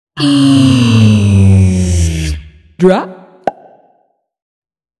Drop.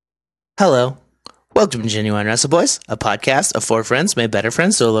 Hello. Welcome to Genuine Wrestle Boys, a podcast of four friends made better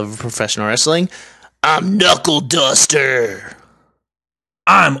friends who love professional wrestling. I'm Knuckle Duster.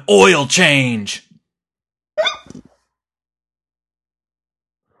 I'm Oil Change.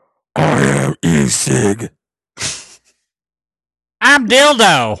 I am E-Sig. I'm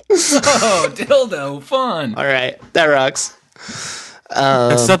Dildo. Oh, dildo, fun. All right, that rocks.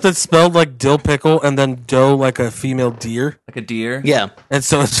 Except it's spelled like dill pickle and then doe like a female deer. Like a deer. Yeah. And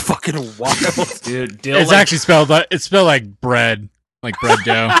so it's fucking wild. Dude, dill It's actually spelled like bread, like bread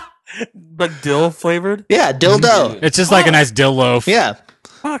dough. But dill flavored? Yeah, dildo. It's just like a nice dill loaf. Yeah,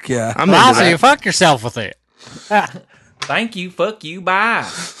 Fuck yeah. I'm Well, into so you that. fuck yourself with it. Thank you, fuck you, bye.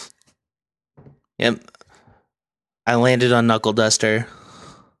 Yep. I landed on Knuckle Duster.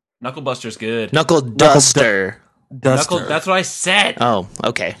 Knuckle Buster's good. Knuckle Duster. Duster. Knuckle, that's what I said. Oh,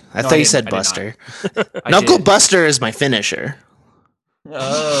 okay. I No, thought I you didn't. said I did Buster. I Knuckle did. Buster is my finisher.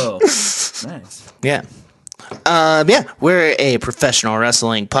 Oh, nice. Yeah. We're a professional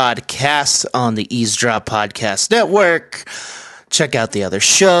wrestling podcast on the Eavesdrop Podcast Network. Check out the other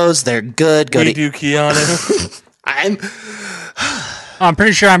shows. They're good. Go We to do Keanu. I'm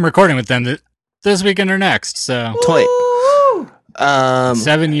pretty sure I'm recording with them this weekend or next. So toy.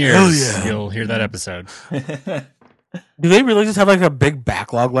 7 years, hell yeah. you'll hear that episode. Do they really just have like a big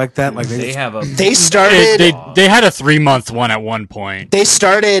backlog like that? Like They have a. They started They had a 3-month one at one point. they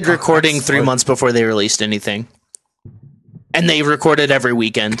started recording that's 3 smart. months before they released anything. And they recorded every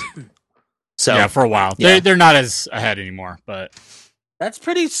weekend. So Yeah, for a while. Yeah. They're not as ahead anymore, but That's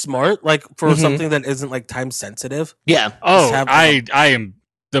pretty smart, like for Mhm. something that isn't like time sensitive. yeah. have- I am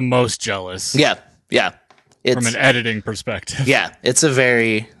the most jealous Yeah. Yeah. from an editing perspective. Yeah, it's a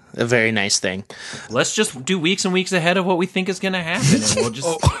very nice thing. Let's just do weeks and weeks ahead of what we think is going to happen, and we'll just.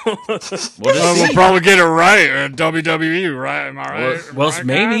 We'll just We'll see. probably get it right at WWE, right? Am I right? Well, Right,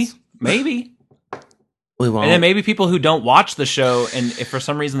 maybe, guys? maybe. We won't. And then maybe people who don't watch the show, and if for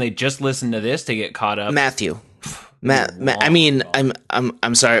some reason they just listen to this to get caught up. Matthew. I mean,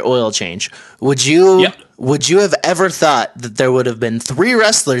 I'm sorry, Oil Change. Would you have ever thought that there would have been 3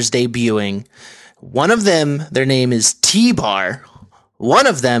 wrestlers debuting? One of them, their name is T-Bar. One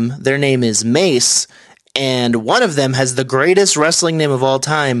of them, their name is Mace, and one of them has the greatest wrestling name of all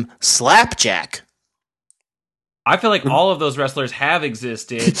time, Slapjack. I feel like all of those wrestlers have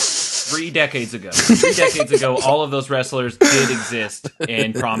existed 3 decades ago. 3 decades ago, all of those wrestlers did exist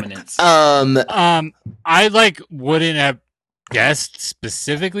in prominence. I wouldn't have guessed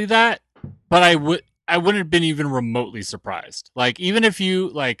specifically that, but I wouldn't have been even remotely surprised. Like, even if you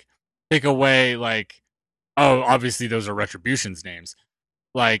like take away obviously those are Retribution's names.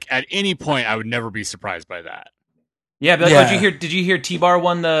 Like, at any point, I would never be surprised by that. Yeah, but Yeah. did you hear T-Bar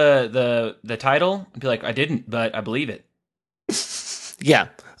won the title? I'd be like, I didn't, but I believe it. Yeah.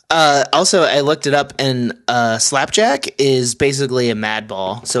 Also, I looked it up, and Slapjack is basically a mad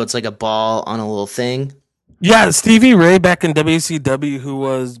ball. So it's like a ball on a little thing. Yeah, Stevie Ray back in WCW, who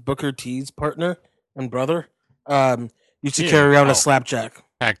was Booker T's partner and brother, used to Yeah. carry around Oh. a slapjack.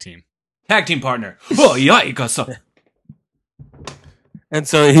 Tag team. Tag team partner. Oh, yeah, you got some. And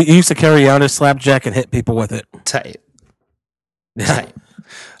so he used to carry out his slapjack and hit people with it. Tight. Yeah. Tight.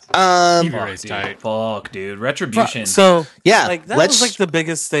 Stevie Fuck, Ray's dude. tight. Fuck, dude. Retribution. So Yeah. like that let's was like the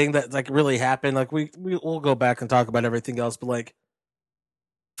biggest thing that like really happened. Like we'll go back and talk about everything else, but like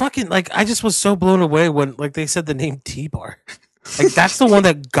fucking like I just was so blown away when like they said the name T-Bar. Like that's the one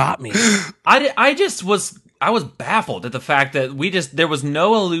that got me. I was baffled at the fact that there was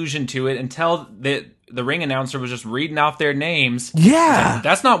no allusion to it until the ring announcer was just reading off their names. Yeah,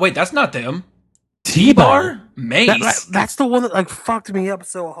 That's not them. T-Bar. Mace. That's the one that like fucked me up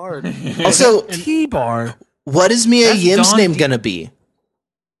so hard. also, T-Bar. what is Mia That's Yim's Don name D- gonna be?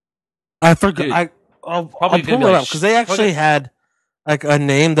 I forgot. Dude, I'll probably pull gonna it be up like because they actually fucking- had like a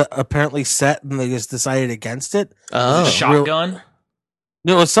name that apparently set and they just decided against it. Oh, Shotgun.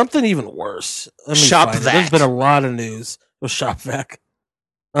 No, it was something even worse. Let me Shop find it. Vac. There's been a lot of news with Shop Vac.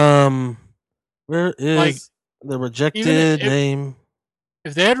 Where is Like, the even rejected if- name?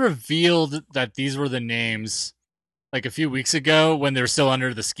 If they had revealed that these were the names like a few weeks ago when they were still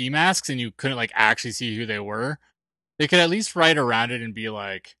under the ski masks and you couldn't like actually see who they were, they could at least write around it and be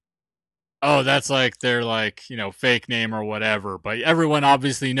like, oh, that's like their like, fake name or whatever. But everyone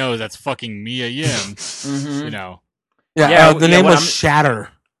obviously knows that's fucking Mia Yim, Mm-hmm. you know. Yeah, Yeah, the yeah, name what was I'm- Shatter.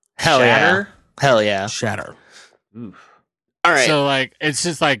 hell Shatter. yeah. Hell yeah. Shatter. Oof. All right. So like it's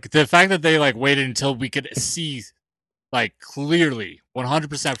just like the fact that they like waited until we could see like clearly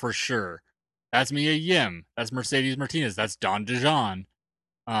 100% for sure. That's Mia Yim. That's Mercedes Martinez. That's Don DeJean.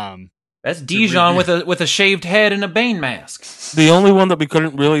 That's Dijon with a shaved head and a Bane mask. The only one that we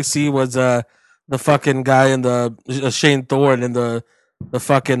couldn't really see was the fucking guy in the Shane Thorne in the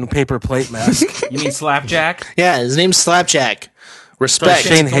fucking paper plate mask. You mean Slapjack? Yeah, his name's Slapjack. Respect.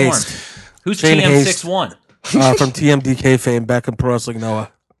 Shane Haste. Who's Shane TM61? From TMDK fame back in Pro Wrestling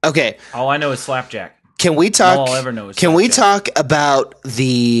Noah. Okay. All I know is Slapjack. Can we talk? All I'll ever know is Can we Slapjack. talk about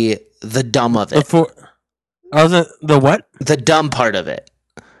the dumb of it? The what? The dumb part of it.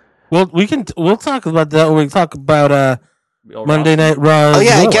 Well, we'll talk about that when we talk about Monday Night Raw. Oh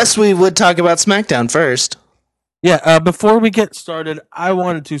yeah, I guess we would talk about SmackDown first. Yeah, before we get started, I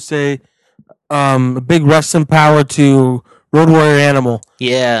wanted to say a big wrestling power to Road Warrior Animal.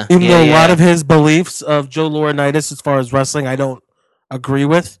 Yeah. Even though a lot of his beliefs of Joe Laurinaitis as far as wrestling, I don't agree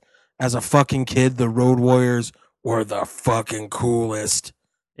with. As a fucking kid, the Road Warriors were the fucking coolest.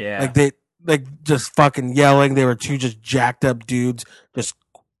 Yeah. Like just fucking yelling. They were two just jacked up dudes, just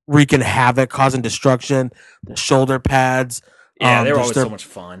wreaking havoc, causing destruction. The shoulder pads. Yeah, they were always so much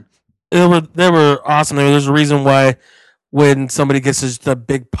fun. They were awesome. There's a reason why when somebody gets just a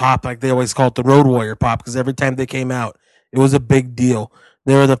big pop, like they always call it the Road Warrior pop, because every time they came out, it was a big deal.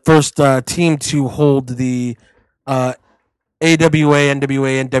 They were the first team to hold the AWA,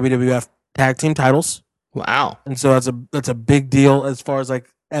 NWA, and WWF tag team titles. Wow. And so that's a big deal as far as like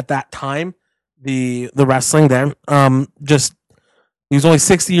at that time, the wrestling then. Just he was only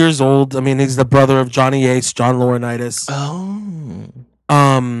 60 years old. I mean, he's the brother of Johnny Ace, John Laurinaitis. Oh.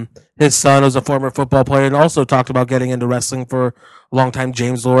 His son was a former football player and also talked about getting into wrestling for a long time,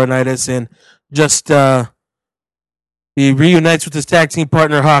 James Laurinaitis, and just he reunites with his tag team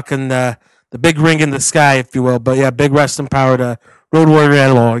partner Hawk and the big ring in the sky, if you will. But yeah, big wrestling power to Road Warrior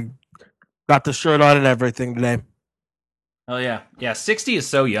Animal. Got the shirt on and everything today. Oh yeah, yeah. 60 is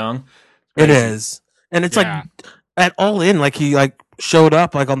so young. It is, and it's like at All In, like he like showed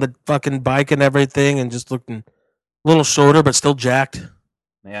up like on the fucking bike and everything, and just looking a little shorter but still jacked.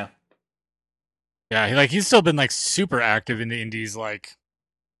 Yeah, yeah. He's still been like super active in the indies, like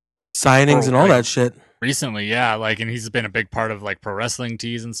signings and all that shit recently. Yeah, like, and he's been a big part of like pro wrestling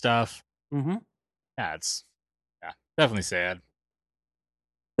tees and stuff. Mm-hmm. Yeah, it's definitely sad.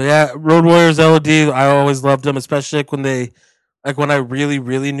 But yeah, Road Warriors LOD. I always loved them, especially like when I really,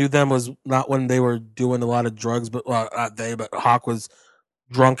 really knew them was not when they were doing a lot of drugs, but not they, but Hawk was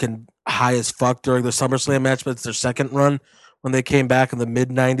drunk and high as fuck during the SummerSlam match. But it's their second run when they came back in the mid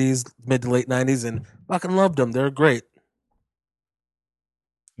to late 90s, and fucking loved them. They're great.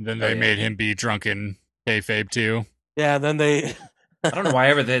 And then they made him be drunken kayfabe too. Yeah, then they. I don't know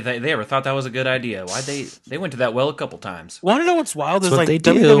why they ever thought that was a good idea. Why they went to that well a couple times. Want to know what's wild? Is like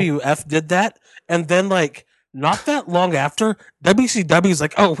WWF did that, and then like not that long after, WCW's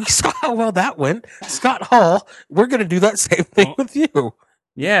like, oh, we saw how well that went. Scott Hall, we're gonna do that same thing with you.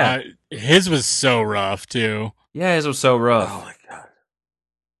 Yeah, his was so rough too. Yeah, his was so rough. Oh my god!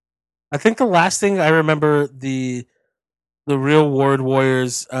 I think the last thing I remember the real Road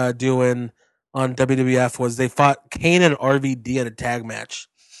Warriors doing on WWF was they fought Kane and RVD in a tag match.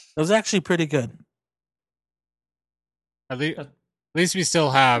 It was actually pretty good. At least we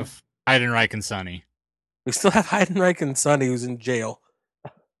still have Heidenreich and Sonny. We still have Heidenreich and Sonny, who's in jail.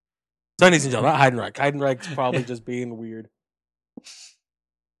 Sonny's in jail, not Heidenreich. Heidenreich's probably just being weird.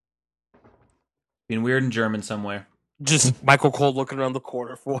 Being weird in German somewhere. Just Michael Cole looking around the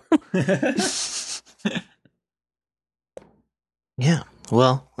corner for him. Yeah.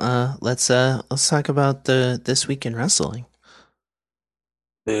 Well, let's talk about this week in wrestling.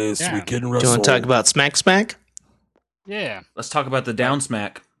 This week in wrestling. Do you want to talk about Smack? Yeah. Let's talk about the down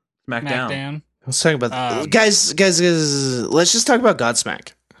Smackdown. Let's talk about guys. Let's just talk about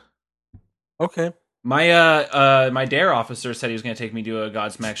Godsmack. Okay. My dare officer said he was going to take me to a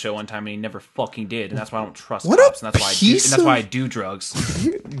Godsmack show one time, and he never fucking did, and that's why I don't trust cops, and that's why I do drugs.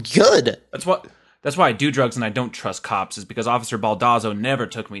 Good. That's why I do drugs and I don't trust cops, is because Officer Baldazzo never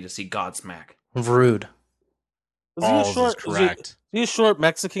took me to see Godsmack. Rude. Is he a short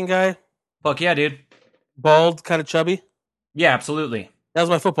Mexican guy? Fuck yeah, dude. Bald, kind of chubby? Yeah, absolutely. That was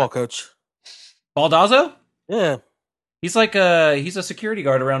my football coach. Baldazzo? Yeah. He's a security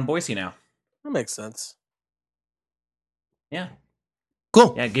guard around Boise now. That makes sense. Yeah.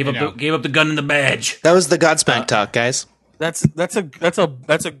 Cool. Yeah, gave up the gun and the badge. That was the Godsmack talk, guys. That's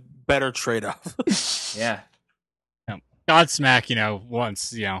a better trade-off. Yeah. Godsmack, once,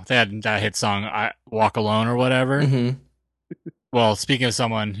 they had that hit song, I Walk Alone or whatever. Mm-hmm. Well, speaking of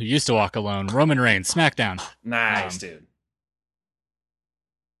someone who used to walk alone, Roman Reigns, SmackDown. Nice, dude.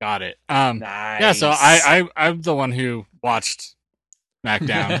 Got it. Nice. Yeah, so I'm the one who watched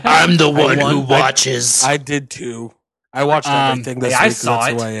SmackDown. I'm the one who watches. I did too. I watched everything this I week. saw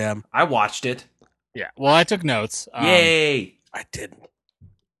That's it. who I am. I watched it. Yeah. Well, I took notes. Yay! I didn't.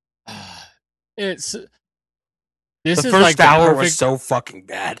 It's The this is first like the hour perfect, was so fucking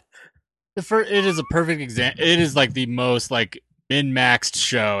bad. it is a perfect example. It is like the most like min-maxed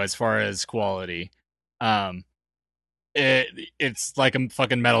show as far as quality. It's like a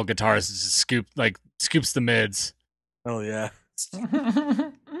fucking metal guitarist just scoops the mids. Oh yeah.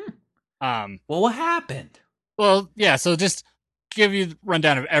 Well, what happened? Well, yeah. So just give you the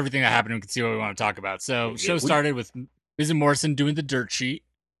rundown of everything that happened, and we can see what we want to talk about. So, show started with Miz and Morrison doing the dirt sheet,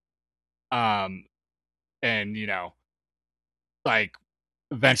 and like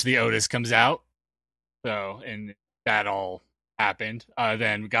eventually Otis comes out. So, and that all happened.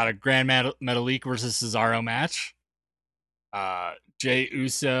 Then we got a Grand Metalik versus Cesaro match. Jey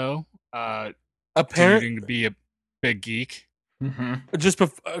Uso, apparently to be a big geek. Just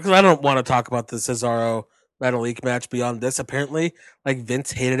because I don't want to talk about the Cesaro Metalik match beyond this. Apparently, like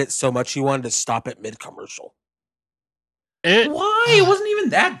Vince hated it so much he wanted to stop it mid commercial. Why? It wasn't even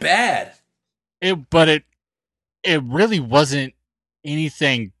that bad. But it really wasn't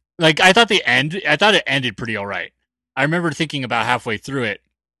anything. Like I thought it ended pretty all right. I remember thinking about halfway through it,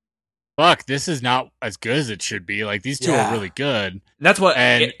 fuck, this is not as good as it should be. Like these two are really good. That's what.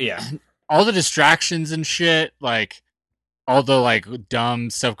 And yeah, all the distractions and shit, like all the like dumb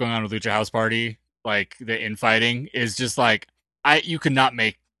stuff going on with Lucha House Party, like the infighting is just like you could not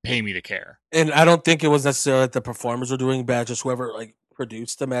pay me to care. And I don't think it was necessarily that the performers were doing bad, just whoever like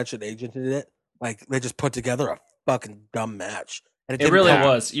produced the match and agented it. Like they just put together a fucking dumb match. And it really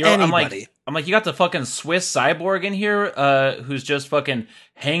was. I'm like, you got the fucking Swiss cyborg in here, who's just fucking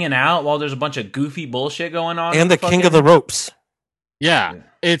hanging out while there's a bunch of goofy bullshit going on, and the king of the ropes. Yeah,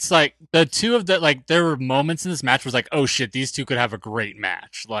 it's like the two of that. Like there were moments in this match was like, oh shit, these two could have a great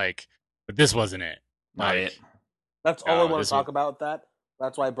match. Like, but this wasn't it. Not it. That's all I want to talk about.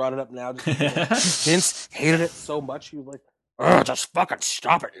 That's why I brought it up now. Vince hated it so much. He was like, "Ugh, just fucking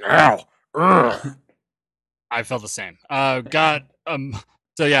stop it now." Ugh. I felt the same.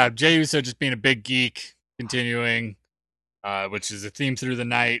 So yeah, Jey Uso just being a big geek, continuing, which is a theme through the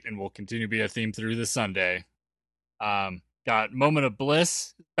night and will continue to be a theme through the Sunday. Got Moment of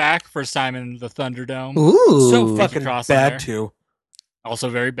Bliss back, first time in the Thunderdome. Ooh, so fucking bad too. Also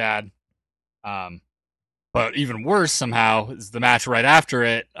very bad. But even worse somehow is the match right after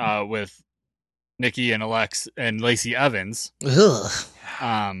it with Nikki and Alex and Lacey Evans. Ugh.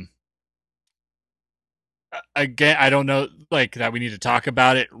 Again, I don't know like that we need to talk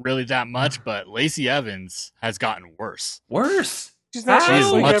about it really that much, but Lacey Evans has gotten worse. She's not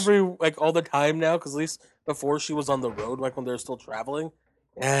all the time now, because at least before she was on the road, like when they're still traveling.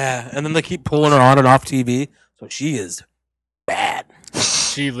 Yeah, and then they keep pulling her on and off TV, so she is bad.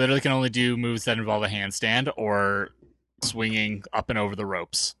 She literally can only do moves that involve a handstand or swinging up and over the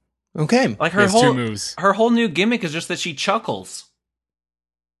ropes. Okay, like two moves. Her whole new gimmick is just that she chuckles.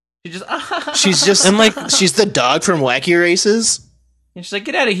 She's just and like she's the dog from Wacky Races. And she's like,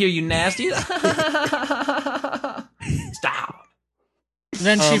 "Get out of here, you nasty!" Stop. And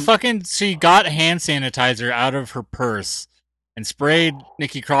then she got hand sanitizer out of her purse and sprayed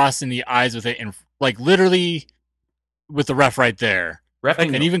Nikki Cross in the eyes with it, and like literally with the ref right there.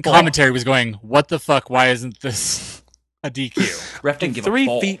 And even commentary was going, "What the fuck? Why isn't this a DQ?" Ref didn't give 3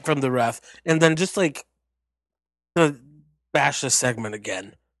 a feet from the ref, and then just like to bash this segment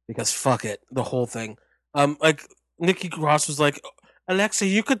again. Because fuck it, the whole thing. Like Nikki Cross was like, "Alexa,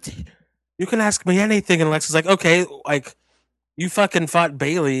 you can ask me anything," and Alexa's like, "Okay, like you fucking fought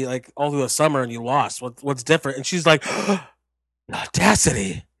Bailey like all through the summer and you lost. What's different?" And she's like,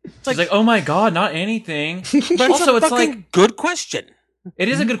 "Audacity." She's like, "Oh my god, not anything." But also, it's like good question. It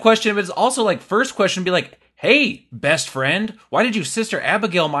is a good question, but it's also like first question be like, "Hey, best friend, why did you Sister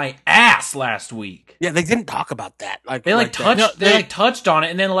Abigail my ass last week?" Yeah, they didn't talk about that. Like they touched on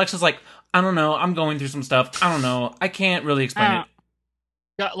it, and then Alexa's like, "I don't know, I'm going through some stuff. I don't know, I can't really explain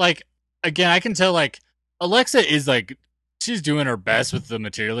it." Like again, I can tell like Alexa is like she's doing her best with the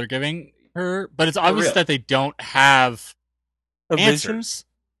material they're giving her, but it's obvious that they don't have answers.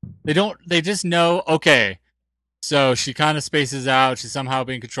 They just know, okay, so she kind of spaces out. She's somehow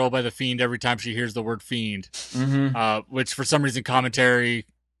being controlled by the Fiend every time she hears the word Fiend. Which for some reason commentary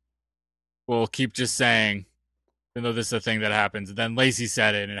will keep just saying, even though this is a thing that happens. And then Lacey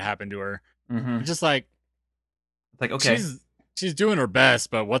said it and it happened to her. Just like, okay. She's doing her best,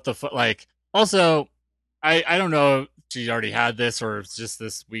 but what the fuck? Like, also, I don't know if she already had this or it's just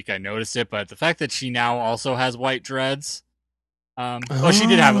this week I noticed it, but the fact that she now also has white dreads. Well, she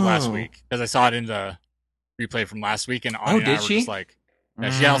did have it last week because I saw it in the replay from last week, and Anya and I were just like,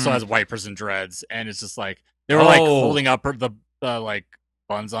 yeah, she also has white person dreads, and it's just like, They were like holding up the like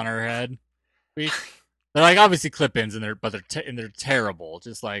buns on her head. They're like obviously clip-ins, and they're terrible.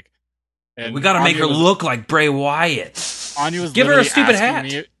 Just like, and we got to make her look like Bray Wyatt. Anya was give her a stupid hat.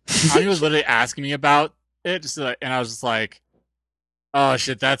 Anya was literally asking me about it, and I was just like, "Oh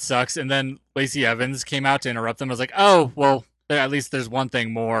shit, that sucks." And then Lacey Evans came out to interrupt them. I was like, "Oh well, at least there's one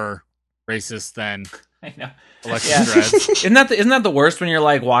thing more racist than I know Alexa Dreads." Isn't that the worst when you're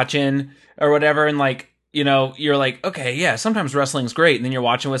like watching or whatever, and like, you know, you're like, okay, yeah, sometimes wrestling's great, and then you're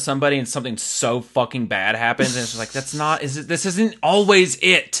watching with somebody and something so fucking bad happens, and it's just like, this isn't always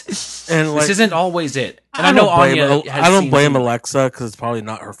it. And like, this isn't always it. And I know Anya I don't blame Alexa because it's probably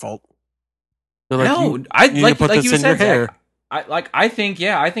not her fault. Like, no, like you said, hair. I think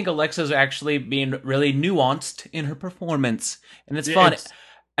Alexa's actually being really nuanced in her performance, and it's fun.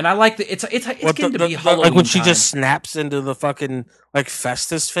 And I like it's getting to be Halloween like when she time. just snaps into the fucking like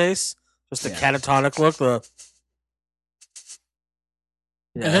Festus face. Just a catatonic look.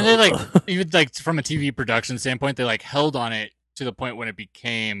 And then they like, even like from a TV production standpoint, they like held on it to the point when it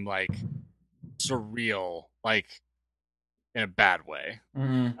became like surreal, like in a bad way.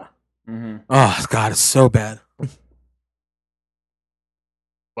 Mm-hmm. Mm-hmm. Oh God, it's so bad.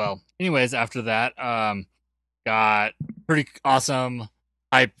 Well, anyways, after that, got pretty awesome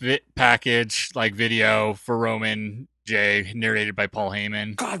hype package like video for Roman J, narrated by Paul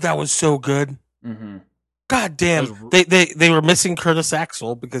Heyman. God, that was so good. Mm-hmm. God damn, they were missing Curtis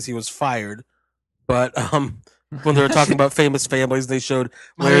Axel because he was fired. But when they were talking about famous families, they showed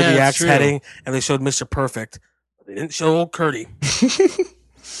Larry the Axe Heading, and they showed Mr. Perfect. They didn't show old Curdy.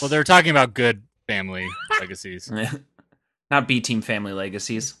 Well, they were talking about good family legacies, not B Team family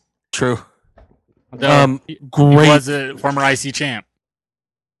legacies. True. Great. He was a former IC champ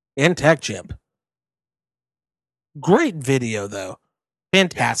and tag champ. Great video though,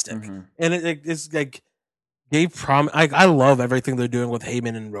 fantastic, and it's like gave promise. I love everything they're doing with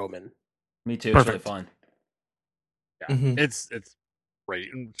Heyman and Roman. Me too. Perfect. It's really fun. Yeah, it's great,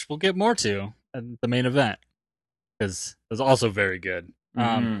 which we'll get more to at the main event because it was also very good.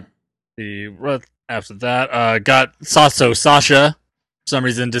 After that, got Sasha for some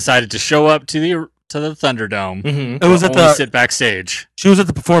reason decided to show up to the Thunderdome. It was at sit backstage. She was at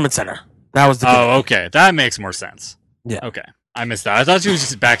the Performance Center. That was the okay. That makes more sense. Yeah. Okay. I missed that. I thought she was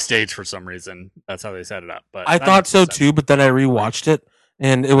just backstage for some reason. That's how they set it up. But I thought so too, but then I rewatched it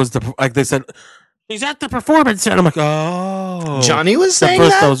and it was like they said she's at the Performance Center. I'm like, oh. Johnny was saying at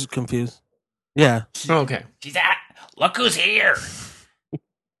first that? I was confused. Yeah. Okay. She's at look who's here.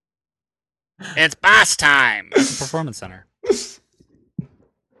 It's boss time at the Performance Center.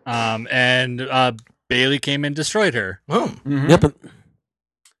 And Bailey came and destroyed her. Oh. Mm-hmm. Yep.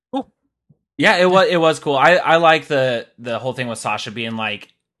 Yeah, it was cool. I like the whole thing with Sasha being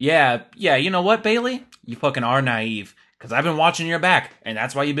like, yeah, you know what, Bailey? You fucking are naive. Because I've been watching your back, and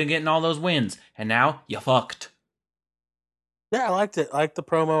that's why you've been getting all those wins. And now, you fucked. Yeah, I liked it. I liked the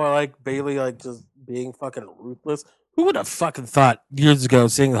promo. I like Bailey like just being fucking ruthless. Who would have fucking thought years ago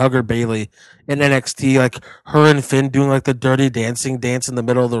seeing Hugger Bailey in NXT, like her and Finn doing like the dirty dancing dance in the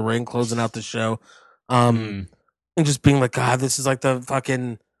middle of the ring, closing out the show. And just being like, God, this is like the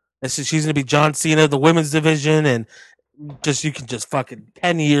fucking... she's gonna be John Cena, the women's division, and just you can just fucking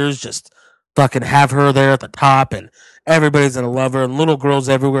 10 years just fucking have her there at the top, and everybody's gonna love her, and little girls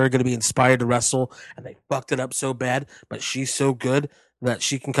everywhere are gonna be inspired to wrestle, and they fucked it up so bad, but she's so good that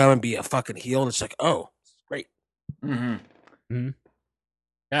she can come and be a fucking heel, and it's like, oh, it's great.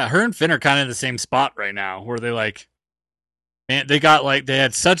 Yeah, her and Finn are kind of in the same spot right now, where they like, man, they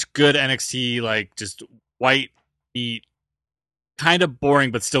had such good NXT, like just white heat, kind of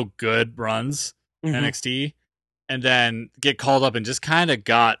boring but still good runs NXT, and then get called up and just kind of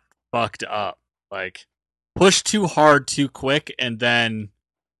got fucked up, like pushed too hard too quick and then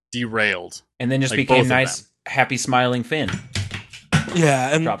derailed, and then just like became nice happy smiling Finn.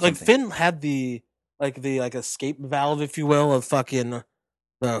 Yeah, and like Finn had the escape valve, if you will, of fucking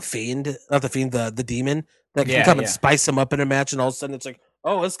the Fiend, not the Fiend, the demon that can come and spice him up in a match, and all of a sudden it's like,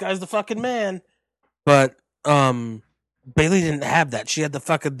 oh, this guy's the fucking man. But Bailey didn't have that. She had the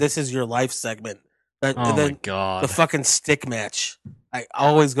fucking "This Is Your Life" segment. My god, the fucking stick match. I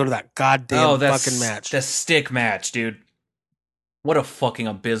always go to that goddamn fucking match. The stick match, dude. What a fucking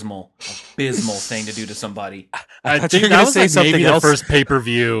abysmal thing to do to somebody. I think that was like maybe the first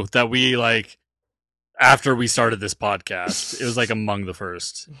pay-per-view that we like after we started this podcast. It was like among the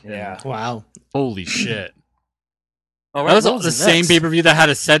first. Yeah. Wow. Holy shit. All right, that was the same pay-per-view that had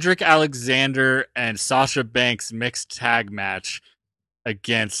a Cedric Alexander and Sasha Banks mixed tag match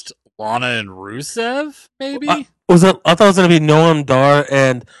against Lana and Rusev, maybe? I thought it was going to be Noam Dar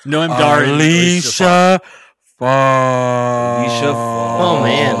and Alicia Falicia Oh,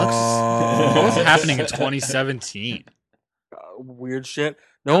 man. What was happening in 2017? Weird shit.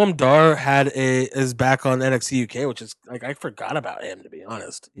 Noam Dar is back on NXT UK, which is like I forgot about him, to be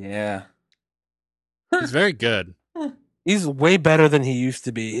honest. Yeah. He's very good. He's way better than he used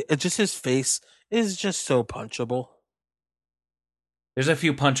to be. It's just his face is just so punchable. There's a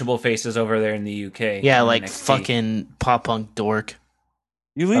few punchable faces over there in the UK. Yeah, in like NXT. fucking pop punk dork.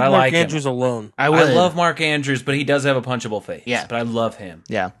 You leave I Mark like him. Andrews alone. I I would. love Mark Andrews, but he does have a punchable face. Yeah. But I love him.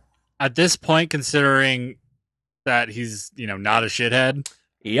 Yeah. At this point, considering that he's not a shithead,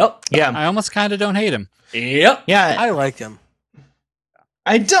 Yep. Yeah. I almost kind of don't hate him. Yep. Yeah. I like him.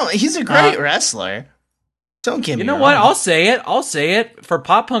 I don't. He's a great wrestler. Don't get me You know wrong. what? I'll say it. For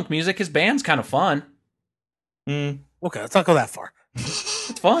pop punk music, his band's kind of fun. Mm. Okay, let's not go that far.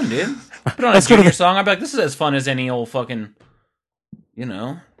 It's fun, dude. Put on a Let's go to junior the- song. I'll be like, this is as fun as any old fucking,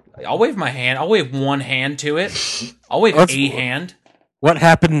 I'll wave my hand. I'll wave one hand to it. I'll wave Let's- a hand. What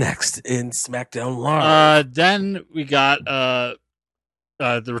happened next in SmackDown Live? Then we got the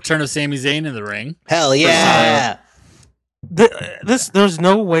return of Sami Zayn in the ring. Hell yeah. There's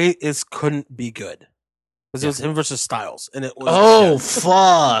no way this couldn't be good because it was him versus Styles, and it was Oh,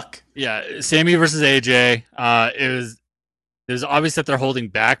 fuck. Yeah, Sammy versus AJ. It was obvious that they're holding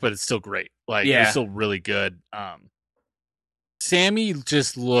back, but it's still great. Like, Yeah. it's still really good. Sammy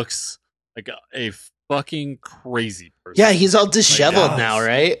just looks like a fucking crazy person. Yeah, he's all disheveled does. now,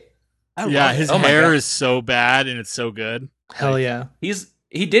 right? I love Yeah, it. his Oh my hair God. is so bad and it's so good. Hell yeah.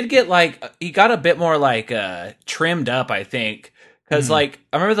 He did get he got a bit more trimmed up, I think, because I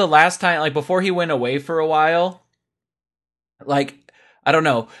remember the last time before he went away for a while, I don't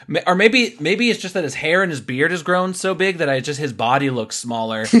know, or maybe it's just that his hair and his beard has grown so big that his body looks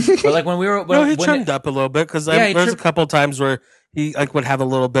smaller. But when we were No, he when trimmed up a little bit because Yeah, he there's a trim- couple times where he would have a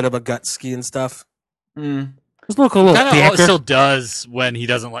little bit of a gut ski and stuff. Mm, Just look a little Kind of thicker. still does when he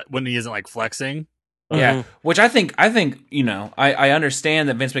isn't flexing. yeah, Mhm. which I think I understand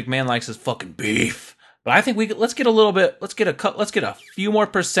that Vince McMahon likes his fucking beef. But I think let's get a few more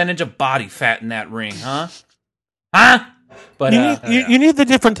percentage of body fat in that ring, huh? Huh? But You need the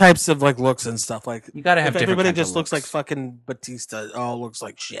different types of looks and stuff. Like you gotta have if different everybody kinds of just looks like looks. fucking Batista, it all looks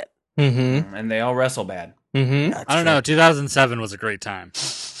like shit. Mm-hmm. And they all wrestle bad. Mm-hmm. That's I don't true. know. 2007 was a great time.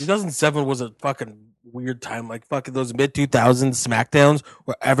 2007 was a fucking weird time. Like fucking those mid 2000s SmackDowns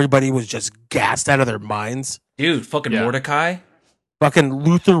where everybody was just gassed out of their minds. Dude, fucking Yeah. Mordecai. Fucking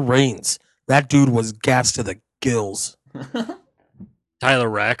Luther Reigns. That dude was gassed to the gills. Tyler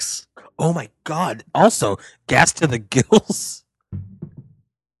Rex. Oh my god. Also, gassed to the gills.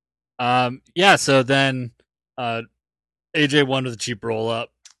 Yeah. So then, AJ won with a cheap roll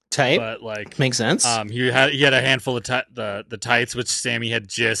up, Type. but Makes sense. he had a handful of the tights, which Sammy had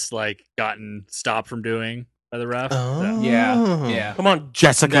just gotten stopped from doing by the ref. Oh. Yeah. Come on, And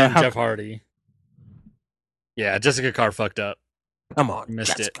Jessica. then How- Jeff Hardy. Yeah, Jessica Carr fucked up, come on,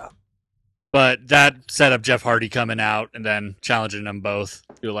 missed it. Jessica. but that set up Jeff Hardy coming out and then challenging them both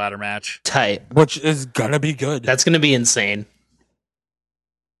to a ladder match. Tight. Which is gonna be good. That's going to be insane.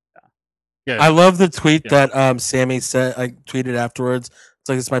 Yeah, I love the tweet Yeah. that Sammy said. I tweeted afterwards. It's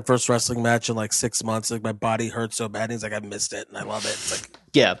like it's my first wrestling match in 6 months. Like my body hurts so bad. He's like, I missed it, and I love it. It's like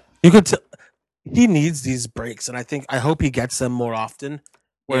Yeah. you could tell he needs these breaks, and I hope he gets them more often.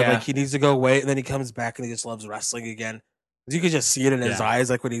 Where Yeah. he needs to go away, and then he comes back and he just loves wrestling again. 'Cause you could just see it in his Yeah. eyes,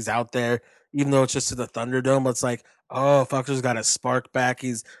 when he's out there, even though it's just in the Thunderdome. It's like, oh, fucker's got a spark back.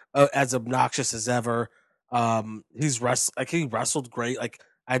 He's as obnoxious as ever. He wrestled great. I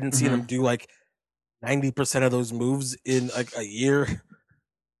hadn't seen him do 90% of those moves in a year.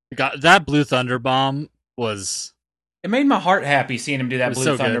 that Blue Thunder Bomb was It made my heart happy seeing him do It that was Blue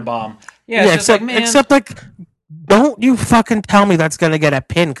so Thunder good. Bomb. Yeah, it's except don't you fucking tell me that's gonna get a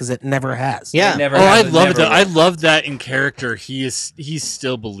pin because it never has. Yeah. never Oh, has, I it love never that. I will. love that in character. He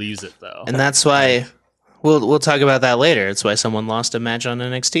still believes it though. And that's why we'll talk about that later. It's why someone lost a match on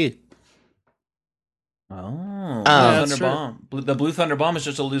NXT. Oh, that's Thunder true. Bomb. The Blue Thunder Bomb is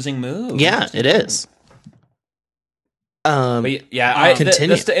just a losing move. Yeah, it is. But yeah,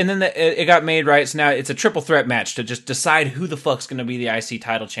 Continue. and then it got made right. So now it's a triple threat match to just decide who the fuck's going to be the IC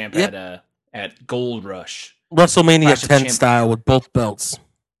title champ Yep. at Gold Rush. WrestleMania Clash of 10 Champions. style with both belts.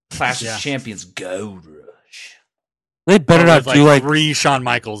 Clash Yeah. of Champions Gold Rush. They better With, not do 3 Shawn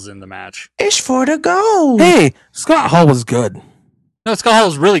Michaels in the match. It's for the go. Hey, Scott Hall was good. No, Scott Hall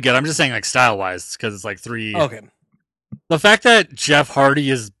is really good. I'm just saying style wise because it's 3. Okay. The fact that Jeff Hardy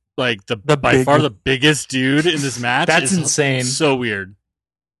is by big- far the biggest dude in this match That's is insane. so weird.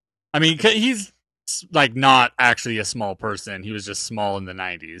 I mean, he's not actually a small person. He was just small in the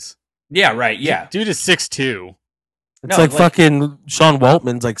 90s. Yeah, right. Yeah. Dude is 6'2". It's like fucking Sean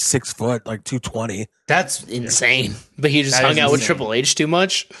Waltman's like 6 foot, like 220. That's insane. But he just That hung is out with insane. Triple H too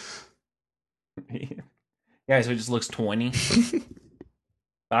much. Yeah, so he just looks 20.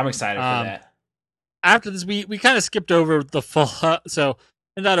 But I'm excited for that. After this, we kind of skipped over the full. So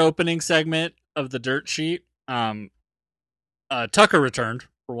in that opening segment of the dirt sheet, Tucker returned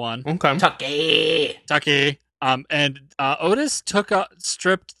for one. Okay. Tucky. And Otis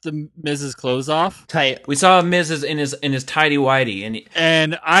stripped the Miz's clothes off. Tight. We saw Miz in his tidy whitey,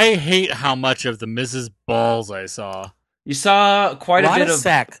 and I hate how much of the Miz's balls I saw. You saw quite a bit of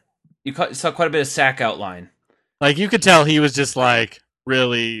sack. You saw quite a bit of sack outline. Like you could tell he was just like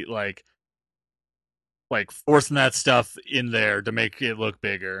really like forcing that stuff in there to make it look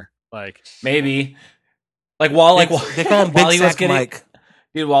bigger. Like maybe like while they call him Big Sack Mike.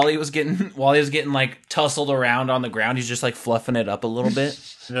 Dude, while he was getting like tussled around on the ground, he's just like fluffing it up a little bit.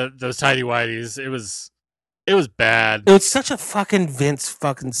 Those tidy whities, it was bad. It was such a fucking Vince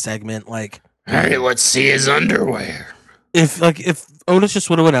fucking segment. Like, hey, let's see his underwear. If Otis just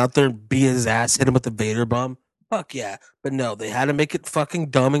would have went out there and beat his ass, hit him with the Vader bomb, fuck yeah. But no, they had to make it fucking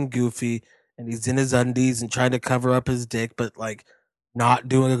dumb and goofy, and he's in his undies and trying to cover up his dick, but like not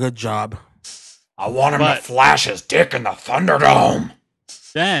doing a good job. I want him to flash his dick in the Thunderdome.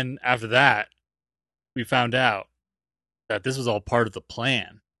 Then, after that, we found out that this was all part of the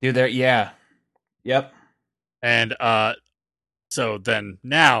plan. Dude, Yep. And so then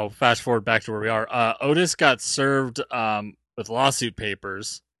now, fast forward back to where we are. Otis got served with lawsuit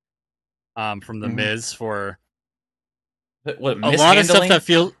papers from the Miz for a lot of stuff that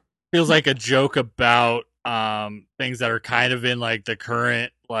feels like a joke about things that are kind of in like the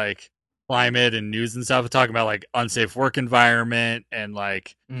current like climate and news and stuff, talking about like unsafe work environment and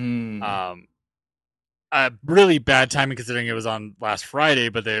like really bad timing considering it was on last Friday,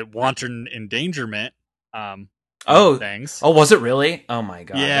 but the wanton endangerment things. Oh, was it really? Oh my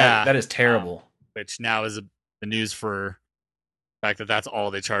god. Yeah. That is terrible. Which now is the news for the fact that that's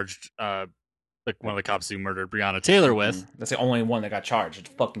all they charged like one of the cops who murdered Breonna Taylor with. That's the only one that got charged. It's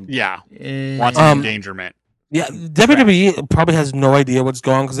fucking wanton endangerment. Yeah, WWE probably has no idea what's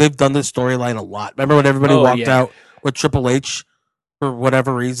going on because they've done this storyline a lot. Remember when everybody walked out with Triple H for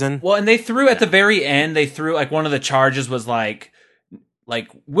whatever reason? Well, and they threw at the very end. They threw like one of the charges was like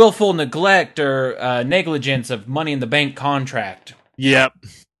willful neglect or negligence of Money in the Bank contract. Yep.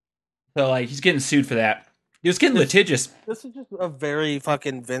 So like he's getting sued for that. He was getting litigious. This is just a very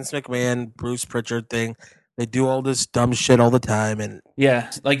fucking Vince McMahon, Bruce Pritchard thing. They do all this dumb shit all the time, and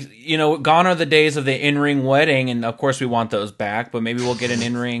like gone are the days of the in-ring wedding, and of course we want those back. But maybe we'll get an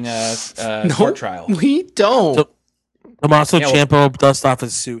in-ring court trial. We don't. So, Tommaso Ciampa dust off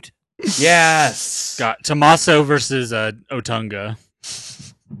his suit. Yes, got Tommaso versus Otunga.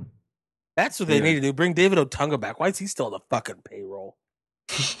 That's what they need to do. Bring David Otunga back. Why is he still on the fucking payroll?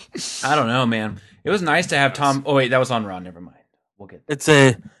 I don't know, man. It was nice to have Tom. Oh wait, that was on Raw. Never mind. We'll get this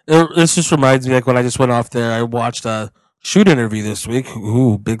just reminds me like when I just went off there. I watched a shoot interview this week.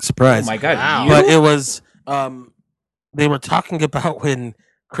 Ooh, big surprise! Oh my god! Wow. But it was they were talking about when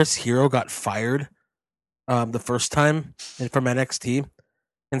Chris Hero got fired the first time from NXT,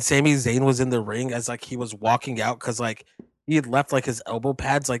 and Sami Zayn was in the ring as like he was walking out because like he had left like his elbow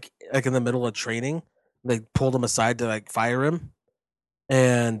pads like in the middle of training. They pulled him aside to like fire him,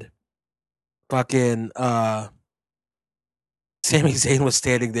 and fucking Sami Zayn was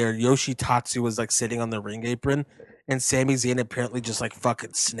standing there. Yoshi Tatsu was like sitting on the ring apron, and Sami Zayn apparently just like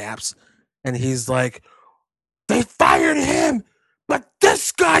fucking snaps, and he's like, "They fired him, but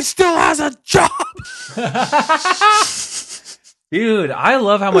this guy still has a job." Dude, I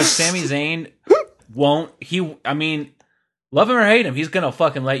love how much Sami Zayn won't. I mean, love him or hate him, he's gonna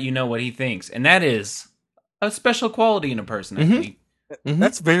fucking let you know what he thinks, and that is a special quality in a person. I think.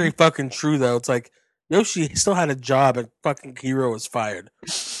 That's very fucking true, though. It's like Yoshi still had a job and fucking Hero was fired.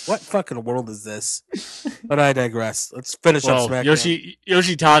 What fucking world is this? But I digress. Let's finish up SmackDown.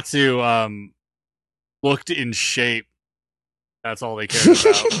 Yoshi Tatsu looked in shape. That's all they cared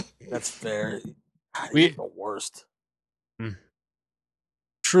about. That's fair. He's the worst.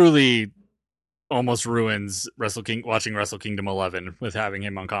 Truly almost ruins watching Wrestle Kingdom 11 with having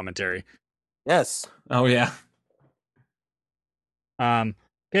him on commentary. Yes. Oh yeah.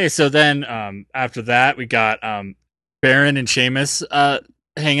 Okay, so then after that we got Baron and Sheamus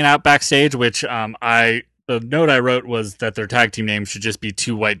hanging out backstage, which the note I wrote was that their tag team name should just be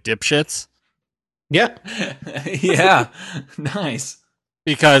Two White Dipshits. Yeah. Yeah. Nice.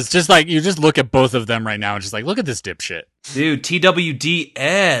 Because just like you just look at both of them right now and just like look at this dipshit. Dude,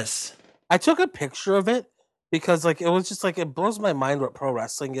 TWDS. I took a picture of it because like it was just like it blows my mind what pro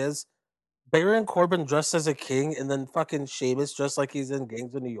wrestling is. Baron Corbin dressed as a king, and then fucking Sheamus dressed like he's in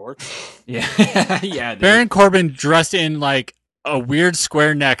Gangs of New York. Yeah, yeah. Dude. Baron Corbin dressed in like a weird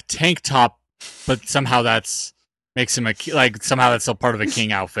square neck tank top, but somehow makes him somehow that's still part of a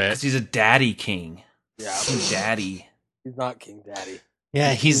king outfit. 'Cause he's a daddy king. Yeah, He's daddy. he's not King Daddy.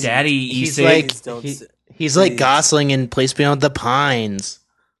 Yeah, he's daddy. He's E6. he's like Gosling in Place Beyond the Pines.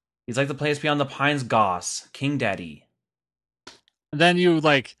 He's like the place beyond the pines. Goss, King Daddy. And then you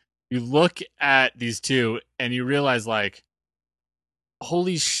look at these two and you realize like,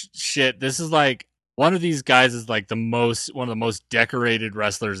 holy shit, this is like one of these guys is like one of the most decorated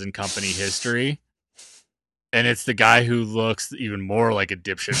wrestlers in company history. And it's the guy who looks even more like a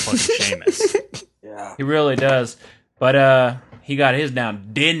dipshit fucking Sheamus. Yeah, He really does. But he got his down,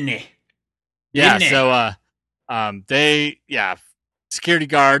 didn't he? Yeah, Didn't it? so security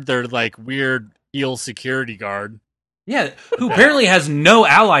guard, they're like weird heel security guard. Yeah, who apparently has no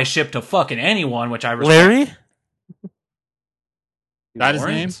allyship to fucking anyone, which I respect. Larry. That his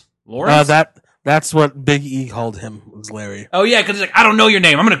name? Lawrence? That's what Big E called him, was Larry. Oh yeah, because he's like, I don't know your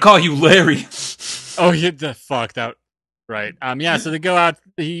name. I'm gonna call you Larry. Oh, the fuck that. Right. Yeah. So they go out.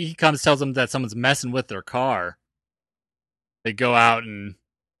 He comes, tells them that someone's messing with their car. They go out and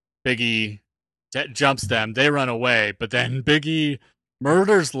Biggie jumps them. They run away, but then Biggie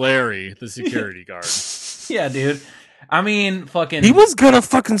murders Larry, the security guard. Yeah, dude. I mean, fucking. He was gonna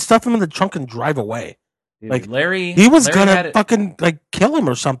fucking stuff him in the trunk and drive away. Dude, like, Larry. He was Larry gonna had it- fucking like kill him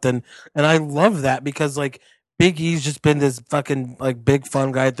or something. And I love that because like Big E's just been this fucking like big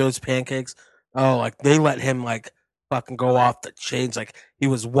fun guy, throws pancakes. Oh, like they let him like fucking go off the chains. Like he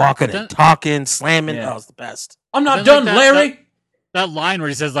was walking and talking, slamming. Yeah. That was the best. I'm not Then, done, like, Larry. That line where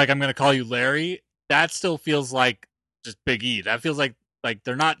he says like, "I'm gonna call you Larry," that still feels like just Big E. That feels like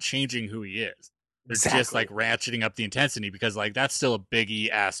they're not changing who he is. They're just like ratcheting up the intensity because like that's still a Big E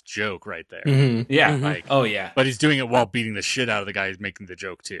ass joke right there. Mm-hmm. Yeah. Mhm. Like, Oh yeah. but he's doing it while beating the shit out of the guy who's making the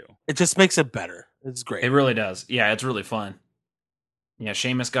joke too. It just makes it better. It's great. It really does. Yeah, it's really fun. Yeah,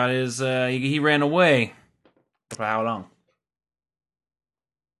 Sheamus got his. He ran away. For how long?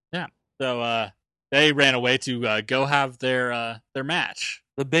 So they ran away to go have their match.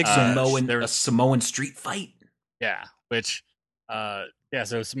 The big A Samoan street fight. Yeah, which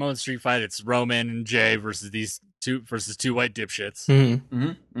so Samoan Street Fight, it's Roman and Jay versus two white dipshits. Mm-hmm.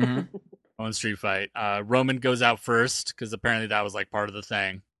 Mm-hmm. Mm-hmm. Samoan Street Fight. Roman goes out first because apparently that was like part of the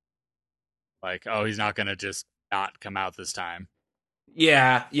thing. Like, oh, he's not gonna just not come out this time.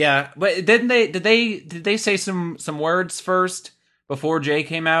 Yeah, yeah. But didn't they? Did they say some words first before Jay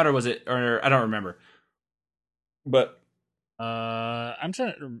came out, or was it? Or I don't remember. But I'm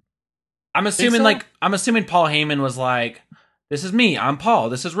trying to. I'm assuming so? I'm assuming Paul Heyman was like, "This is me. I'm Paul.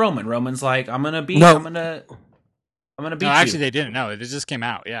 This is Roman." Roman's like, "I'm gonna beat No, you." actually, they didn't. No, it just came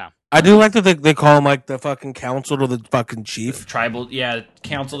out. Yeah. I do like that they call him like the fucking council or the fucking chief. Tribal, yeah,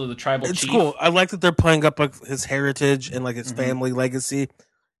 council to the tribal It's chief. cool. I like that they're playing up like his heritage and like his family legacy.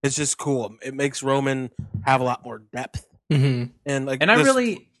 It's just cool. It makes Roman have a lot more depth. Mm-hmm. And like, And I this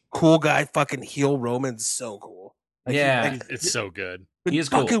really cool guy fucking heel Roman's so cool. Like, Yeah. It's so good. Been He is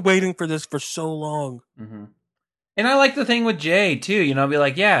cool. fucking waiting for this for so long. Mm-hmm. And I like the thing with Jay too. You know, be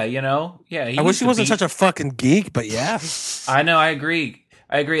like, yeah, you know, yeah. I wish he wasn't such a fucking geek, but yeah. I know. I agree.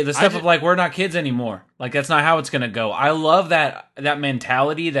 The stuff of like, we're not kids anymore. Like, that's not how it's gonna go. I love that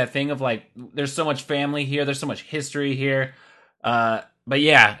mentality, that thing of like, there's so much family here, there's so much history here. But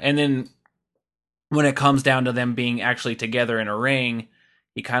yeah, and then when it comes down to them being actually together in a ring,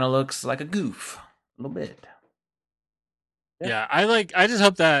 he kind of looks like a goof a little bit. Yeah, I just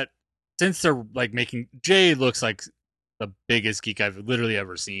hope that since they're like making Jay looks like the biggest geek I've literally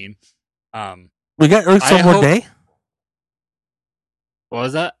ever seen. We got at least one more day. What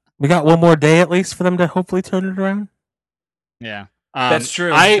was that? We got one more day at least for them to hopefully turn it around. Yeah. That's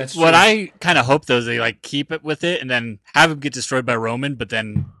true. What I kind of hope though is they like keep it with it and then have him get destroyed by Roman, but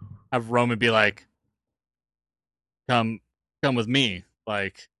then have Roman be like, "Come with me,"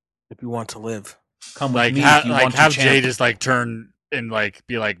 like if you want to live. Come with like me. have Jay just like turn and like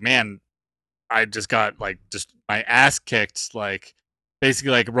be like, "Man, I just got like just my ass kicked." Like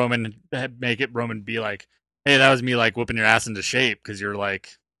basically like Roman be like, "Hey, that was me like whooping your ass into shape because you're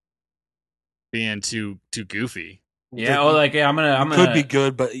like being too goofy." Yeah, I'm gonna Could be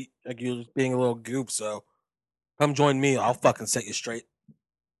good, but like you're just being a little goof. So come join me. I'll fucking set you straight.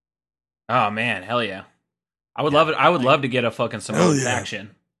 Oh man, hell yeah! I would love it. I would love to get a fucking Samoan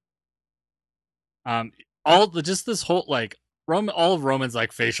faction. All this whole like all of Roman's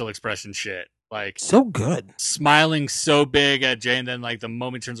like facial expression shit Like so good, smiling so big at Jay, and then like the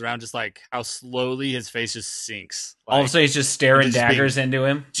moment he turns around, just like how slowly his face just sinks. Like, all of a sudden, he's just staring just daggers into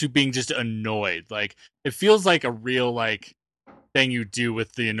him. To being just annoyed. Like it feels like a real like thing you do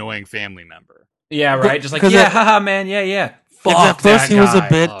with the annoying family member. Yeah, right. Just like, yeah, haha, man, yeah. Fuck at first that he was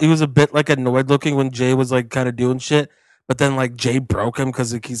guy. he was a bit like annoyed looking when Jay was like kind of doing shit, but then like Jay broke him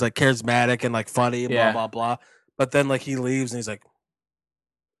because like, he's like charismatic and like funny and blah blah blah. But then like he leaves and he's like,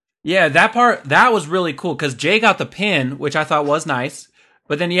 yeah, that was really cool because Jay got the pin, which I thought was nice.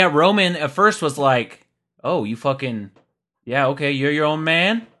 But then Roman at first was like, oh, you fucking, yeah, okay, you're your own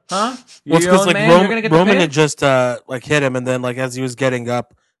man, huh? You're your own like man. You're gonna get the Roman pin? had just like hit him, and then like as he was getting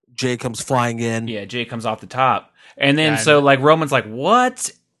up, Jay comes flying in. Yeah, Jay comes off the top. And then like Roman's like,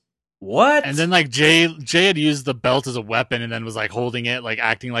 what? And then like Jay had used the belt as a weapon and then was like holding it, like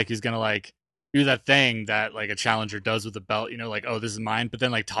acting like he's gonna like do that thing that like a challenger does with the belt, you know, like, oh, this is mine, but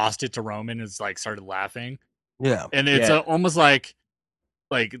then like tossed it to Roman and like started laughing. Yeah. And it's almost like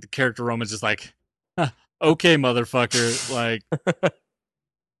the character Roman's just like, huh, okay, motherfucker, like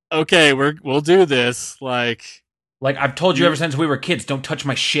okay, we'll do this. Like I've told you ever since we were kids, don't touch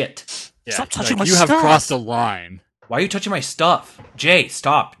my shit. Yeah, stop touching like, my stuff. You have crossed a line. Why are you touching my stuff? Jay,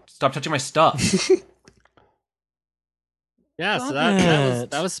 stop touching my stuff. Yeah, so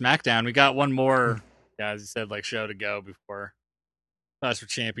that was SmackDown. We got one more, as you said, like show to go before Clash for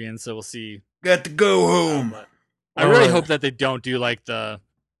Champions. So we'll see. Got to go home. I really hope that they don't do like the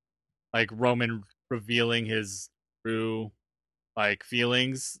Roman revealing his true like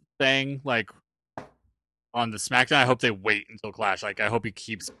feelings thing like on the SmackDown. I hope they wait until Clash. Like I hope he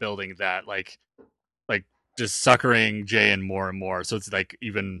keeps building that like just suckering Jay in more and more, so it's like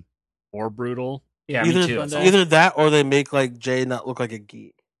even more brutal. Yeah, either, me too. Either that or they make like Jay not look like a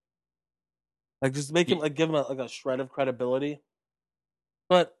geek. Like just make him like give him a shred of credibility.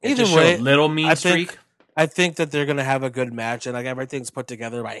 But either way, little mean streak. I think that they're gonna have a good match, and like everything's put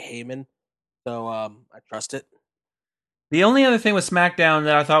together by Heyman, so I trust it. The only other thing with SmackDown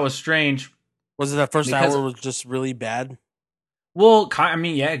that I thought was strange was that first hour was just really bad. Well, I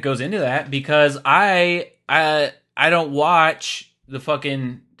mean, yeah, it goes into that because I don't watch the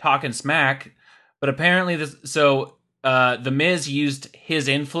fucking Talking Smack, but apparently the Miz used his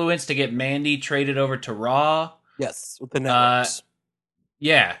influence to get Mandy traded over to Raw. Yes, with the networks.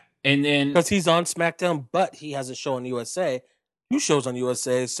 Yeah, and then because he's on SmackDown, but he has a show on USA, 2 shows on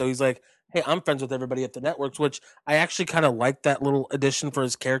USA, so he's like, hey, I'm friends with everybody at the networks, which I actually kind of like that little addition for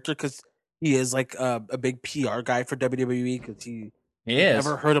his character because he is like a big PR guy for WWE because he is.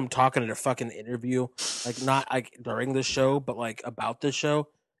 Never heard him talking in a fucking interview, like not like during the show, but like about the show.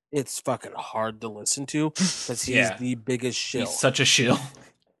 It's fucking hard to listen to because he's the biggest shill. He's such a shill.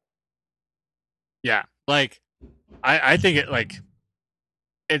 Yeah, like I think it like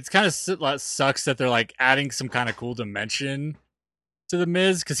it's kind of sucks that they're like adding some kind of cool dimension to the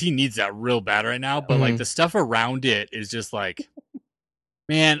Miz because he needs that real bad right now. But like the stuff around it is just like,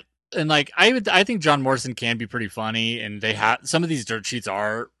 man. And like I think John Morrison can be pretty funny, and they have some of these dirt sheets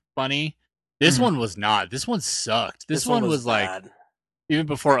are funny. This one was not. This one sucked. This one was like even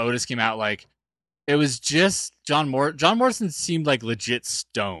before Otis came out, like it was just John Morrison seemed like legit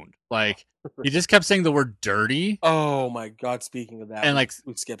stoned. Like he just kept saying the word dirty. Oh my god! Speaking of that, and like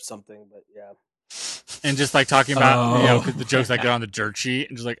we skipped something, but yeah, and just like talking about the jokes that get on the dirt sheet,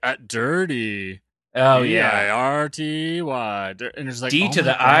 and just like dirty. Oh yeah, D-I-R-T-Y, and it's like D to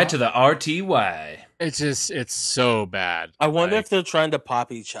the I to the R-T-Y. It's so bad. I wonder if they're trying to pop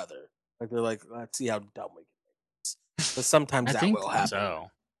each other. Like they're like, let's see how dumb we can make this. But sometimes that will happen.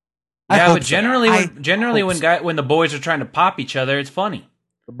 So. Yeah, but generally when the boys are trying to pop each other, it's funny.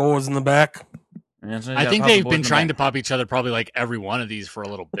 The boys in the back. I think they've been trying to pop each other probably like every one of these for a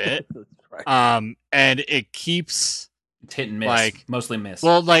little bit. Right. And it keeps it's hit and miss, like mostly miss.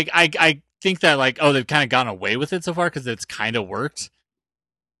 Well, like I think that like they've kind of gotten away with it so far because it's kind of worked,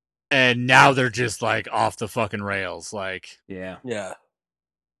 and now they're just like off the fucking rails. Like yeah,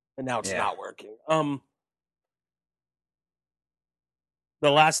 and now it's not working.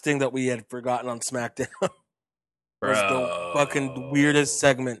 The last thing that we had forgotten on SmackDown was the fucking weirdest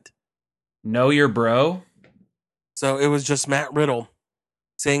segment. Know your bro? So it was just Matt Riddle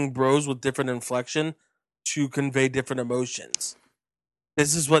saying bros with different inflection to convey different emotions.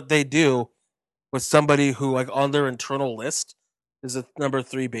 This is what they do with somebody who, like, on their internal list is a number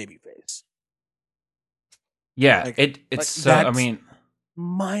 3 babyface. Yeah, like, it's so. I mean,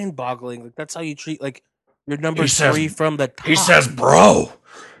 mind-boggling. Like that's how you treat like your number 3 from the top. He says, "Bro."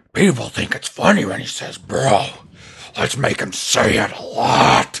 People think it's funny when he says, "Bro." Let's make him say it a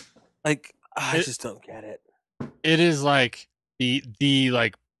lot. Like I just don't get it. It is like the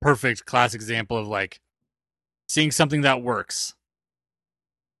like perfect classic example of like seeing something that works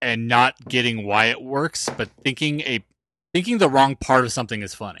and not getting why it works, but thinking the wrong part of something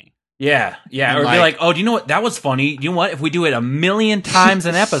is funny. Yeah, And or be like- like, oh, do you know what? That was funny. You know what? If we do it 1,000,000 times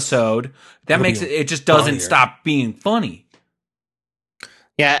an episode, that It'll makes be it just doesn't funnier. stop being funny.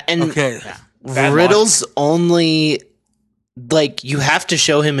 Yeah, and Okay. Bad Riddle's only like you have to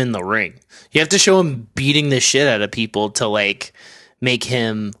show him in the ring. You have to show him beating the shit out of people to like make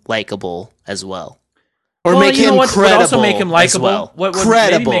him likable as well. Or Well, make you know him what credible. would also make him as likable? well. What would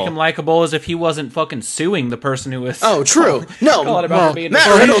credible. maybe make him likable is if he wasn't fucking suing the person who was. Oh, true. No, Call it about well, being Matt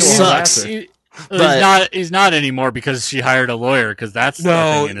a Riddle sexual sucks. harasser. But- He's not anymore because she hired a lawyer because that's the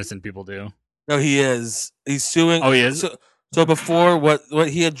No. thing innocent people do. No, he is. He's suing. Oh, he is? So before what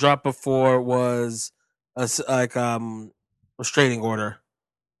he had dropped before was restraining order.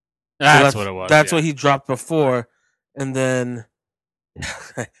 So That's what it was. That's yeah. what he dropped before, and then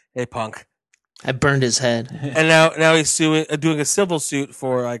hey punk, I burned his head. and now he's suing, doing a civil suit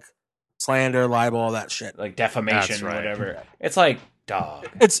for like slander, libel, all that shit. Like defamation That's or right. whatever. It's like, dog.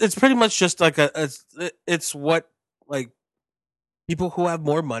 It's pretty much just like it's what like people who have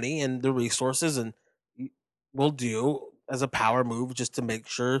more money and the resources and will do as a power move just to make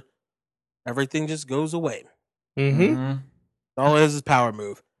sure everything just goes away. Mm-hmm. Mhm. All it is power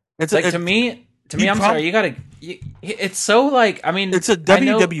move. It's Like a, to me, he I'm prob- sorry. You gotta. It's so like. I mean, it's a I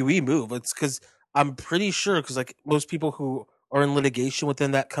know- WWE move. It's because I'm pretty sure because like most people who are in litigation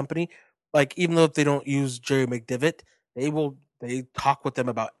within that company, like even though if they don't use Jerry McDevitt, they talk with them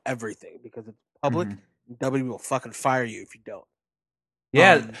about everything because it's public. Mhm. WWE will fucking fire you if you don't.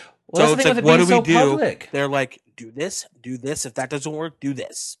 Yeah. Um, well, so that's the it's thing like, with it what being do we so do? public. They're like, do this. If that doesn't work, do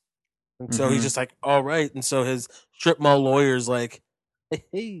this. And so Mhm. he's just like, all right. And so his strip mall lawyer's like,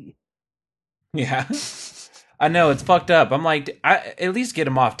 hey. Yeah. I know it's fucked up. I'm like, at least get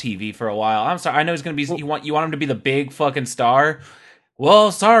him off TV for a while. I'm sorry. I know he's gonna be. You want him to be the big fucking star.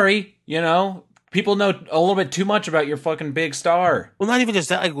 Well, sorry. You know, people know a little bit too much about your fucking big star. Well, not even just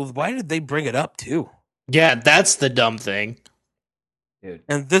that. Like, well, why did they bring it up too? Yeah, that's the dumb thing. Dude.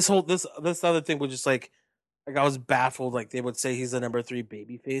 And this other thing was just like I was baffled. Like they would say he's the number 3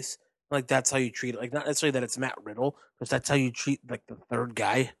 baby face. Like that's how you treat it. Like not necessarily that it's Matt Riddle, but that's how you treat like the third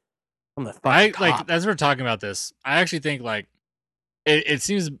guy from the fucking Like top. as we're talking about this, I actually think like it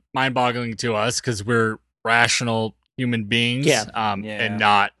seems mind-boggling to us because we're rational human beings, Yeah. Yeah. and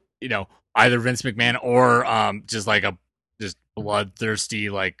not either Vince McMahon or just like a just bloodthirsty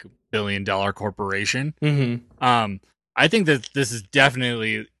like billion-dollar corporation. Mm-hmm. I think that this is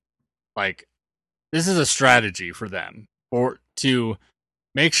definitely like this is a strategy for them to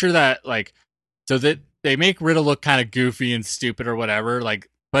make sure that like so that they make Riddle look kind of goofy and stupid or whatever, like,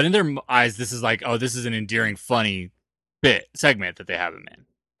 but in their eyes this is like, oh, this is an endearing, funny segment that they have him in,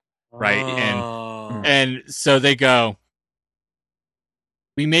 right? Oh. And so they go,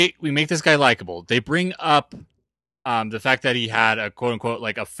 we make this guy likable. They bring up the fact that he had a quote unquote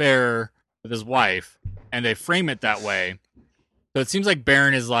like affair with his wife, and they frame it that way. So it seems like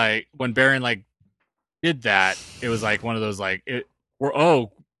Baron is like, when Baron like did that, it was like one of those like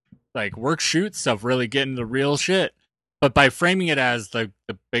like work shoot stuff, really getting the real shit. But by framing it as the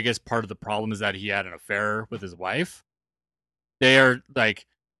biggest part of the problem is that he had an affair with his wife, they are like,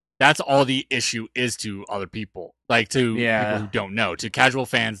 that's all the issue is to other people, like to people who don't know. To casual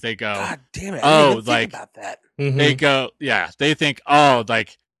fans, they go, God damn it! Oh, I didn't even like- think about that. Mm-hmm. they go, yeah, they think, oh,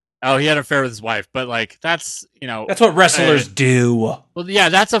 like, oh, he had an affair with his wife, but like that's That's what wrestlers do. well, yeah,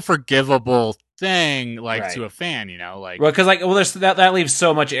 that's a forgivable thing, like Right. to a fan, like Well, because there's that leaves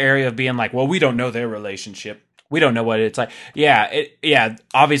so much area of being like, well, we don't know their relationship. We don't know what it's like. Yeah,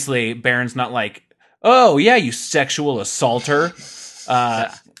 obviously, Baron's not like, oh yeah, you sexual assaulter.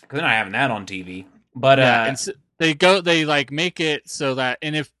 Because they're not having that on TV. But yeah, and so they like make it so that,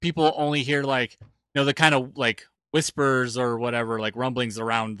 and if people only hear like the kind of like whispers or whatever, like rumblings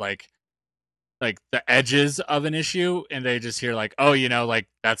around like the edges of an issue, and they just hear like, oh, like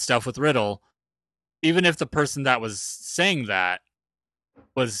that stuff with Riddle, even if the person that was saying that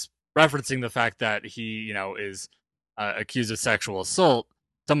was referencing the fact that he is accused of sexual assault,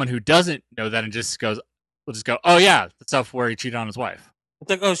 someone who doesn't know that and just will just go, oh yeah, the stuff where he cheated on his wife. It's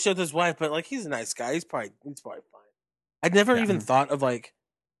like, oh shit, his wife, but like he's a nice guy. He's probably fine. I'd never Yeah. even thought of like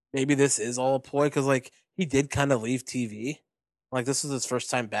maybe this is all a ploy because like he did kind of leave TV. Like this is his first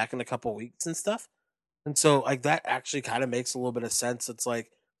time back in a couple weeks and stuff, and so like that actually kind of makes a little bit of sense. It's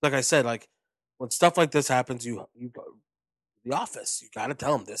like I said, like when stuff like this happens, you go to the office. You got to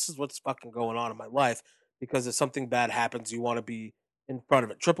tell them this is what's fucking going on in my life because if something bad happens, you want to be in front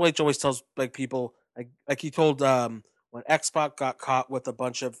of it. Triple H always tells like people like he told when X-Pac got caught with a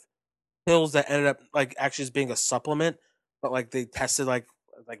bunch of pills that ended up like actually just being a supplement, but like they tested like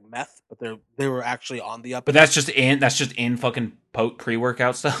meth, but they were actually on the up. But that's just in fucking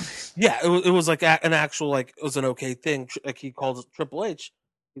pre-workout stuff. Yeah, it was like an actual like it was an okay thing. Like he called Triple H.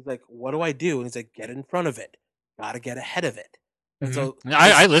 He's like, "What do I do?" And he's like, "Get in front of it. Got to get ahead of it." And so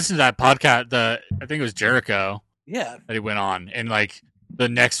I listened to that podcast. I think it was Jericho. Yeah, that he went on, and like the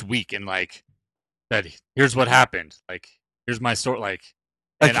next week, and like that. Here's what happened. Like here's my story. Like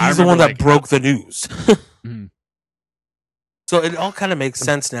he's the one that broke the news. So it all kind of makes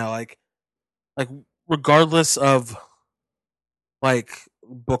sense now. Like regardless of like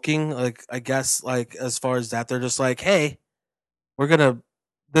booking, like I guess like as far as that, they're just like, hey,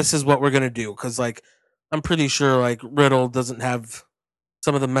 this is what we're gonna do, because like I'm pretty sure like Riddle doesn't have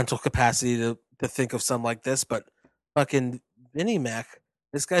some of the mental capacity to think of something like this, but fucking Vinnie Mac,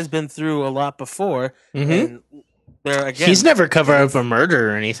 this guy's been through a lot before, and there again, he's never covered up a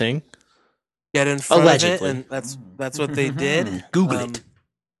murder or anything. Get in front Allegedly. of it, and that's what they did. Google it.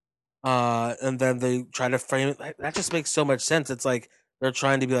 And then they try to frame it. That just makes so much sense. It's like they're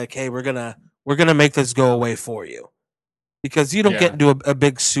trying to be like, "Hey, we're gonna make this go away for you," because you don't get into a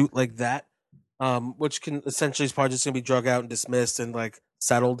big suit like that, which can essentially is probably just gonna be drug out and dismissed and like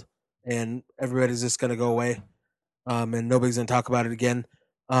settled, and everybody's just gonna go away, and nobody's gonna talk about it again,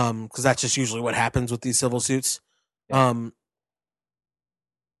 because that's just usually what happens with these civil suits.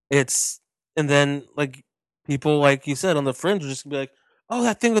 And then like people like you said on the fringe are just gonna be like, "Oh,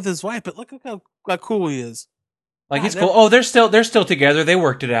 that thing with his wife, but look how cool he is." Like he's cool. Oh, they're still together. They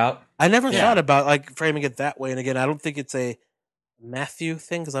worked it out. I never thought about like framing it that way. And again, I don't think it's a Matthew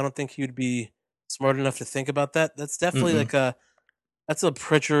thing, because I don't think he'd be smart enough to think about that. That's definitely that's a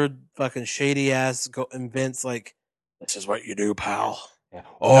Pritchard fucking shady ass and Vince like, this is what you do, pal. Yeah.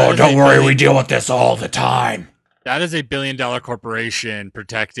 Oh, don't worry, we deal with this all the time. That is a $1 billion corporation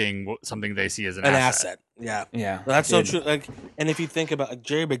protecting something they see as an asset. Yeah, yeah, that's so true. Like, and if you think about like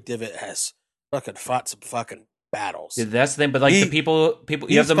Jerry McDevitt has fucking fought some fucking battles. Yeah, that's the thing. But like the people,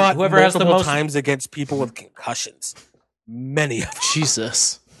 you have whoever has the most times against people with concussions. Many of them.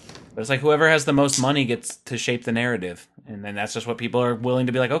 Jesus. But it's like whoever has the most money gets to shape the narrative, and then that's just what people are willing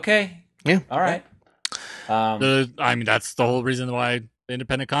to be like. Okay, yeah, all right. I mean, that's the whole reason why the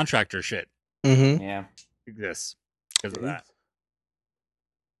independent contractor shit Yeah. exists, because of that.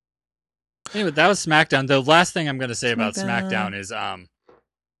 Anyway, that was SmackDown. The last thing I'm going to say about SmackDown is,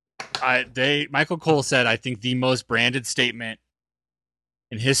 Michael Cole said, I think the most branded statement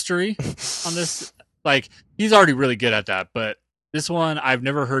in history on this. Like, he's already really good at that, but this one, I've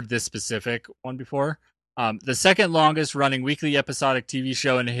never heard this specific one before. The second longest running weekly episodic TV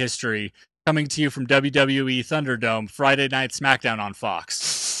show in history, coming to you from WWE Thunderdome, Friday Night SmackDown on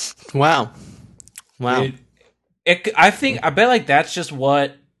Fox. Wow. I bet like that's just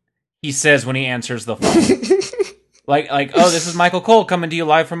what he says when he answers the phone. like, oh, this is Michael Cole coming to you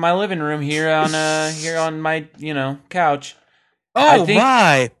live from my living room here on my couch. Oh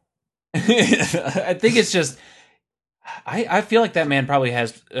my! I think it's just. I feel like that man probably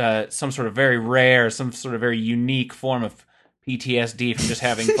has some sort of very rare, some sort of very unique form of PTSD from just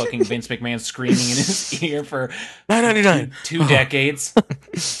having fucking Vince McMahon screaming in his ear for $9.99 two decades.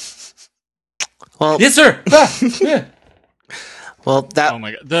 Well, yes, sir. Well, that. Oh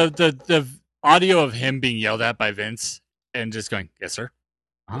my god, the audio of him being yelled at by Vince and just going, "Yes, sir."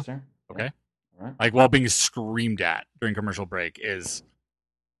 Uh-huh. Yes, sir. Okay. All right. Like while being screamed at during commercial break is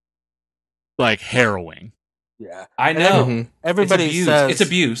like harrowing. Yeah, I know. Everybody says it's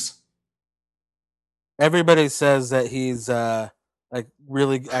abuse. Everybody says that he's like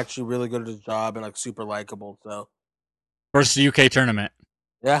really good at his job and like super likable. So First UK tournament.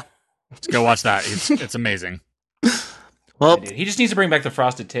 Yeah, let's go watch that. It's amazing. Well, he just needs to bring back the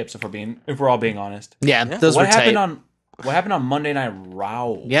frosted tips if we're all being honest. Yeah, those what were happened tight. What happened on Monday Night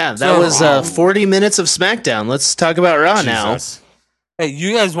Raw? Yeah, that was 40 minutes of SmackDown. Let's talk about Raw now. Hey,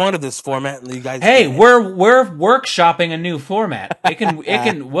 you guys wanted this format, and you guys. Hey, we're workshopping a new format.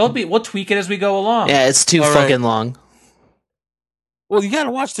 We'll tweak it as we go along. Yeah, it's too fucking long. Well, you got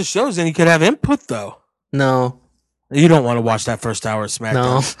to watch the shows, and you could have input though. No, you don't want to watch that first hour of SmackDown.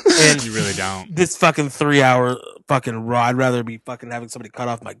 No, and you really don't. This fucking 3-hour fucking Raw. I'd rather be fucking having somebody cut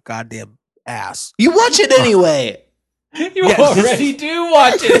off my goddamn ass. You watch it anyway. You already do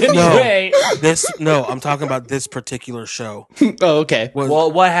watch it anyway. No, I'm talking about this particular show. Oh, okay. Well,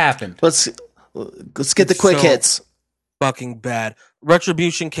 what happened? Let's get the quick hits. Fucking bad.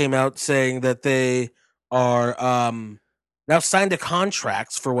 Retribution came out saying that they are now signed to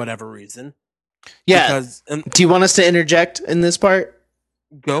contracts for whatever reason. Yeah. Do you want us to interject in this part?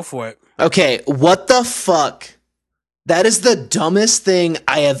 Go for it. Okay. What the fuck That is the dumbest thing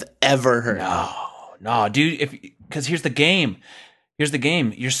I have ever heard. No, dude. Because here's the game. You're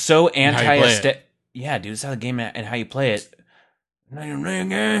so anti. Yeah, dude. It's how the game and how you play it. You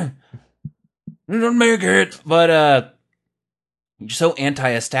don't make it. But you're so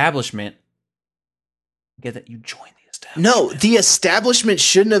anti-establishment. Get that you join the establishment. No, the establishment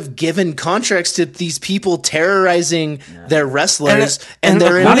shouldn't have given contracts to these people terrorizing their wrestlers and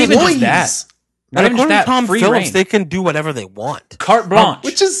their not even employees. just that. Not even According just to Tom that. Free Phillips, reign. they can do whatever they want. Carte blanche.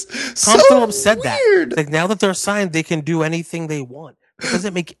 Which is Tom so Phillips said weird. that. Like now that they're signed, they can do anything they want. It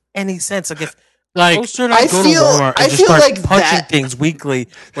doesn't make any sense. Like if Like, Poster and I go to Walmart and just start punching things weekly,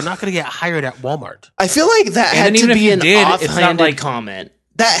 we're not going to get hired at Walmart. I feel like that had to be an offhanded like comment.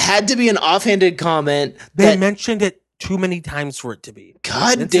 That had to be an offhanded comment. They mentioned it too many times for it to be.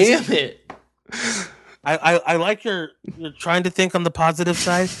 God damn it. I like you're trying to think on the positive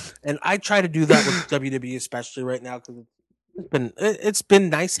side, and I try to do that with WWE, especially right now, because it's been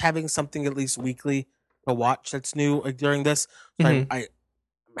nice having something at least weekly to watch that's new during this. So I'm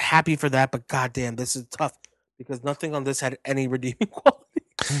happy for that, but goddamn, this is tough because nothing on this had any redeeming quality.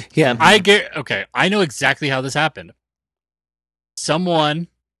 Yeah, I know exactly how this happened. Somehow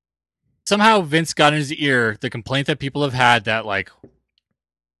Vince got in his ear the complaint that people have had that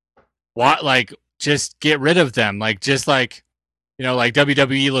just get rid of them,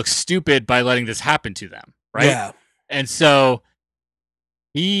 WWE looks stupid by letting this happen to them, right? Yeah. And so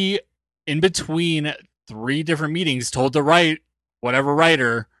he, in between 3 different meetings, told whatever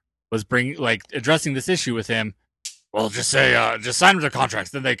writer was addressing this issue with him, well, just say, just sign them to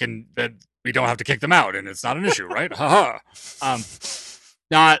contracts, then we don't have to kick them out, and it's not an issue, right? Haha.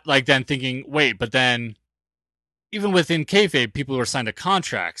 Not then thinking, wait, but then even within kayfabe, people who are signed to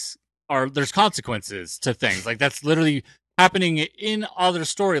contracts there's consequences to things. That's literally happening in other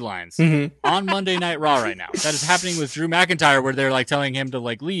storylines on Monday Night Raw right now. That is happening with Drew McIntyre, where they're telling him to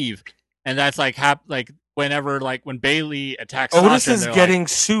leave, and that's whenever when Bayley attacks Otis Sasha, is getting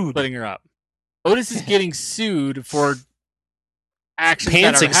sued, putting her up. Otis is getting sued for actions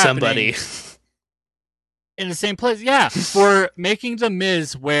pantsing somebody in the same place. Yeah, for making The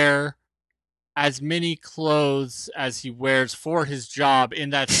Miz wear as many clothes as he wears for his job in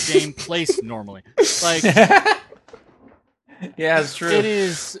that same place normally. Yeah, it's true. It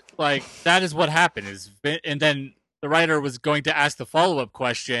is that is what happened. And then the writer was going to ask the follow-up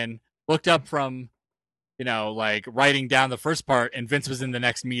question, looked up from, writing down the first part, and Vince was in the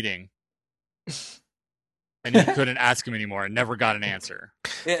next meeting. And he couldn't ask him anymore and never got an answer.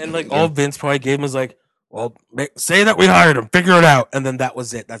 Yeah, and all Vince probably gave him was well, say that we hired him, figure it out. And then that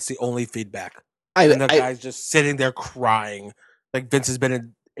was it. That's the only feedback. And the guy's just sitting there crying. Vince has been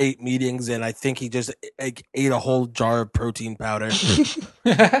in 8 meetings, and I think he just ate a whole jar of protein powder.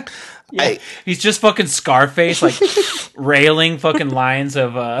 He's just fucking Scarface, railing fucking lines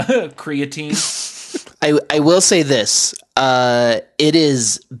of creatine. I will say this. It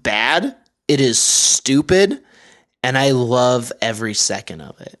is bad. It is stupid. And I love every second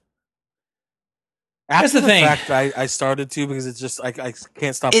of it. That's the thing. Fact, I started to because it's just I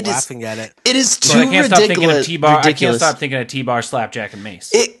can't stop laughing at it. It is too I can't ridiculous. Stop thinking of T-bar. I can't stop thinking of T-bar, Slapjack, and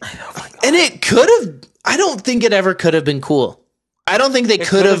Mace. And it could have. I don't think it ever could have been cool. I don't think they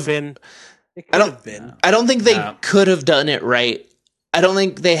could have been. I don't think they could have done it right. I don't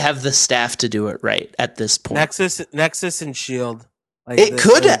think they have the staff to do it right at this point. Nexus and Shield. It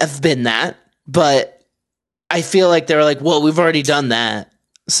could have been that, but I feel like they were well, we've already done that,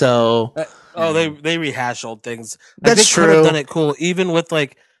 so. They rehash old things. That's they true. Could have done it cool, even with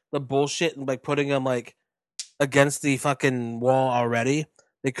the bullshit and putting them against the fucking wall already.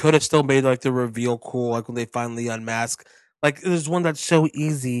 They could have still made the reveal cool, when they finally unmask. There's one that's so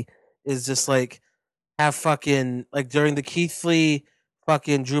easy is just have fucking during the Keith Lee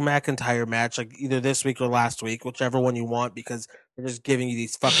fucking Drew McIntyre match, either this week or last week, whichever one you want, because they're just giving you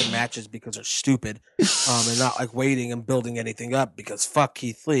these fucking matches because they're stupid, and not waiting and building anything up because fuck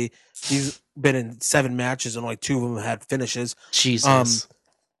Keith Lee. He's been in 7 matches and only 2 of them had finishes. Jesus.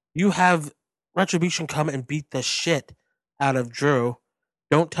 You have Retribution come and beat the shit out of Drew.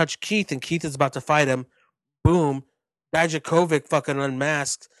 Don't touch Keith, and Keith is about to fight him. Boom. Dijakovic fucking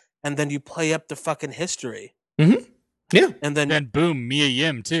unmasked, and then you play up the fucking history. Mm-hmm. Yeah. And then boom, Mia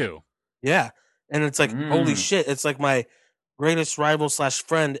Yim too. Yeah. And it's holy shit, it's my greatest rival /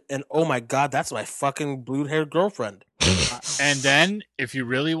 friend, and oh my god, that's my fucking blue-haired girlfriend. And then if you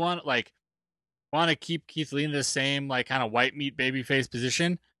really want to keep Keith Lee in the same kind of white meat babyface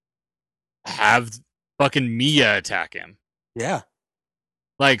position, have fucking Mia attack him. Yeah.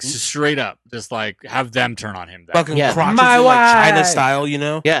 Straight up, just have them turn on him. Fucking crotches in, China style,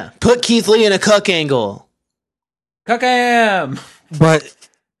 Yeah. Put Keith Lee in a cuck angle. Kakam! But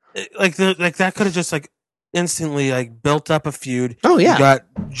like that could have just like instantly like built up a feud. Oh yeah, you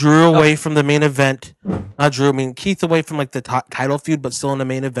got Drew away from the main event. Not Drew, I mean Keith away from like the title feud, but still in the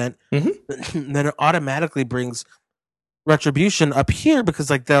main event. Mm-hmm. Then it automatically brings Retribution up here because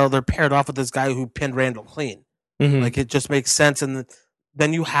like they're paired off with this guy who pinned Randall clean. Mm-hmm. Like it just makes sense, and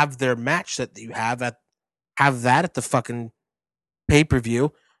then you have their match that you have that at the fucking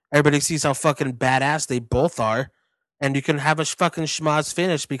pay-per-view. Everybody sees how fucking badass they both are, and you can have a fucking schmoz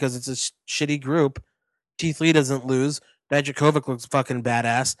finish because it's a shitty group. Keith Lee doesn't lose. Dijakovic looks fucking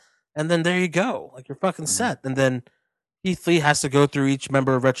badass, and then there you go. Like you're fucking set. And then Keith Lee has to go through each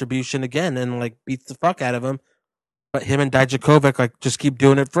member of Retribution again and like beat the fuck out of him. But him and Dijakovic like just keep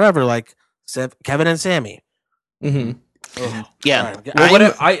doing it forever, like Kevin and Sammy. Mm-hmm. Yeah.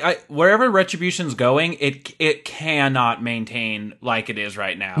 Well, wherever Retribution's going, it cannot maintain like it is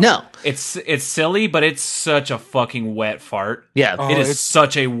right now. No, it's silly, but it's such a fucking wet fart. Yeah, it is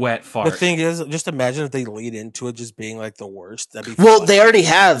such a wet fart. The thing is, just imagine if they lead into it just being like the worst. That'd be well, fun. they already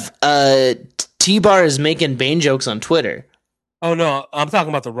have. T-Bar is making Bane jokes on Twitter. Oh no, I'm talking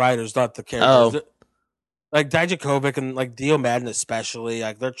about the writers, not the characters. Like Dijakovic and like Dio Madden especially,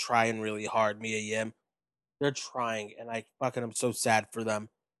 like they're trying really hard. Mia Yim. They're trying, and I fucking am so sad for them.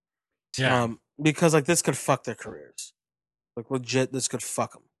 Yeah. Because like this could fuck their careers. Like legit, this could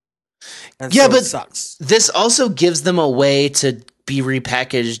fuck them. And yeah, so but it sucks. This also gives them a way to be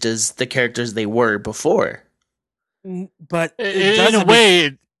repackaged as the characters they were before. But in a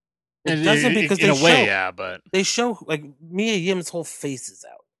way, it doesn't because in a way, yeah. But they show like Mia Yim's whole face is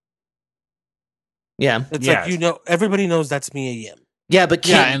out. Yeah, it's like everybody knows that's Mia Yim. Yeah, but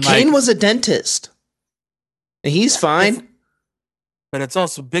Kane was a dentist. He's fine. But it's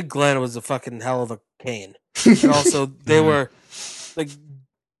also Big Glenn was a fucking hell of a Kane. And also they were like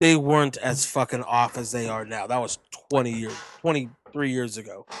they weren't as fucking off as they are now. That was 23 years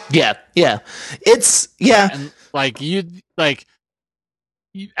ago. Yeah. It's and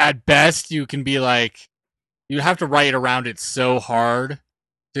at best you can be like you have to write around it so hard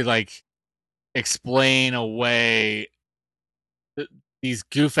to like explain away these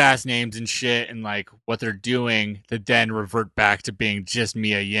goof ass names and shit and like what they're doing to then revert back to being just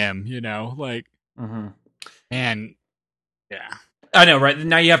Mia Yim, like, and yeah, I know, right?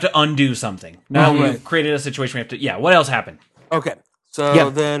 Now you have to undo something. Now we've created a situation we have to. Yeah, what else happened? Okay, so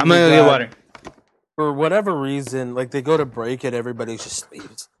then I'm gonna go get water. For whatever reason, like they go to break it, everybody just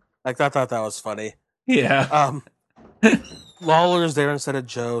leaves. Like I thought that was funny. Yeah. Lawler's there instead of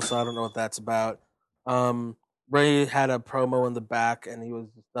Joe, so I don't know what that's about. Ray had a promo in the back, and he was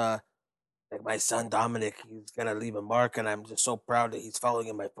like, "My son Dominic, he's gonna leave a mark, and I'm just so proud that he's following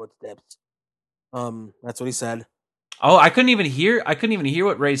in my footsteps." That's what he said. Oh, I couldn't even hear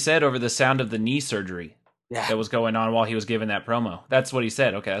what Ray said over the sound of the knee surgery that was going on while he was giving that promo. That's what he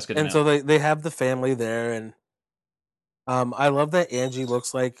said. Okay, that's good. And so they have the family there, and I love that Angie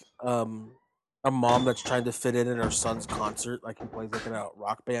looks like a mom that's trying to fit in her son's concert, like he plays like in a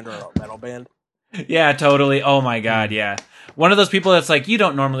rock band or a metal band. Yeah, totally. Oh my god, yeah. One of those people that's like, you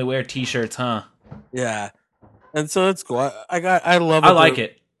don't normally wear t-shirts, huh? Yeah, and so it's cool. I love. I like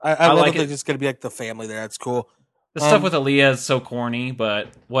it. I love like it. They're just gonna be like the family there. It's cool. The stuff with Aaliyah is so corny, but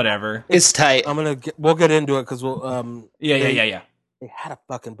whatever. It's tight. We'll get into it because we'll. Yeah. They had a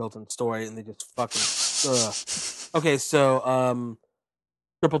fucking built-in story, and they just fucking. Okay, so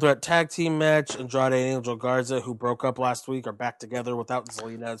triple threat tag team match: Andrade and Angel Garza, who broke up last week, are back together without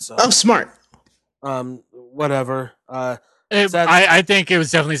Zelina. So smart. Whatever. I think it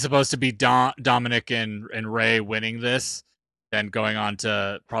was definitely supposed to be Dominic and Ray winning this, then going on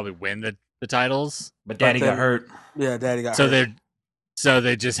to probably win the titles. But Daddy got hurt. Yeah, Daddy got hurt. So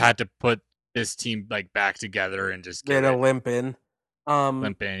they just had to put this team like back together and just get a limp in.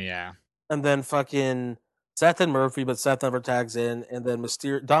 Yeah. And then fucking Seth and Murphy, but Seth never tags in, and then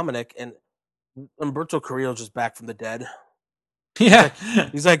Dominic and Humberto Carrillo just back from the dead. Yeah.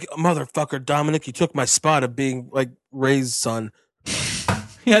 He's like, motherfucker, Dominic, you took my spot of being like Ray's son.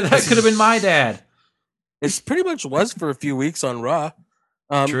 Yeah, that could have been my dad. It pretty much was for a few weeks on Raw.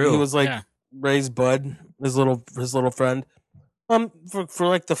 True. He was like Ray's bud, his little friend. For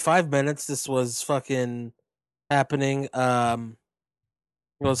like the 5 minutes this was fucking happening. It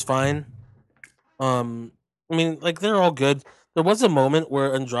was fine. I mean, like they're all good. There was a moment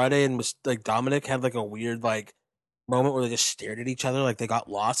where Andrade and like Dominic had like a weird like moment where they just stared at each other like they got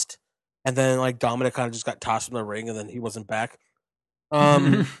lost, and then like Dominic kind of just got tossed from the ring, and then he wasn't back.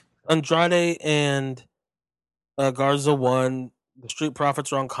 Andrade and Garza won. The Street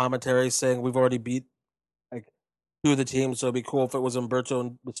Profits are on commentary saying we've already beat like two of the teams, so it'd be cool if it was Humberto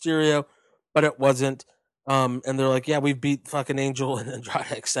and Mysterio, but it wasn't. And they're like, yeah, we've beat fucking Angel and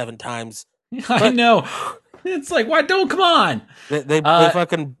Andrade 7 times. I know. It's like, why don't? Come on.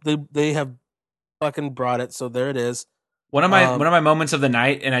 They have fucking brought it, so there it is. One of my moments of the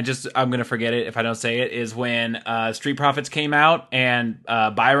night, and I'm gonna forget it if I don't say it, is when Street Profits came out and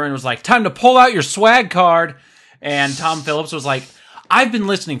Byron was like, "Time to pull out your swag card," and Tom Phillips was like, "I've been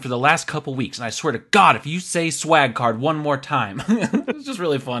listening for the last couple weeks, and I swear to God, if you say swag card one more time," it's just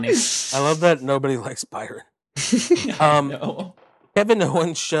really funny. I love that nobody likes Byron. No. Kevin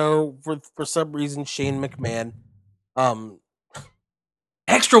Owens show for some reason Shane McMahon,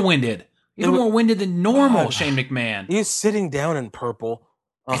 extra winded. Even more winded than normal, Shane McMahon. He's sitting down in purple.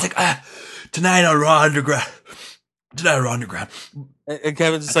 He's like, tonight on Raw Underground. And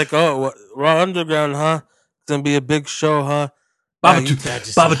Kevin's just like, oh, what, Raw Underground, huh? It's going to be a big show, huh?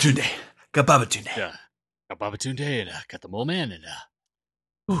 Babatunde. Got Babatunde. Yeah. Got Babatunde and got the Mole Man and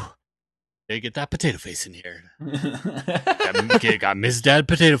they get that potato face in here. got Ms. Dad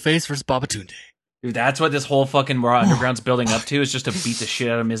Potato Face versus Babatunde. Dude, that's what this whole fucking Raw Underground's building up to, is just to beat the shit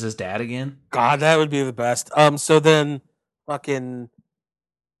out of Mrs. Dad again. God, that would be the best. So then fucking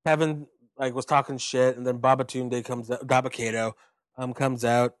Kevin was talking shit, and then Babatunde comes out, Dabba-Kato comes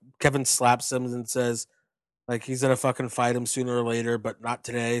out. Kevin slaps him and says he's gonna fucking fight him sooner or later, but not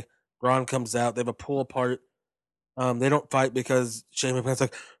today. Braun comes out, they have a pull apart. They don't fight because Shane McMahon's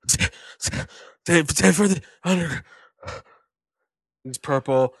like, stay for the Underground. He's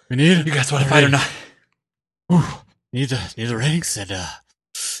purple. You guys want to fight or not? Need the ratings and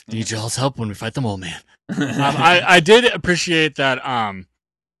need y'all's help when we fight the Mole Man. I did appreciate that.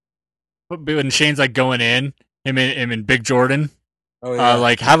 When Shane's going in, him and Big Jordan, they're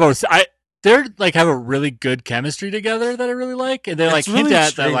have a really good chemistry together that I really like, and they're hint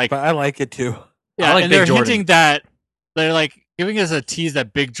at that but I like it too. Yeah, and they're Jordan. hinting that they're giving us a tease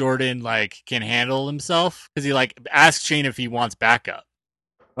that Big Jordan can handle himself, because he asks Shane if he wants backup.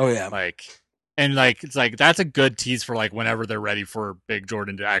 Oh yeah, it's that's a good tease for whenever they're ready for Big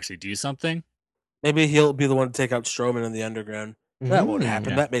Jordan to actually do something. Maybe he'll be the one to take out Strowman in the Underground. That won't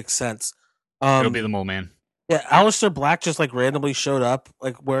happen. Yeah. That makes sense. It'll be the Mole Man. Yeah, Aleister Black just randomly showed up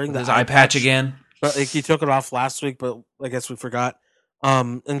wearing his eye patch again. But he took it off last week, but I guess we forgot.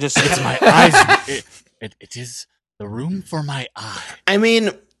 And just it's my eyes. It is the room for my eye. I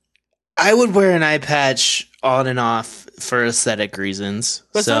mean, I would wear an eye patch on and off for aesthetic reasons.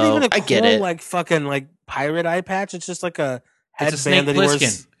 But it's so not even a cool, I get it. Fucking pirate eye patch. It's just a headband that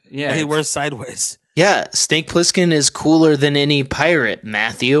he wears sideways. Yeah, Snake Plissken is cooler than any pirate,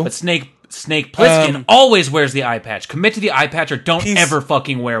 Matthew. But Snake Plissken always wears the eye patch. Commit to the eye patch or don't ever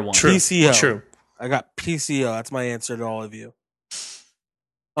fucking wear one. True. PCO. True. I got PCO. That's my answer to all of you.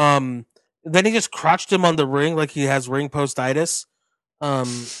 Then he just crotched him on the ring like he has ring postitis.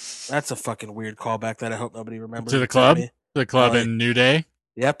 That's a fucking weird callback that I hope nobody remembers. To the club? The club in New Day?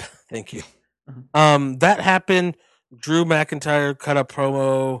 Yep. Thank you. That happened. Drew McIntyre cut a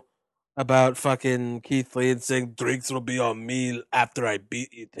promo about fucking Keith Lee and saying, drinks will be on me after I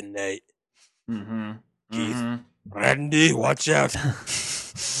beat you tonight. Mm-hmm. Keith. Randy, watch out.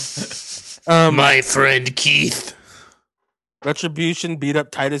 My friend Keith. Retribution beat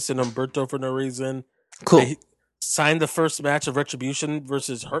up Titus and Humberto for no reason. Cool. They signed the first match of Retribution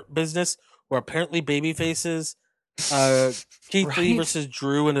versus Hurt Business, where apparently baby faces. Keith Lee versus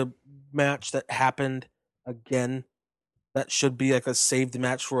Drew in a match that happened again. That should be a saved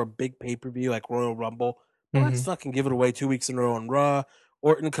match for a big pay-per-view like Royal Rumble. Well, let's fucking give it away 2 weeks in a row on Raw.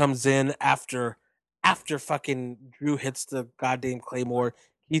 Orton comes in after fucking Drew hits the goddamn Claymore.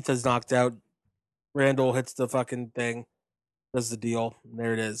 Keith is knocked out. Randall hits the fucking thing. Does the deal. And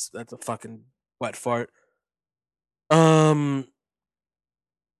there it is. That's a fucking wet fart. Asuka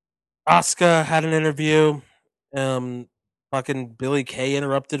had an interview. Fucking Billy Kay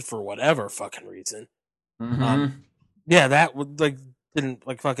interrupted for whatever fucking reason. Yeah, that would didn't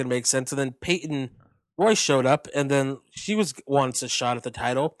fucking make sense. And then Peyton Royce showed up, and then she wants a shot at the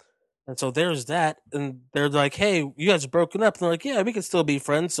title. And so there's that. And they're like, hey, you guys are broken up. And they're like, yeah, we can still be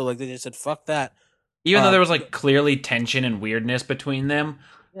friends. So they just said, fuck that. Even though there was clearly tension and weirdness between them.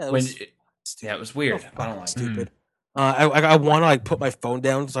 Yeah, it was, it was weird. I don't like stupid. I want to put my phone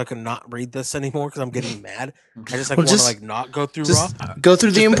down so I can not read this anymore because I'm getting mad. I just want to not go through Raw. Go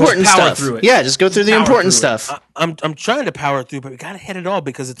through the important stuff. Yeah, just go through the important stuff. I'm trying to power through, but we gotta hit it all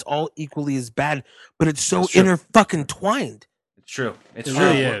because it's all equally as bad. But it's so inter fucking twined. It's true. It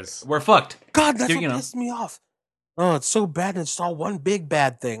really is. We're fucked. God, that's what pissed me off. Oh, it's so bad, and it's all one big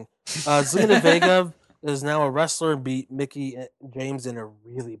bad thing. Zelina Vega is now a wrestler and beat Mickey James in a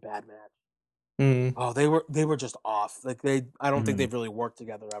really bad match. Oh, they were just off. I don't think they've really worked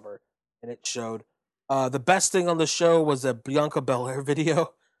together ever, and it showed. The best thing on the show was a Bianca Belair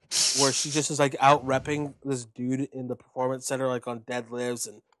video where she just is like out repping this dude in the performance center, like on deadlifts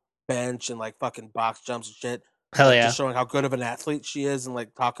and bench and like fucking box jumps and shit. Hell like, yeah. Just showing how good of an athlete she is and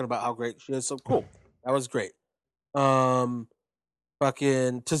like talking about how great she is. So cool. That was great. Fucking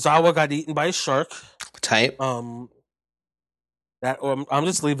Tozawa got eaten by a shark. Type. That I'm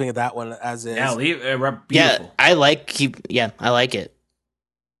just leaving that one as is. Yeah, beautiful. Yeah, I like it.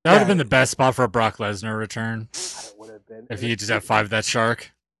 That would have been the best spot for a Brock Lesnar return. It would have been if he just had 5 that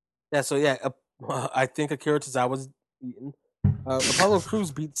shark. Yeah, so yeah, I think Akira Tozawa's beaten. Apollo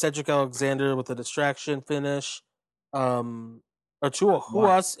Crews beat Cedric Alexander with a distraction finish. Arturo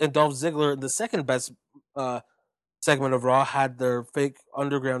Huas and Dolph Ziggler, the second best segment of Raw, had their fake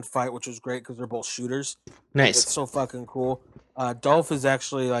underground fight, which was great because they're both shooters. Nice. It's so fucking cool. Dolph is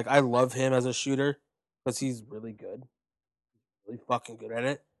actually like, I love him as a shooter because he's really good, really fucking good at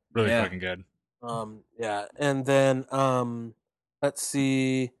it. Really fucking good. Yeah, and then let's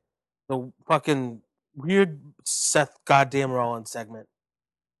see the fucking weird Seth goddamn Rollins segment.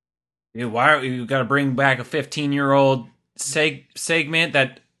 Dude, why are you got to bring back a 15-year-old segment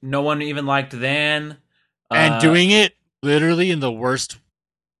that no one even liked then? And doing it literally in the worst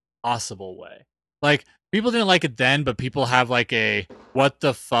possible way. Like, people didn't like it then, but people have like a what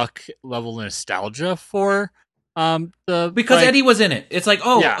the fuck level nostalgia for because Eddie was in it. It's like,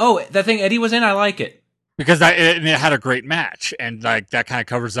 that thing Eddie was in, I like it. Because it had a great match, and like that kind of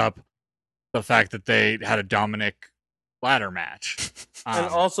covers up the fact that they had a Dominic ladder match. And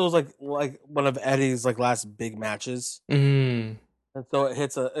also it was like one of Eddie's like last big matches. Mm. And so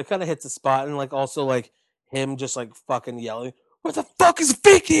it kind of hits a spot, and like also like him just like fucking yelling, "Where the fuck is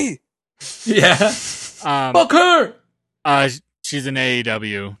Vicky?" Yeah. Fuck her. She's in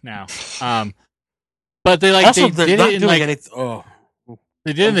AEW now. But they like also, they did it in like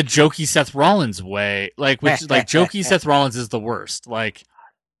they did it in the jokey Seth Rollins way, like which like jokey Seth Rollins is the worst, like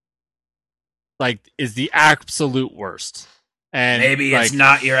is the absolute worst. And maybe it's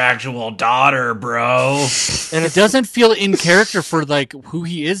not your actual daughter, bro. And it doesn't feel in character for like who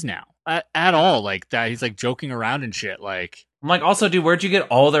he is now at all. Like that, he's like joking around and shit. Like I'm like, also, dude, where'd you get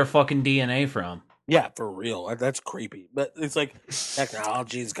all their fucking DNA from? Yeah, for real. That's creepy. But it's like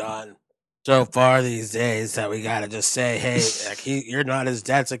technology's gone so far these days that we gotta just say, hey, like you're not his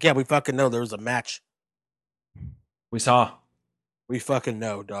dad. It's like, yeah, we fucking know there was a match. We saw. We fucking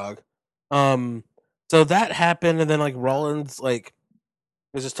know, dog. So that happened, and then like Rollins like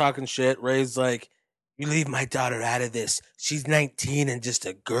was just talking shit. Ray's like, "You leave my daughter out of this. She's 19 and just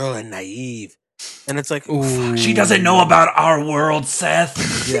a girl and naive." And it's like, ooh. She doesn't know about our world,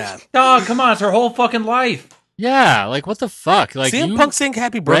 Seth. Yeah, dog, come on, it's her whole fucking life. Yeah, like what the fuck? Like CM Punk saying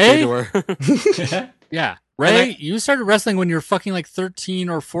happy birthday to her. Yeah, Ray, you started wrestling when you were fucking like 13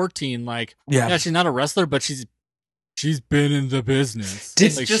 or 14. Like, yeah, she's not a wrestler, but she's been in the business.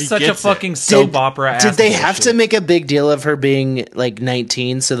 It's like, just such a fucking soap opera. Did they have to make a big deal of her being like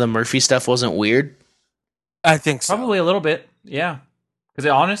 19 so the Murphy stuff wasn't weird? I think so. Probably a little bit, yeah. Because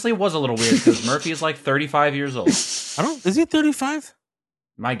it honestly was a little weird because Murphy is like 35 years old. Is he 35?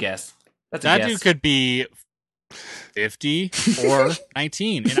 My guess. That's that dude could be 50 or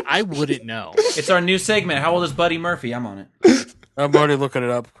 19, and I wouldn't know. It's our new segment. How old is Buddy Murphy? I'm on it. I'm already looking it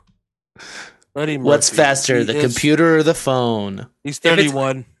up. Buddy Murphy. What's faster, the computer or the phone? He's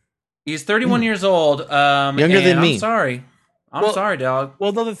 31. He's 31 years old. Younger than me. I'm sorry. I'm sorry, dog.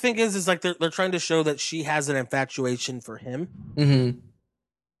 Well, no, the thing is like they're trying to show that she has an infatuation for him. Mm-hmm.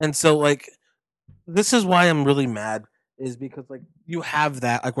 And so, like, this is why I'm really mad, is because, like, you have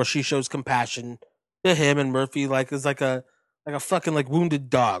that, like, where she shows compassion to him, and Murphy, like, is like a fucking, like, wounded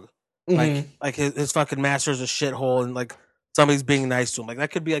dog. Mm-hmm. Like his fucking master's a shithole, and, like, somebody's being nice to him. Like,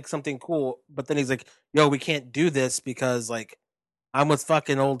 that could be, like, something cool, but then he's like, yo, we can't do this because, like, I'm with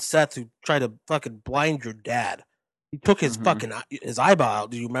fucking old Seth who tried to fucking blind your dad. He took his fucking, his eyeball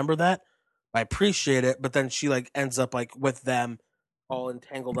out. Do you remember that? I appreciate it, but then she, like, ends up, like, with them all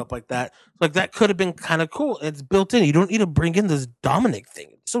entangled up like that. Like, that could have been kind of cool. It's built in. You don't need to bring in this Dominic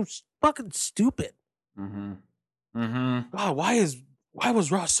thing. It's so fucking stupid. Mm-hmm. Mm-hmm. God, why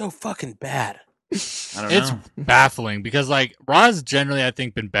was Raw so fucking bad? I don't know. It's baffling because, like, Raw's generally, I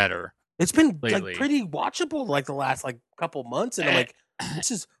think, been better. It's been lately. Like pretty watchable like the last like couple months, and I'm like,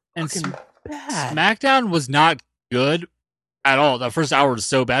 this is fucking bad. SmackDown was not good at all. The first hour was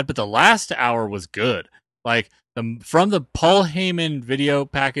so bad, but the last hour was good. Like, from the Paul Heyman video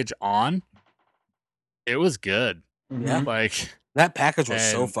package on, it was good. Yeah, like that package was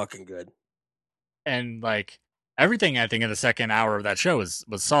so fucking good. And like everything, I think in the second hour of that show was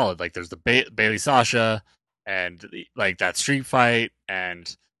solid. Like, there's the Bailey Sasha, and like that street fight,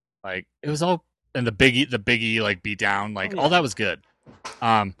 and like it was all and the Biggie like beat down, like all that was good.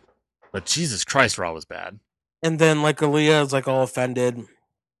 But Jesus Christ, Raw was bad. And then like Aaliyah is like all offended,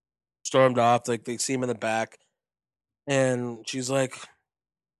 stormed off. Like they see him in the back, and she's like,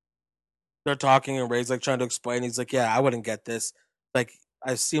 they're talking, and Ray's like trying to explain. He's like, "Yeah, I wouldn't get this. Like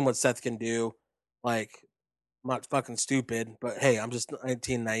I've seen what Seth can do. Like I'm not fucking stupid, but hey, I'm just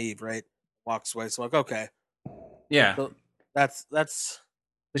 19, naive, right?" Walks away. So like, okay, Yeah. so that's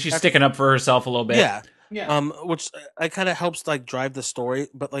She's sticking up for herself a little bit. yeah. Yeah. Which kind of helps like drive the story,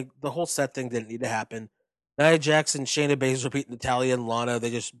 but like the whole set thing didn't need to happen. Nia Jax and Shayna Baszler beat Natalya and Lana. They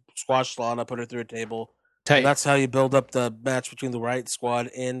just squashed Lana, put her through a table. And that's how you build up the match between the Riot Squad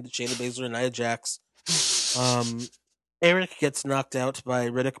and Shayna Baszler and Nia Jax. Eric gets knocked out by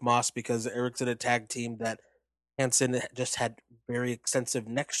Riddick Moss because Eric's in a tag team that Hanson just had very extensive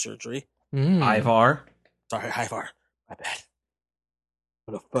neck surgery. Ivar. Sorry, Ivar. My bad.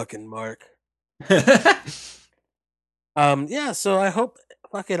 What a fucking mark. Yeah, so I hope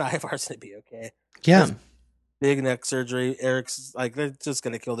fucking Ivar's gonna be okay. Yeah. That's big neck surgery. Eric's like, they're just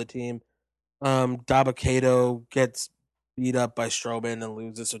gonna kill the team. Dabba-Kato gets beat up by Strowman and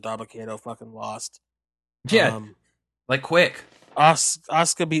loses, so Dabba-Kato fucking lost. Yeah. Like quick.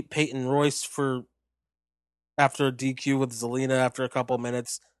 Asuka beat Peyton Royce after a DQ with Zelina after a couple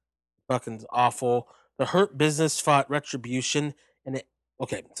minutes. Fucking awful. The Hurt Business fought Retribution, and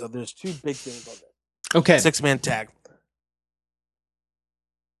okay, so there's two big things on this. Okay. 6-man tag.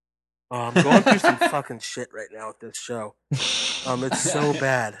 I'm going through some fucking shit right now with this show. It's so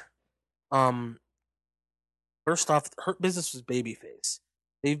bad. First off, Hurt Business was babyface.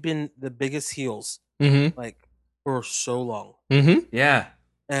 They've been the biggest heels like for so long. Yeah.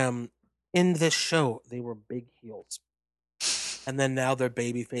 In this show, they were big heels, and then now they're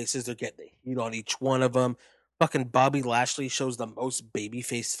baby faces. They're getting the heat on each one of them. Fucking Bobby Lashley shows the most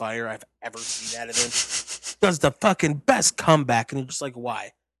babyface fire I've ever seen out of him. Does the fucking best comeback, and you're just like,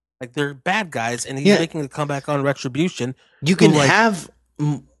 why? Like, they're bad guys, and he's making a comeback on Retribution. You can have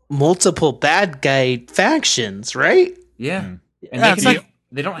multiple bad guy factions, right? Yeah. And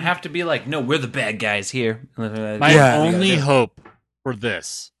they don't have to be like, no, we're the bad guys here. My only hope for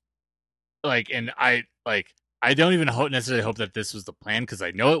this, I don't even necessarily hope that this was the plan, because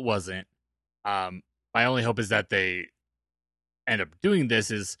I know it wasn't. My only hope is that they end up doing this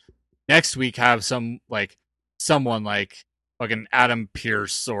is next week have someone like fucking Adam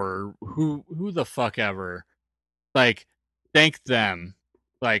Pearce or who the fuck ever, like, thank them,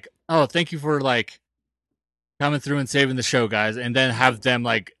 like, oh, thank you for like coming through and saving the show, guys, and then have them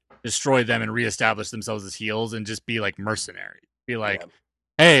like destroy them and reestablish themselves as heels and just be like mercenaries. Be like,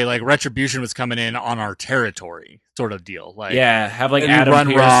 hey, like Retribution was coming in on our territory, sort of deal. Like, have like Adam run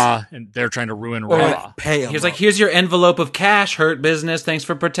Pearce. Raw, and they're trying to ruin Raw. Pay him. He's like, here's your envelope of cash, Hurt Business. Thanks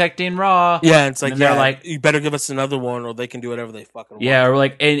for protecting Raw. Yeah, it's like, they're like, you better give us another one, or they can do whatever they fucking want. Yeah, or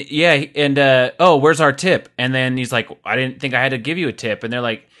like, oh, where's our tip? And then he's like, I didn't think I had to give you a tip. And they're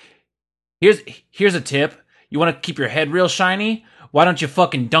like, here's a tip. You want to keep your head real shiny? Why don't you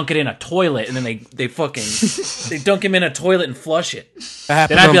fucking dunk it in a toilet? And then they fucking they dunk him in a toilet and flush it.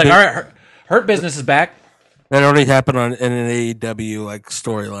 Then I'd be like, all right, Hurt Business is back. That already happened in an AEW like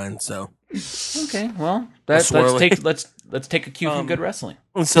storyline. So okay, well, let's take a cue from good wrestling.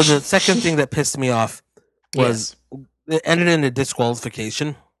 So the second thing that pissed me off was it ended in a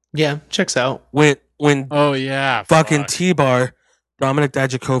disqualification. Yeah, checks out. When fucking T-Bar, Dominic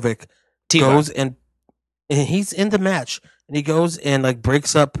Dijakovic goes and he's in the match, and he goes and like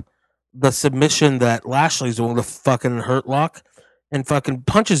breaks up the submission that Lashley's doing, the fucking hurt lock, and fucking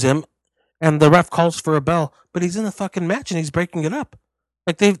punches him, and the ref calls for a bell, but he's in the fucking match and he's breaking it up.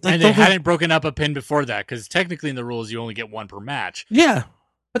 Like they hadn't broken up a pin before that, because technically in the rules you only get one per match. Yeah,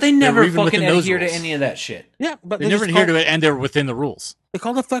 but they never fucking adhere to any of that shit. Yeah, but they never adhere to it, and they're within the rules. They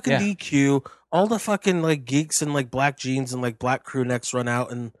call the fucking DQ. All the fucking like geeks and like black jeans and like black crew necks run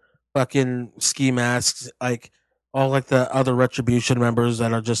out and fucking ski masks, like all like the other Retribution members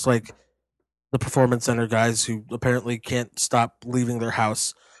that are just like the Performance Center guys who apparently can't stop leaving their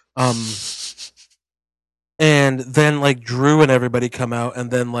house. And then like Drew and everybody come out,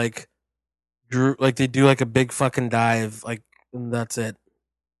 and then like Drew, like they do like a big fucking dive, like, and that's it.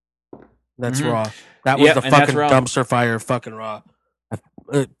 That's Raw. That was the fucking dumpster fire of fucking Raw.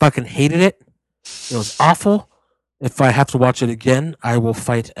 I fucking hated it. It was awful. If I have to watch it again, I will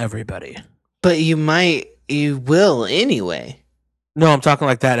fight everybody. But you will anyway. No, I'm talking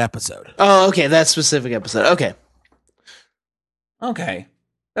like that episode. Oh, okay, that specific episode. Okay.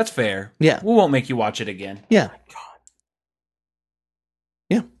 That's fair. Yeah. We won't make you watch it again. Yeah.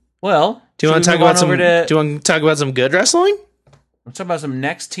 Yeah. Well, do you want to talk about some good wrestling? Let's talk about some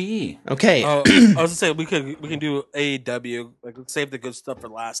next T. Okay. I was gonna say we can do AEW. Like, let's save the good stuff for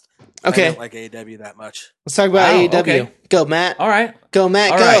last. Okay. I don't like AEW that much. Let's talk about AEW. Okay. Go, Matt. All right. Go,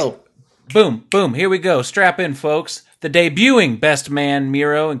 Matt. All go. Right. Boom, boom. Here we go. Strap in, folks. The debuting Best Man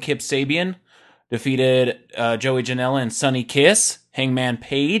Miro and Kip Sabian defeated Joey Janela and Sonny Kiss. Hangman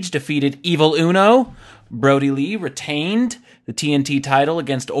Page defeated Evil Uno. Brody Lee retained the TNT title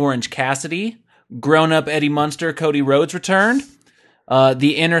against Orange Cassidy. Grown-up Eddie Munster, Cody Rhodes returned.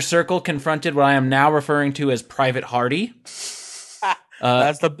 The Inner Circle confronted what I am now referring to as Private Hardy.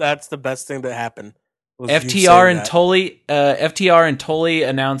 That's the best thing that happened. FTR and Tully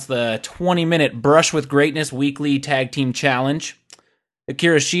announced the 20-minute Brush with Greatness weekly tag team challenge.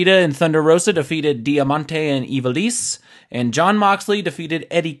 Akira Shida and Thunder Rosa defeated Diamante and Ivelisse, and Jon Moxley defeated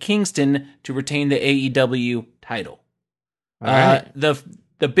Eddie Kingston to retain the AEW title. Right.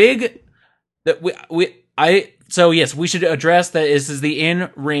 So yes, we should address that this is the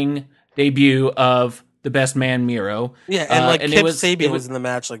in-ring debut of the Best Man Miro. Yeah, and Kip Sabian was in the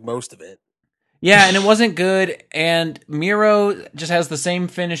match like most of it. Yeah, and it wasn't good. And Miro just has the same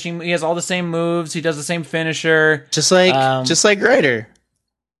finishing. He has all the same moves. He does the same finisher, just like Ryder.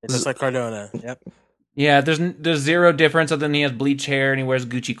 Just like Cardona. Yep. Yeah, there's zero difference other than he has bleach hair and he wears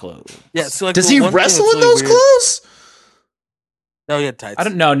Gucci clothes. Yeah. So like, does he wrestle in those clothes? No, he had tights. I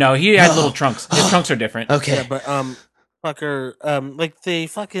don't know. No, he had little trunks. His trunks are different. Okay, yeah, but like they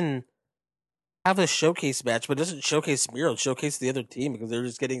fucking have a showcase match, but it doesn't showcase Miro. It showcase the other team because they're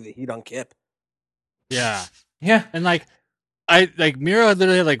just getting the heat on Kip. Yeah. Yeah. And Miro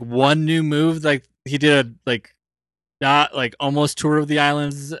literally had like one new move. Like he did not like almost Tour of the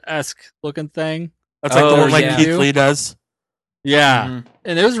Islands-esque looking thing. That's like the one like yeah. Keith Lee does. Yeah. Mm-hmm.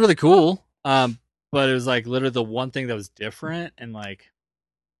 And it was really cool. But it was like literally the one thing that was different and like.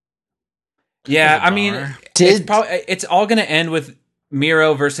 Yeah, I mean, it's all going to end with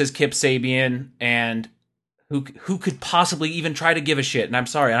Miro versus Kip Sabian, and who could possibly even try to give a shit. And I'm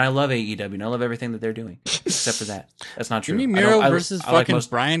sorry, and I love AEW, and I love everything that they're doing, except for that. That's not true. Give me Miro versus fucking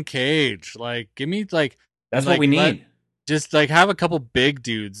Brian Cage. Like, give me like. That's what we need. Just like have a couple big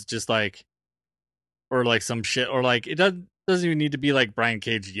dudes, just like, or like some shit, or like it doesn't even need to be like Brian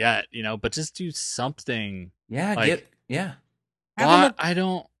Cage yet, but just do something. Yeah, like, I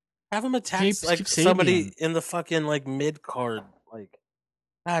don't. Have him attack like somebody in the fucking like mid card, like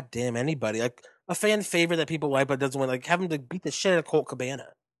god damn anybody, like a fan favorite that people like but doesn't want. Like have him to beat the shit out of Colt Cabana.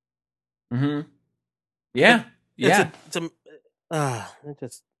 Mm-hmm. Yeah,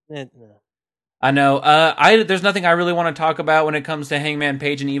 I know. There's nothing I really want to talk about when it comes to Hangman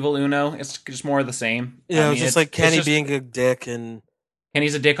Page and Evil Uno. It's just more of the same. Yeah, it's just like Kenny being a dick, and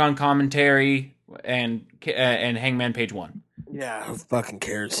Kenny's a dick on commentary, and Hangman Page won. Yeah, who fucking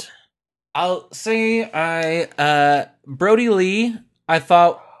cares? I'll say Brody Lee, I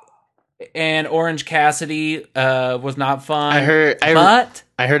thought, and Orange Cassidy was not fun. I heard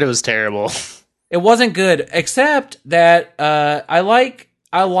it was terrible. It wasn't good, except that I like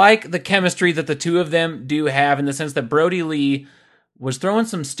the chemistry that the two of them do have, in the sense that Brody Lee was throwing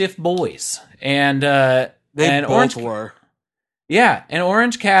some stiff boys, and both were. Yeah, and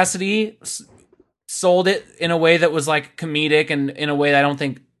Orange Cassidy sold it in a way that was like comedic, and in a way that I don't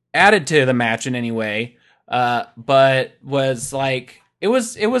think added to the match in any way, but was like it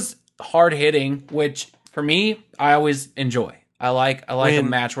was hard hitting, which for me I always enjoy. I like a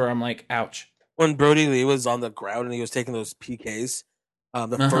match where I'm like, ouch. When Brody Lee was on the ground and he was taking those PKs,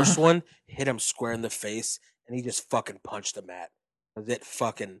 the first one hit him square in the face, and he just fucking punched the mat. It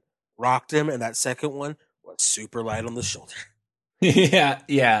fucking rocked him, and that second one was super light on the shoulder. yeah.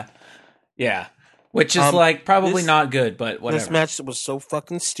 Which is like probably not good, but whatever. This match was so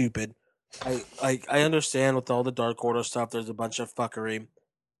fucking stupid. I understand with all the Dark Order stuff, there's a bunch of fuckery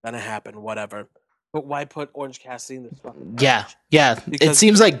gonna happen, whatever. But why put Orange Cassidy in this fucking match? Yeah. It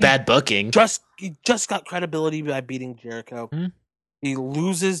seems like bad booking. He just got credibility by beating Jericho. Mm-hmm. He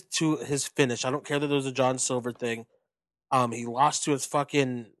loses to his finish. I don't care that there was a John Silver thing. He lost to his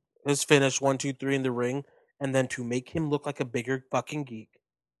finish 1, 2, 3 in the ring, and then to make him look like a bigger fucking geek,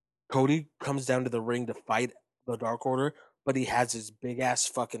 Cody comes down to the ring to fight the Dark Order, but he has his big ass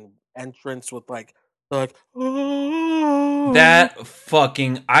fucking entrance with that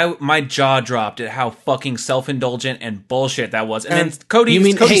fucking my jaw dropped at how fucking self-indulgent and bullshit that was. And then Cody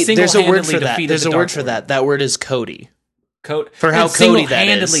there's a word for that. There's a word for that. That word is Cody. For how Cody that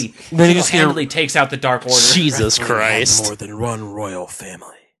is. Single-handedly takes out the Dark Order. Jesus Christ. More than one royal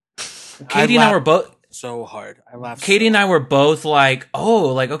family. Katie and I were both so hard. I laughed. Katie and I were both like,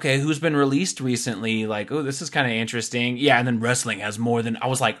 okay, who's been released recently? Like, this is kind of interesting. Yeah, and then wrestling has more than. I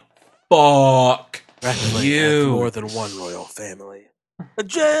was like, fuck. Wrestling has more than one royal family.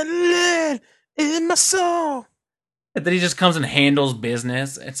 Adrenaline in my soul. And then he just comes and handles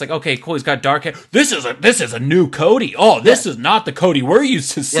business. It's like, okay, cool. He's got dark hair. This is a new Cody. Oh, this is not the Cody we're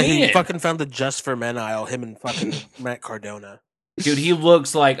used to seeing. Yeah, he fucking found the Just for Men aisle. Him and fucking Matt Cardona. Dude, he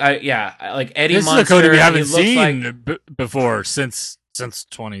looks like like Eddie This Munster. is a Cody we haven't seen before since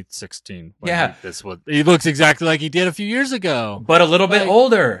 2016. Yeah, he looks exactly like he did a few years ago, but a little bit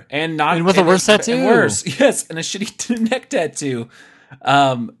older and not and with a worse tattoo. And worse, yes, and a shitty neck tattoo.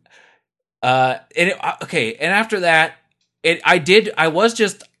 Okay, and after that, I was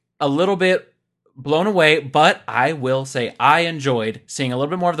just a little bit blown away, but I will say I enjoyed seeing a little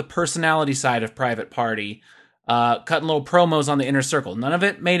bit more of the personality side of Private Party, cutting little promos on the Inner Circle. None of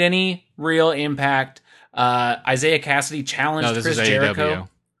it made any real impact. Isaiah Cassidy challenged Chris Jericho.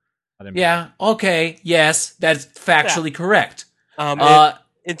 Yeah, okay, yes, that's factually correct.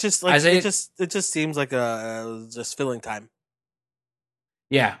 It just seems like just filling time.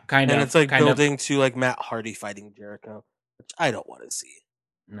 Yeah, kind of. And it's like building to like Matt Hardy fighting Jericho, which I don't want to see.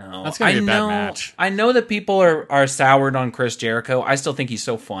 No, that's gonna be a bad match. I know that people are soured on Chris Jericho. I still think he's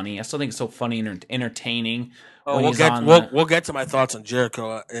so funny. I still think it's so funny and entertaining. We'll get to my thoughts on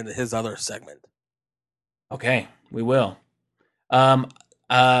Jericho in his other segment. Okay, we will. FTR,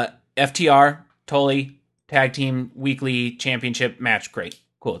 Tully, tag team weekly championship match. Great,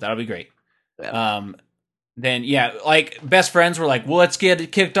 cool. That'll be great. Yeah. Then like best friends were like, well, let's get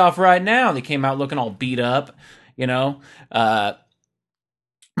it kicked off right now. They came out looking all beat up,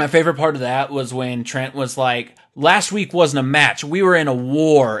 My favorite part of that was when Trent was like, last week wasn't a match. We were in a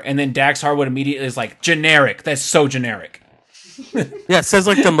war. And then Dax Harwood immediately is like, generic. That's so generic. Yeah, it says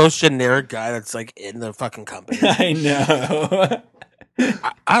like the most generic guy that's like in the fucking company. I know.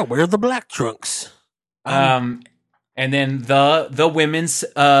 I wear the black trunks. And then the women's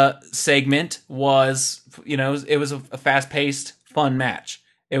segment was, it was a fast-paced, fun match.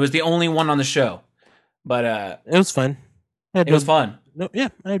 It was the only one on the show, but it was fun. It was fun. I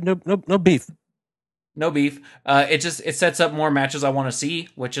had no beef. No beef. It sets up more matches I want to see,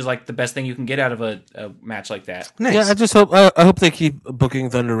 which is like the best thing you can get out of a match like that. Nice. Yeah, I just hope they keep booking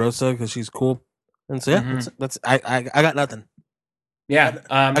Thunder Rosa because she's cool. And so that's I got nothing. Yeah,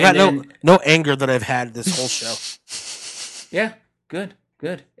 I got no anger that I've had this whole show. Yeah, good.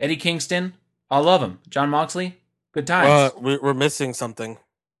 Eddie Kingston, I love him. John Moxley, good times. We're missing something.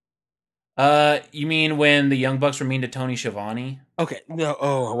 You mean when the Young Bucks were mean to Tony Schiavone? Okay,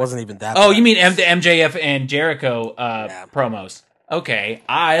 no, it wasn't even that. Oh, bad. You mean the MJF and Jericho promos? Okay,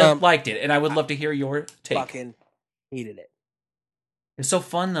 I liked it, and I would love to hear your take. Fucking hated it. It's so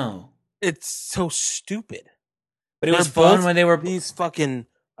fun though. It's so stupid. But it was fun when they were these fucking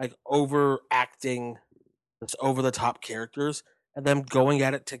like overacting, this over the top characters, and them going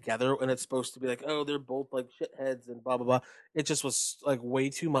at it together. And it's supposed to be like, oh, they're both like shitheads and blah blah blah. It just was like way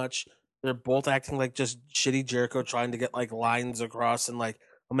too much. They're both acting like just shitty Jericho trying to get like lines across and like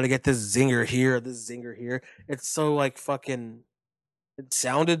I'm gonna get this zinger here, this zinger here. It's so like fucking. It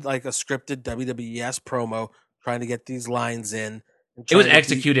sounded like a scripted WWES promo trying to get these lines in. It was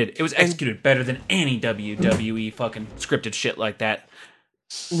executed. It was executed better than any WWE fucking scripted shit like that.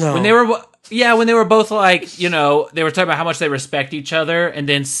 No. When they were both like, they were talking about how much they respect each other, and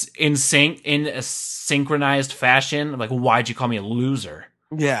then in a synchronized fashion, like, why'd you call me a loser?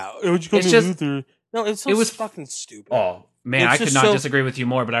 Yeah, why'd you call me a loser? No, it was fucking stupid. Oh man, I could not disagree with you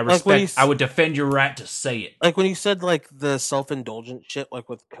more, but I respect. I would defend your right to say it. Like when you said like the self-indulgent shit, like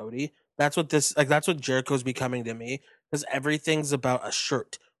with Cody. That's what Jericho's becoming to me. Because everything's about a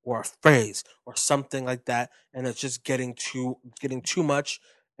shirt or a phrase or something like that, and it's just getting too much.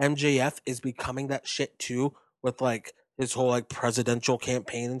 MJF is becoming that shit too, with like his whole like presidential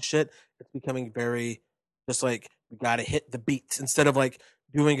campaign and shit. It's becoming very just like we gotta hit the beats instead of like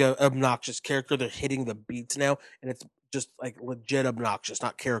doing a obnoxious character. They're hitting the beats now, and it's just like legit obnoxious,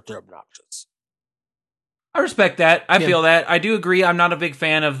 not character obnoxious. I respect that. I feel that. I do agree. I'm not a big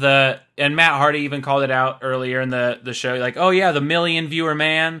fan of and Matt Hardy even called it out earlier in the show. Like, oh yeah, the million viewer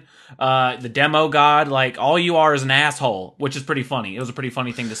man, the demo god. Like, all you are is an asshole, which is pretty funny. It was a pretty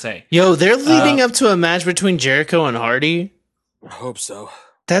funny thing to say. Yo, they're leading up to a match between Jericho and Hardy. I hope so.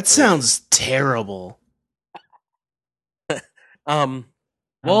 That sounds terrible. Well,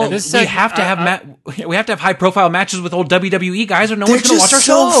 we have to have high profile matches with old WWE guys, or no one's gonna watch our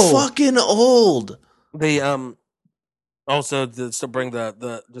show. They're so fucking old. They also to bring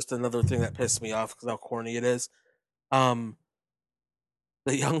the just another thing that pissed me off because how corny it is.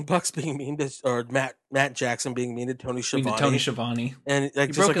 the Young Bucks being mean to, or Matt Jackson being mean to Tony Schiavone. Tony Schiavone. And like,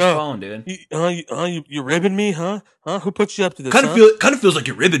 He just broke like, his phone, dude. You ribbing me, huh? Who put you up to this? Kind of feels like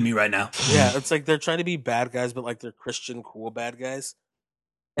you're ribbing me right now. Yeah, it's like they're trying to be bad guys, but like they're Christian cool bad guys.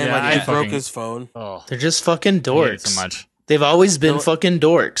 And Yeah, like he I broke fucking- his phone. Oh, They're just fucking I hate it dorks. so much. They've always been No- fucking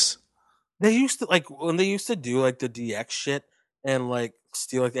dorks. They used to like when they used to do like the DX shit and like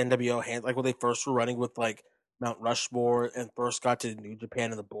steal like the NWO hand, like when they first were running with like Mount Rushmore and first got to New Japan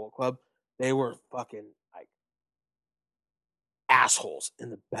and the Bullet Club. They were fucking like assholes in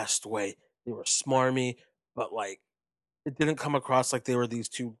the best way. They were smarmy, but like it didn't come across like they were these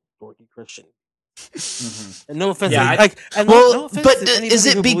two dorky Christian. And no offense, Yeah, Well, offense but to anybody is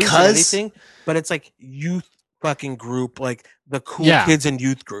it who believes in because- anything, but it's like youth fucking group, like the cool Yeah. kids in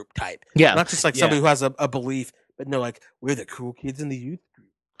youth group type. Yeah. Not just like somebody who has a belief, but no, like we're the cool kids in the youth group.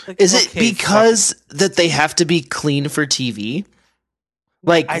 Like, Is it okay, because that they have to be clean for TV?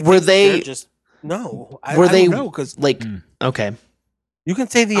 Like, I were think they're they just no? were they no? Because like Mm. okay? you can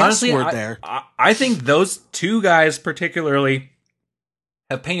say the Honestly, S word there. I think those two guys particularly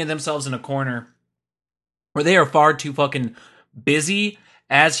have painted themselves in a corner where they are far too fucking busy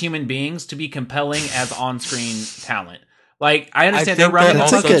as human beings to be compelling as on-screen talent. Like, I understand they're running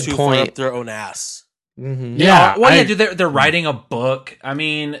That's also a good too far point. up their own ass. Mm-hmm. Yeah, well, yeah, I- dude, they're writing a book. I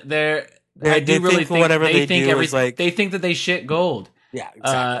mean, I They do really think think whatever they they think do is everything. like- They think that they shit gold. Yeah,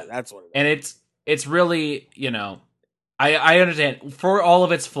 exactly. That's what it is. And it's really, I understand for all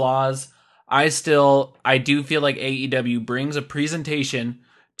of its flaws. I do feel like AEW brings a presentation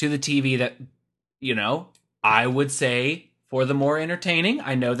to the TV that, I would say for the more entertaining.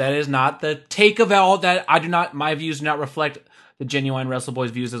 I know that is not the take of all that. My views do not reflect the Genuine Wrestle Boys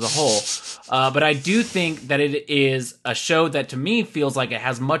views as a whole. But I do think that it is a show that to me feels like it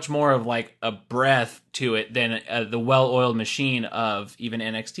has much more of like a breath to it than the well-oiled machine of even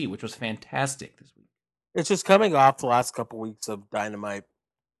NXT, which was fantastic this week. It's just coming off the last couple weeks of Dynamite,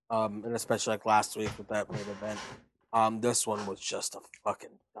 and especially like last week with that main event. This one was just a fucking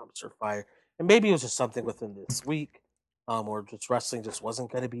dumpster fire, and maybe it was just something within this week, or just wrestling just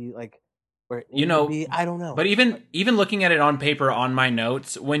wasn't going to be like where it needed to be. I don't know. But even looking at it on paper on my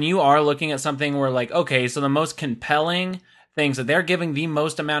notes, when you are looking at something where like, okay, so the most compelling things that they're giving the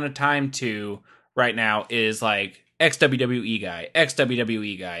most amount of time to right now is like ex-WWE guy,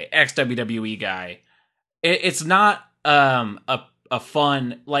 ex-WWE guy, ex-WWE guy. It's not a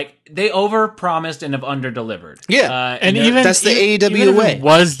fun, like they overpromised and have underdelivered. Yeah, and they're- even that's the even AEW if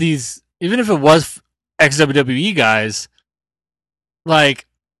way. Even if it was ex WWE guys, like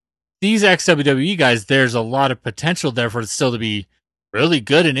these ex WWE guys, there's a lot of potential there for it still to be really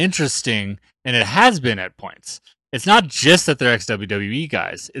good and interesting, and it has been at points. It's not just that they're ex WWE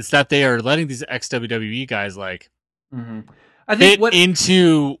guys; it's that they are letting these ex WWE guys like I think fit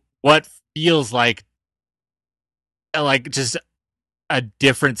into what feels like just a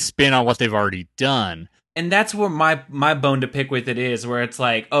different spin on what they've already done. and that's where my bone to pick with it is, where it's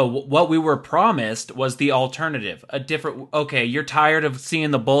like, oh, what we were promised was the alternative, a different. Okay, you're tired of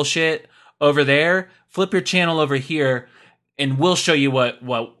seeing the bullshit over there. Flip your channel over here, and we'll show you what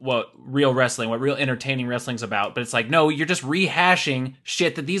real wrestling, what real entertaining wrestling's about. But it's like, no, you're just rehashing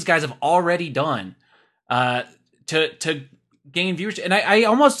shit that these guys have already done, to gain viewership. And I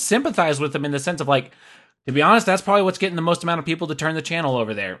almost sympathize with them in the sense of like, to be honest, that's probably what's getting the most amount of people to turn the channel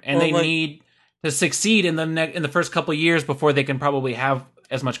over there, and Well, they like- need to succeed in the first couple of years before they can probably have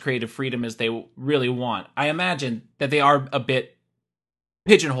as much creative freedom as they really want. I imagine that they are a bit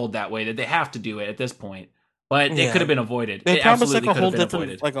pigeonholed that way, that they have to do it at this point, but it Yeah. could have been avoided. They It promised absolutely like a could whole have been different,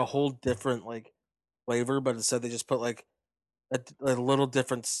 avoided. like a whole different like flavor, but instead they just put like a little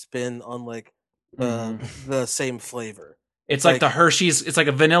different spin on like the same flavor. It's like like- the Hershey's. It's like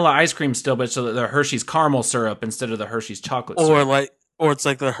a vanilla ice cream still, but so the Hershey's caramel syrup instead of the Hershey's chocolate Or syrup. like, or it's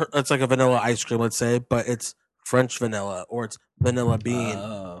like it's like a vanilla ice cream, let's say, but it's French vanilla, or it's vanilla bean.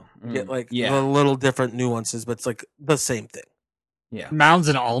 Oh, Get like yeah, the little different nuances, but it's like the same thing. yeah. Mounds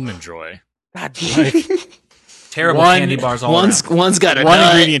and almond joy. God, Terrible One- candy bars all One's around. one's got a One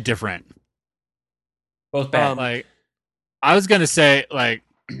nut. ingredient different. Both bad. Like, I was gonna say, like,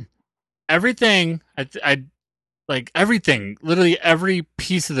 everything. I like everything. Literally every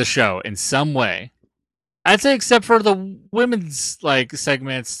piece of the show in some way. I'd say except for the women's like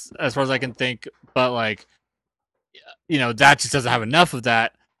segments, as far as I can think. But like, that just doesn't have enough of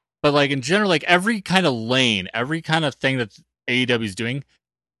that. But like in general, like every kind of lane, every kind of thing that AEW is doing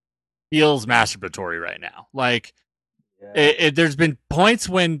feels masturbatory right now. Like. There's been points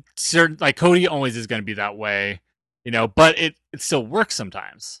when certain, like Cody always is going to be that way, but it still works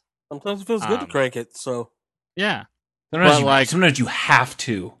sometimes. sometimes it feels good to crank it. So Yeah, Sometimes you have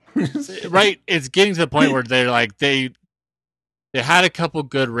to. Right, it's getting to the point where they're like they had a couple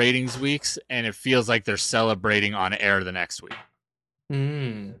good ratings weeks, and it feels like they're celebrating on air the next week.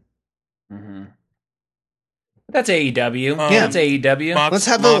 Mm-hmm. That's AEW. Yeah, that's AEW. Let's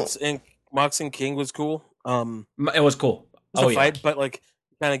have Mox and King was cool. It was cool. It was a fight, but like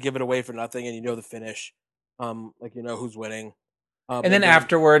kind of give it away for nothing, and you know the finish. Like you know who's winning. And then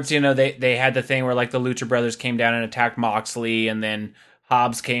afterwards, you know, they had the thing where like the Lucha Brothers came down and attacked Moxley, and then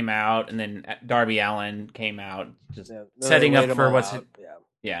Hobbs came out, and then Darby Allin came out, just setting up for what's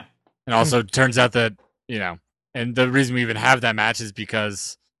yeah. And also turns out that, you know, and the reason we even have that match is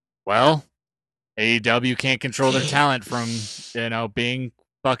because, well, AEW can't control their talent from, you know, being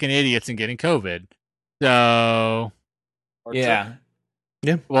fucking idiots and getting COVID. So Archer?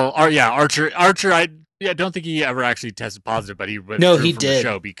 Yeah. Well, Archer. I don't think he ever actually tested positive, but he no, he from did. The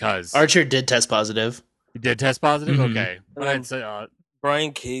show because Archer did test positive. He did test positive. Mm-hmm. Okay, but I'd say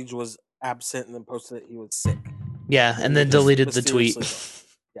Brian Cage was absent and then posted that he was sick. Yeah, and then deleted the tweet.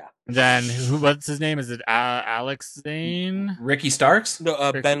 Yeah. And then what's his name? Is it Alex Zane? Ricky Starks?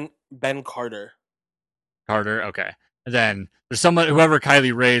 No, Ben Carter. Carter. Okay. And then there's someone, whoever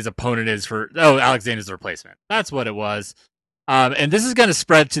Kylie Ray's opponent is Alex Zane is the replacement. That's what it was. And this is going to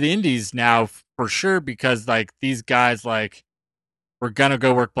spread to the indies now for sure, because like these guys, like, we're going to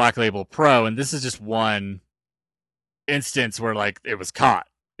go work Black Label Pro. And this is just one instance where like it was caught,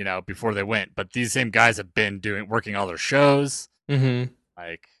 you know, before they went. But these same guys have been working all their shows. Mm-hmm.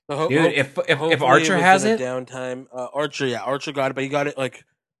 Like, dude, if Archer has it, downtime. Archer got it, but he got it like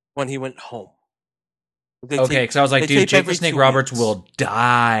when he went home. Okay, because I was like, dude, Jake the Snake Roberts will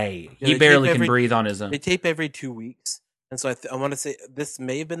die. Yeah, he barely can breathe on his own. They tape every 2 weeks, and so I want to say this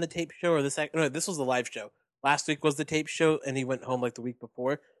may have been the tape show, or this was the live show. Last week was the tape show, and he went home like the week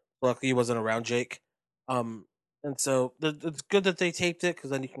before. Luckily, he wasn't around Jake. And so it's good that they taped it, because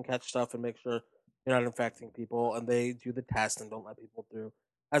then you can catch stuff and make sure you're not infecting people, and they do the test and don't let people through.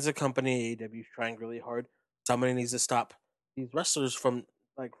 As a company, AEW is trying really hard. Somebody needs to stop these wrestlers from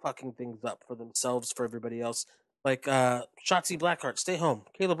like fucking things up for themselves, for everybody else. Like Shotzi Blackheart, stay home.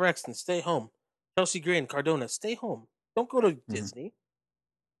 Caleb Braxton, stay home. Chelsea Green, Cardona, stay home. Don't go to Disney.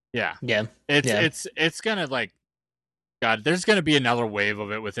 Yeah. It's gonna like, God, there's gonna be another wave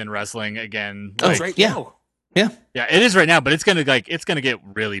of it within wrestling again. Like, right now. Yeah, it is right now, but it's gonna get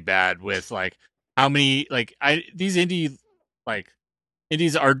really bad with like how many these indies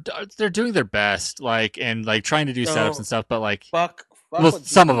they're doing their best, like, and like trying to do setups and stuff, but like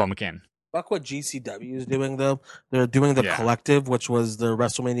some of them can. Fuck what GCW is doing though. They're doing the Collective, which was the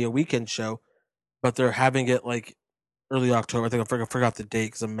WrestleMania weekend show, but they're having it like early October. I think I forgot the date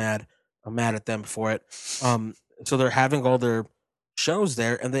because I'm mad at them for it. So they're having all their shows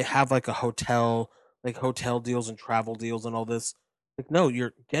there, and they have like a hotel deals and travel deals and all this. Like, no,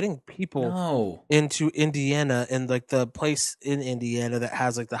 you're getting people into Indiana, and like the place in Indiana that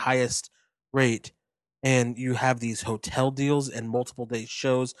has like the highest rate, and you have these hotel deals and multiple day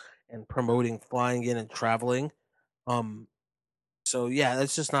shows and promoting flying in and traveling. So yeah,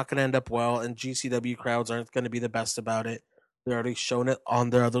 that's just not going to end up well, and GCW crowds aren't going to be the best about it. They're already shown it on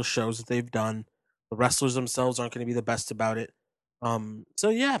their other shows that they've done. The wrestlers themselves aren't going to be the best about it. So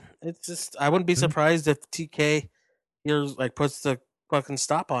yeah, it's just, I wouldn't be surprised if TK here like puts the fucking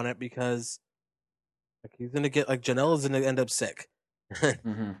stop on it, because like he's gonna get like Janela's gonna end up sick. Then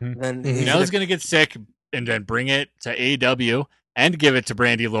Janela's gonna get sick and then bring it to AEW and give it to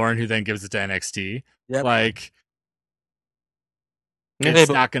Brandy Lauren, who then gives it to NXT. Yep. Like,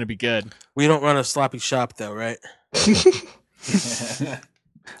 it's not gonna be good. We don't run a sloppy shop though, right?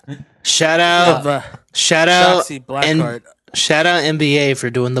 Shout out NBA for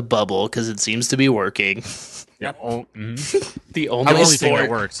doing the bubble, because it seems to be working. Yep. The only thing that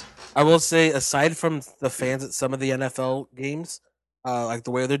works. I will say, aside from the fans at some of the NFL games, like the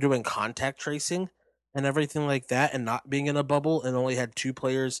way they're doing contact tracing and everything like that, and not being in a bubble, and only had 2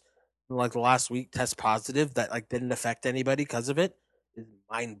 players in like the last week test positive that like didn't affect anybody because of it, is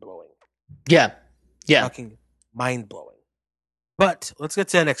mind blowing. Yeah. Fucking mind blowing. But let's get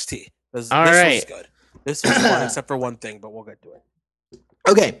to NXT. This was good. This was fun, except for one thing, but we'll get to it.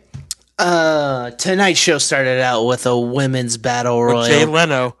 Okay. Tonight's show started out with a women's battle royal. Jay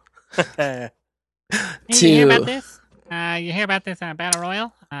Leno. You hear about this? Battle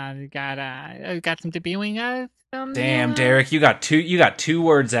royal? You got some debuting. Damn, Derek, you got 2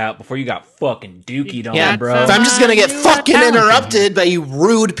 words out before you got fucking dookied on, bro. So I'm just gonna get fucking interrupted by you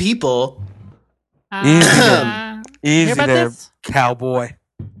rude people. Easy there, cowboy.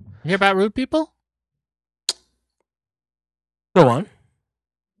 You hear about rude people? Go on.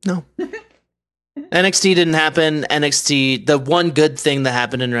 No. NXT didn't happen. NXT, the one good thing that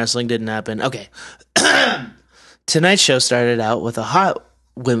happened in wrestling didn't happen. Okay. Tonight's show started out with a hot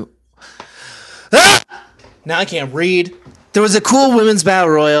now I can't read. There was a cool women's battle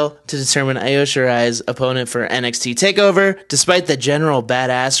royal to determine Io Shirai's opponent for NXT TakeOver. Despite the general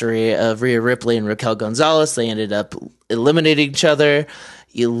badassery of Rhea Ripley and Raquel Gonzalez, they ended up eliminating each other,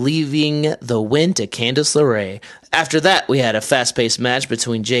 leaving the win to Candice LeRae. After that, we had a fast-paced match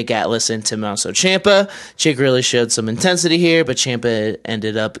between Jake Atlas and Tommaso Ciampa. Jake really showed some intensity here, but Ciampa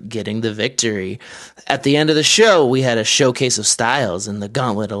ended up getting the victory. At the end of the show, we had a showcase of styles in the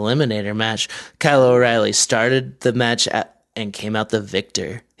Gauntlet Eliminator match. Kyle O'Reilly started the match and came out the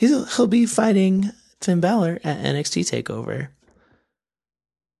victor. He'll be fighting Finn Balor at NXT TakeOver.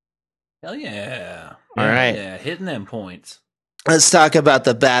 Hell yeah. All right. Yeah, hitting them points. Let's talk about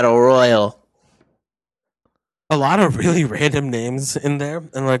the Battle Royal. A lot of really random names in there,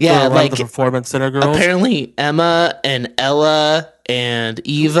 and like Yeah, a lot like, of the Performance Center girls. Apparently, Emma and Ella and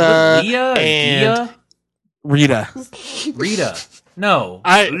Eva Leah and Gia? Rita. Rita. No.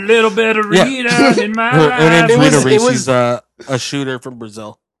 I- A little bit of Yeah. Rita in my Her name's life. was- Rita Reese. it was- She's a shooter from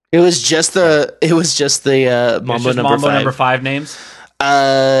Brazil. it was just the It's Mambo just number Mambo five. number 5 names.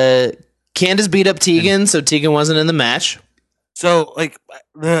 Candace beat up Tegan, so Tegan wasn't in the match. So, like,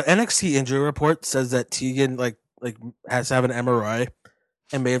 the NXT injury report says that Tegan like has to have an MRI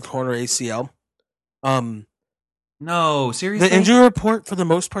and may have torn her ACL. No, seriously. The injury report for the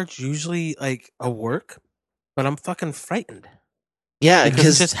most part is usually like a work, but I'm fucking frightened Yeah, because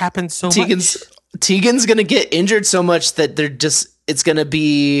because it just happens so Tegan's gonna get injured so much that it's gonna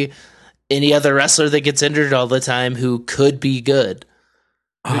be any other wrestler that gets injured all the time who could be good.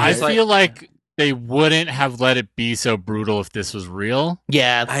 much. I It's like- feel like they wouldn't have let it be so brutal if this was real.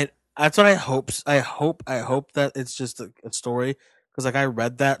 Yeah, That's what I hope. I hope that it's just a story because like I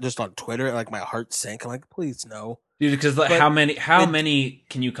read that just on Twitter and like my heart sank. I'm like, please no. Dude, because But how many it-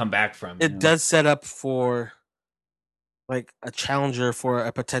 can you come back from? you It know? does set up for like a challenger for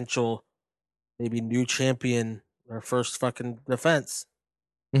a potential maybe new champion or first fucking defense,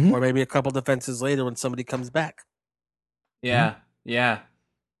 Mhm. or maybe a couple defenses later when somebody comes back. Yeah, yeah.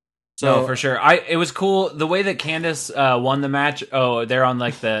 So No, for sure. It was cool the way that Candace won the match. Oh, they're on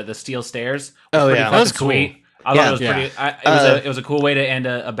like the steel stairs. Oh, Pretty yeah. fucking That was cool. sweet. I Yeah. thought it was Yeah. pretty. It was a cool way to end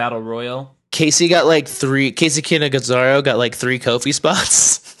a battle royal. Casey Kinagataro got like 3 Kofi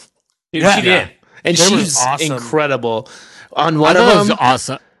spots, Dude, Yeah. she did. and That was she's awesome. incredible. On I one thought it of was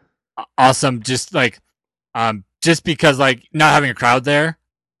them, awesome. Just like, just because like not having a crowd there,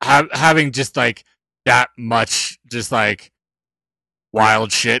 having just like that much, just like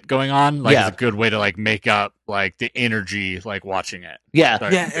wild shit going on, like Yeah. is a good way to like make up like the energy, like watching it. yeah.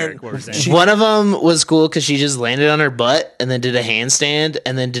 Sorry, Yeah, Derek, and what were you saying? One of them was cool because she just landed on her butt and then did a handstand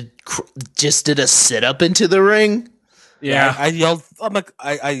and then just did a sit up into the ring. Yeah. I yelled. I'm like,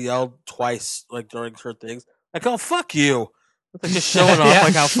 I yelled twice like during her things. Like, oh fuck you! Like just showing off Yeah.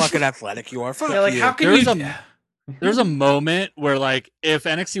 like how fucking athletic you are. Fuck Yeah, like you. how can There's you? There's a moment where like if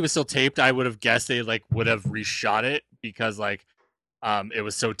NXT was still taped, I would have guessed they like would have reshot it because like it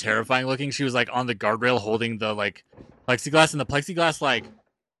was so terrifying looking. She was like on the guardrail holding the like plexiglass, and the plexiglass like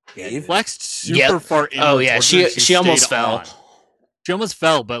Dave? flexed super Yep. far in. Oh, yeah, she almost stayed fell. on. She almost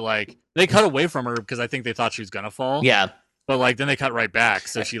fell, but like they cut away from her because I think they thought she was gonna fall. Yeah, But like then they cut right back,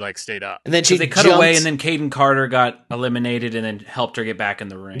 so she like stayed up. and then she They cut jumped. away, and then Caden Carter got eliminated, and then helped her get back in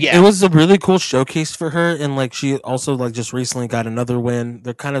the ring. Yeah. It was a really cool showcase for her, and like she also like just recently got another win.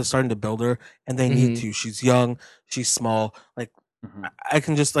 They're kind of starting to build her, and they need to. She's young, she's small. Like Mhm. I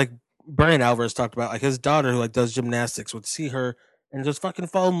can just like Brian Alvarez talked about, like his daughter who like does gymnastics would see her and just fucking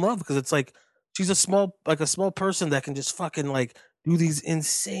fall in love because it's like she's a small person that can just fucking like do these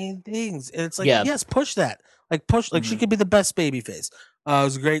insane things, and it's like Yeah. yes, push that, like push, like she Mhm. could be the best baby face. It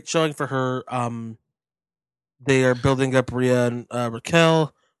was a great showing for her. They are building up Rhea and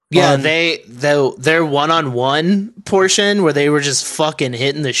Raquel. Yeah, Fun. their one-on-one portion where they were just fucking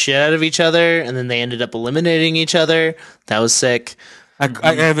hitting the shit out of each other, and then they ended up eliminating each other. That was sick.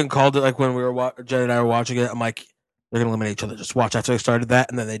 I haven't called it like when we were Jen and I were watching it. I'm like, they're gonna eliminate each other. Just watch after they started that,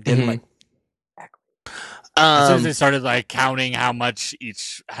 and then they did. I'm Mhm. like, As soon as Um, they started like counting how much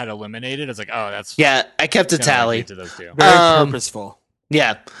each had eliminated, it's like, oh, that's yeah, I kept a kinda like tally. into those two. very Um, purposeful.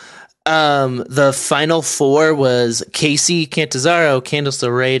 Yeah. The final 4 was Casey Catanzaro, Candice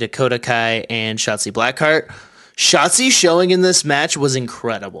LeRae, Dakota Kai, and Shotzi Blackheart. Shotzi showing in this match was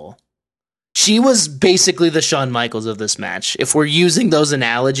incredible. She was basically the Shawn Michaels of this match. If we're using those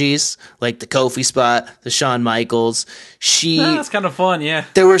analogies, like the Kofi spot, the Shawn Michaels, That's kind of fun. Yeah.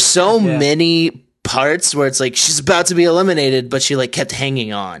 there were so Yeah. many parts where it's like she's about to be eliminated, but she like kept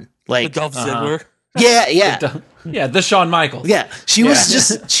hanging on. Like Dolph Ziggler. yeah. The Shawn Michaels. Yeah, she was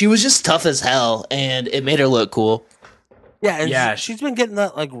just tough as hell, and it made her look cool. Yeah, and she's been getting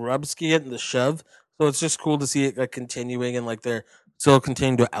that like rub ski and the shove, so it's just cool to see it like continuing and like they're still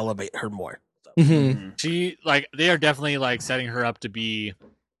continuing to elevate her more. So. She like they are definitely like setting her up to be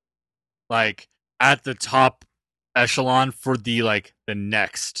like at the top echelon for the like the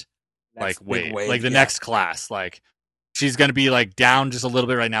next like wave, like the next class. Like she's gonna be like down just a little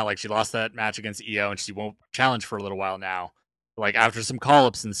bit right now. Like she lost that match against Io, and she won't challenge for a little while now. Like after some call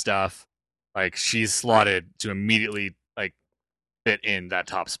ups and stuff, like she's slotted to immediately like fit in that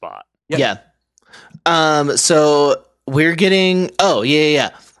top spot. Yeah. So we're getting. Oh yeah.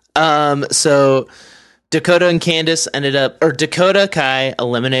 So Dakota and Candice ended up, or Dakota Kai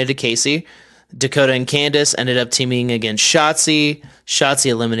eliminated Casey. Dakota and Candice ended up teaming against Shotzi. Shotzi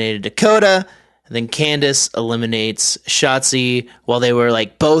eliminated Dakota. And then Candice eliminates Shotzi while they were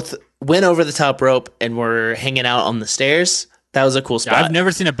like both went over the top rope and were hanging out on the stairs. That was a cool spot. Yeah, I've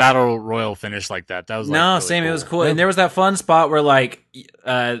never seen a battle royal finish like that. That was like, no, really same. cool. It was cool, and there was that fun spot where like,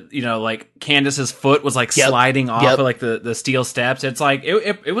 like Candice's foot was like sliding off of like the steel steps. It's like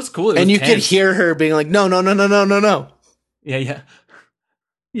it was cool, and you could hear her being like, no.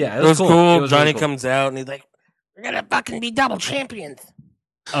 Yeah. It was cool. Johnny really cool. Comes out and he's like, "We're gonna fucking be double champions."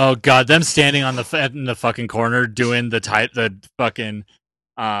 Oh god, them standing on in the fucking corner doing the fucking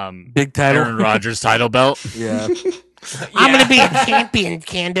big title, Aaron Rodgers title belt. Yeah. I'm gonna be a champion,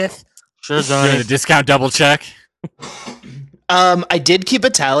 Candice. Sure, Johnny. Doing a discount double check. I did keep a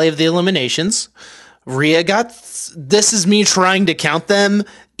tally of the eliminations. Rhea got. This is me trying to count them,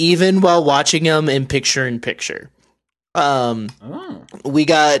 even while watching them in picture. We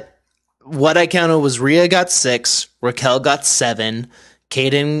got, what I counted was Rhea got 6, Raquel got 7,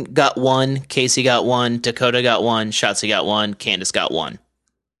 Kaden got 1, Casey got 1, Dakota got 1, Shotzi got 1, Candice got 1.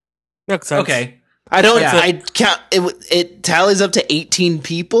 Makes sense. Okay. I don't. Yeah. I count. It tallies up to 18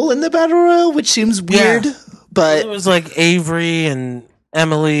 people in the battle royal, which seems weird. Yeah. But it was like Avery and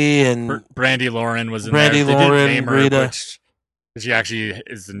Emily and Brandy Lauren was in Brandy there. Lauren, they didn't name her, Rita. which she actually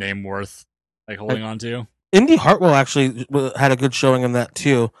is the name worth like holding on to. Indy Hartwell actually had a good showing in that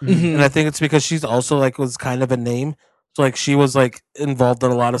too, and I think it's because she's also like was kind of a name, so like she was like involved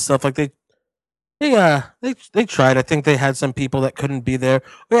in a lot of stuff. Like they tried. I think they had some people that couldn't be there.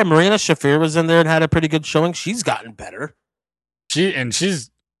 Oh, yeah, Marina Shafir was in there and had a pretty good showing. She's gotten better.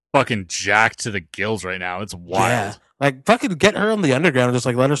 She's fucking jacked to the gills right now. It's wild. Yeah. Like fucking get her in the underground and just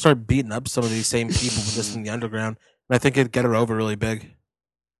like let her start beating up some of these same people just in the underground. And I think it'd get her over really big.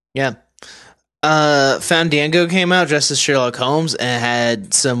 Yeah. Fandango came out dressed as Sherlock Holmes and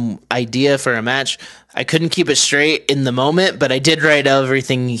had some idea for a match. I couldn't keep it straight in the moment, but I did write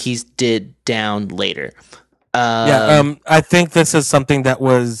everything he did down later. I think this is something that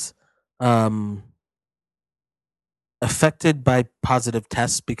was affected by positive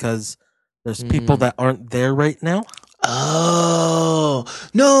tests because there's people that aren't there right now. Oh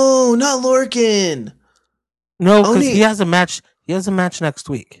no, not Lorcan. No, because he has a match. He has a match next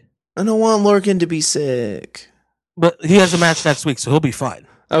week. I don't want Lorcan to be sick. But he has a match next week, so he'll be fine.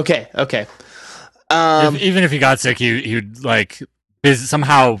 Okay. Even if he got sick, he would like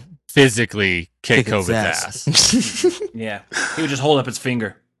somehow physically kick COVID's ass. Yeah, he would just hold up his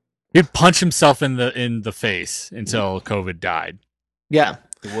finger. He'd punch himself in the face until COVID died. Yeah,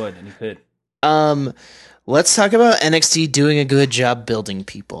 he would, and he could. Let's talk about NXT doing a good job building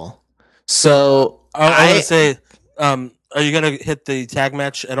people. So I would say, are you gonna hit the tag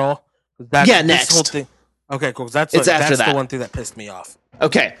match at all? Next. Whole thing. Okay, cool. That's the one thing that pissed me off.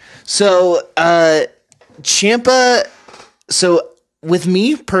 Okay, so Ciampa. So with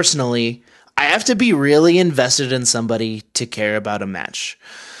me personally, I have to be really invested in somebody to care about a match.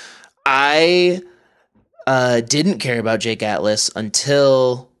 I didn't care about Jake Atlas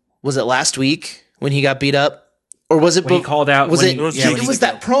until, was it last week when he got beat up, or was it when he called out? Was it? It was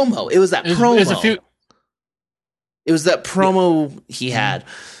that promo. It was that promo. It was that promo he had.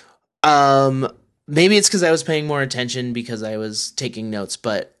 Maybe it's because I was paying more attention because I was taking notes.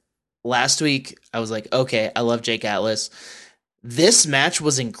 But last week I was like, okay, I love Jake Atlas. This match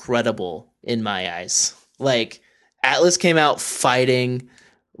was incredible in my eyes. Like Atlas came out fighting,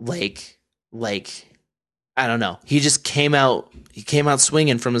 like I don't know. He just came out. He came out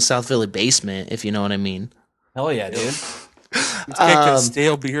swinging from the South Philly basement, if you know what I mean. Hell yeah, dude. He's kicking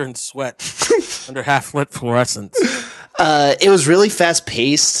stale beer and sweat under half-lit fluorescence. It was really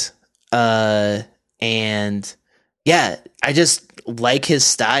fast-paced, and yeah, I just like his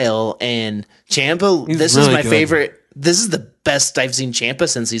style. And Ciampa, this really is my favorite. This is the best I've seen Ciampa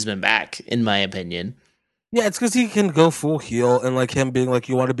since he's been back, in my opinion. Yeah, it's because he can go full heel and like him being like,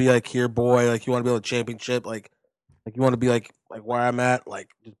 you want to be like here, boy, like you want to be able to championship, like you want to be like where I'm at, like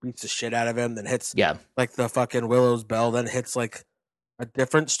just beats the shit out of him, then hits Yeah. like the fucking Willow's bell, then hits like a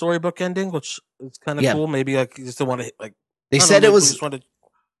different storybook ending, which is kind of Yeah. cool. Maybe like you just don't want to like. They I don't said know, it maybe was. we just wanted-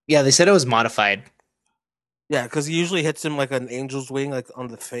 Yeah, they said it was modified. yeah, because he usually hits him like an angel's wing, like on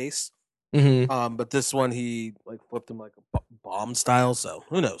the face. Mm-hmm. But this one he like flipped him like a bomb style. So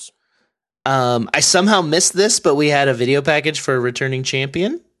who knows? I somehow missed this, but we had a video package for a returning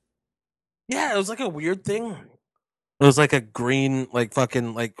champion. Yeah, it was like a weird thing. It was like a green, like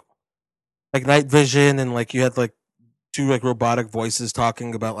fucking like night vision, and like you had like two like robotic voices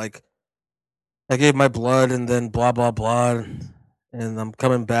talking about like I gave my blood and then blah blah blah, and I'm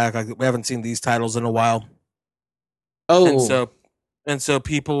coming back. Like we haven't seen these titles in a while, Oh, and so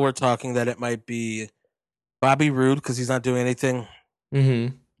people were talking that it might be Bobby Roode because he's not doing anything.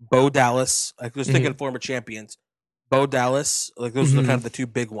 mm-hmm. Bo Dallas, like just thinking former champions. Bo Dallas, like those are the kind of the two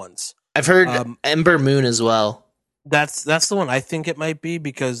big ones. I've heard Ember Moon as well. That's the one I think it might be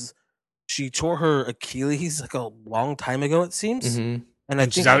because she tore her Achilles like a long time ago. It seems, Mm-hmm. and I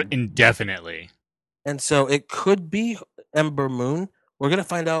She's think out indefinitely. and so it could be Ember Moon. We're gonna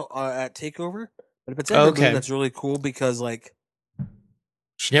find out at Takeover. But if it's Ember Moon, that's really cool because like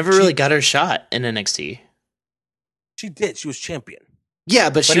she never really got her shot in NXT. She did. She was champion.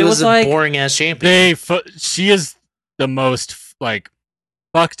 Yeah, but she was a like, boring ass champion. She is the most like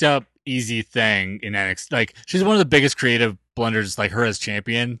fucked up easy thing in NXT. Like she's one of the biggest creative blunders, like her as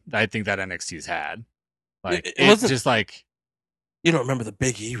champion. I think that NXT's had. Like it's just like you don't remember the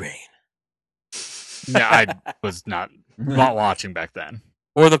Big E reign. No, I was not watching back then.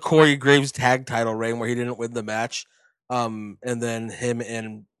 Or the Corey Graves tag title reign where he didn't win the match, and then him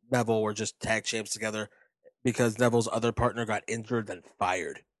and Neville were just tag champs together. Because Neville's other partner got injured and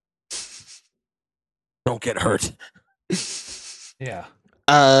fired. Don't get hurt. Yeah.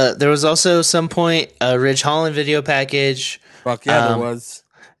 There was also some point a Ridge Holland video package. Fuck yeah, there was.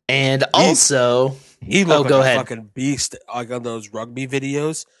 And also, he looked like a fucking beast like on those rugby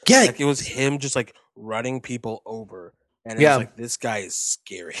videos. Yeah, like it was him just like running people over, and it was like this guy is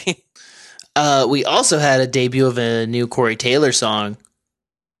scary. We also had a debut of a new Corey Taylor song.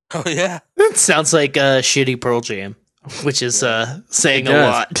 Oh yeah, it sounds like a shitty Pearl Jam, which is saying a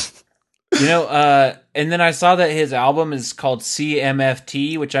lot. You know, and then I saw that his album is called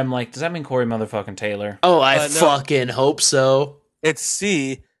CMFT, which I'm like, does that mean Corey motherfucking Taylor? Oh, I fucking hope so. It's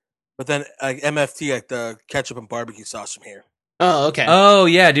C, but then like MFT, like the ketchup and barbecue sauce from here. Oh, okay. Oh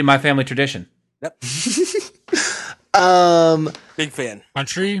yeah, dude, My Family Tradition. Yep. Big fan.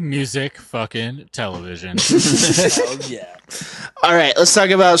 Country music, fucking television. Oh yeah. All right, let's talk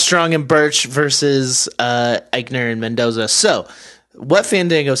about Strong and Birch versus Eichner and Mendoza. So, what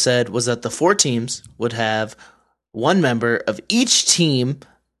Fandango said was that the 4 teams would have one member of each team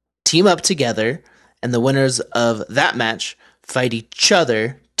up together, and the winners of that match fight each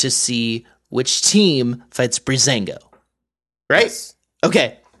other to see which team fights Breezango. Right? Yes.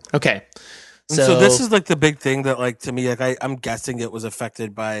 Okay. So this is like the big thing that like to me like I'm guessing it was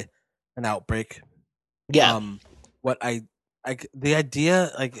affected by an outbreak. Yeah. What I the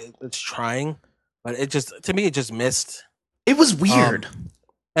idea like it's trying, but it just to me it just missed. It was weird.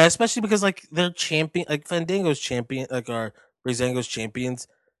 And especially because like they're champion like Fandango's champion like our Breezango's champions,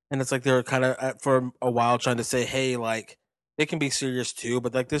 and it's like they were kind of for a while trying to say hey like they can be serious too,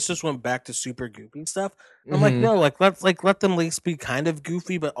 but like this just went back to super goofy stuff. I'm like no like let them at least be kind of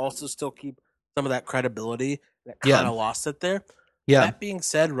goofy, but also still keep some of that credibility that kind of lost it there. Yeah. That being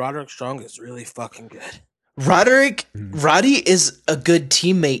said, Roderick Strong is really fucking good. Roddy is a good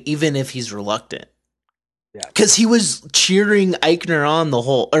teammate even if he's reluctant. Yeah. Because he was cheering Eichner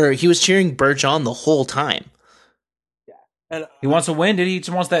on he was cheering Birch on the whole time. Yeah. And he wants to win, dude. He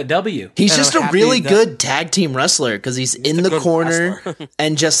just wants that W. He's just a really good tag team wrestler because he's in the corner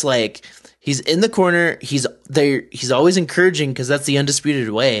and just like he's in the corner. He's there. He's always encouraging because that's the undisputed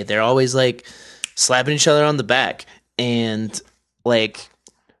way. They're always like slapping each other on the back and like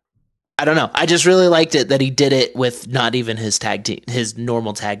I don't know. I just really liked it that he did it with not even his tag team, his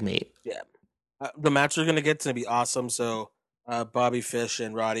normal tag mate. Yeah, the match we're gonna get's gonna be awesome. So Bobby Fish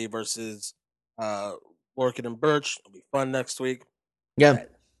and Roddy versus Lorcan and Birch. It'll be fun next week. Yeah,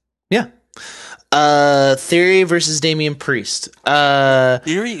 yeah. Theory versus Damian Priest.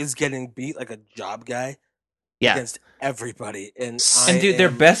 Theory is getting beat like a job guy. Yeah. Against everybody, and dude, their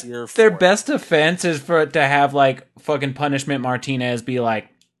best offense is for it to have like fucking Punishment Martinez be like,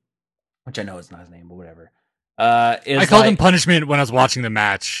 which I know is not his name, but whatever. I called him Punishment when I was watching the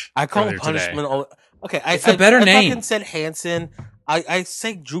match. I call him Punishment. Okay, it's a better name. I fucking said Hanson. I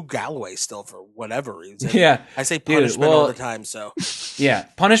say Drew Galloway still for whatever reason. Yeah. I say Dude, Punishment all the time. So Yeah,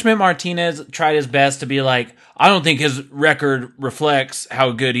 Punishment Martinez tried his best to be like, I don't think his record reflects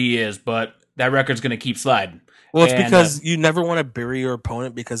how good he is, but that record's going to keep sliding. well, it's And, because you never want to bury your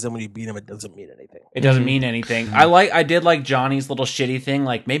opponent because then when you beat him, it doesn't mean anything. it doesn't mean anything. I did like Johnny's little shitty thing.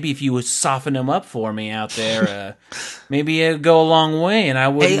 Like, maybe if you would soften him up for me out there, maybe it'd go a long way, and I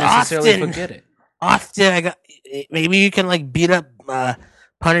wouldn't Hey, necessarily Austin. forget it. Austin, maybe you can like beat up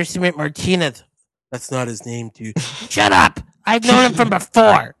Punishment Martinez. That's not his name, dude. Shut up! I've known him from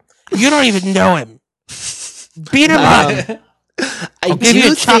before. You don't even know him. Beat him up. I Give you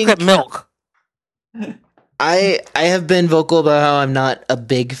do a chocolate think milk. I have been vocal about how I'm not a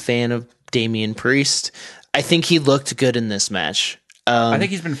big fan of Damian Priest. I think he looked good in this match. I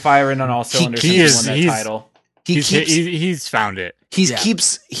think he's been firing on all cylinders he since is- he won that he's- title. He's found it. He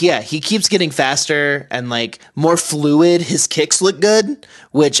keeps getting faster and like more fluid. His kicks look good,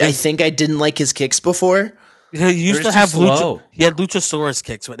 which I think I didn't like his kicks before. He used They're to have too slow. he had Luchasaurus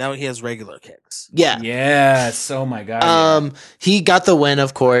kicks, but now he has regular kicks. Yeah. Yes. Oh my god. yeah. He got the win,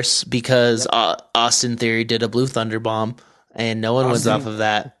 of course, because Austin Theory did a Blue Thunder Bomb, and no one wins off of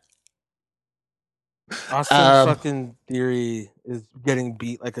that. Austin Um, fucking Theory is getting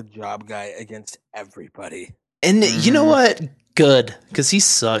beat like a job guy against everybody. And you know what? Good, because he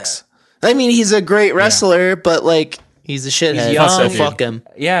sucks. I mean, he's a great wrestler, but like he's a shithead. young. So fuck him.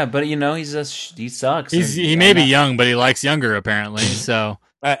 Yeah, but he sucks. He may be young, but he likes younger apparently. So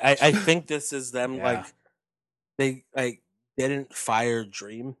I think this is them Yeah. like they like didn't fire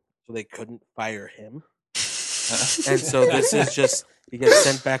Dream, so they couldn't fire him. And so this is just he gets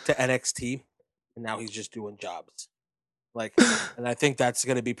sent back to NXT, and now he's just doing jobs. Like, and I think that's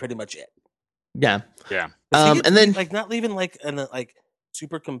gonna be pretty much it. Yeah. 'Cause he gets And then beat, like not even like in like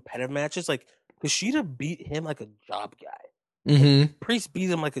super competitive matches, like Kushida beat him like a job guy. mhm. Priest beat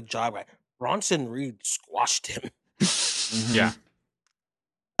him like a job guy. Bronson Reed squashed him. yeah,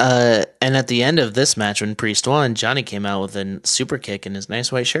 And at the end of this match, when Priest won, Johnny came out with a super kick in his nice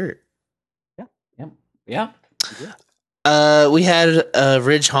white shirt. Yeah. We had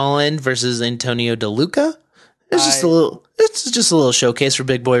Ridge Holland versus Antonio DeLuca. It's just a little showcase for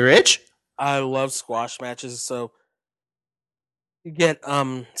Big Boy Ridge. I love squash matches, so you get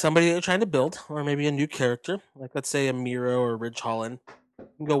somebody you're trying to build, or maybe a new character, like let's say a Miro or Ridge Holland. You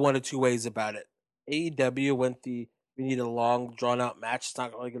can go one of two ways about it. AEW went we need a long, drawn out match. It's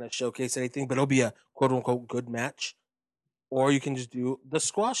not really going to showcase anything, but it'll be a quote unquote good match. Or you can just do the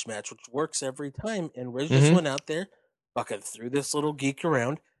squash match, which works every time. And Ridge just went out there, fucking threw this little geek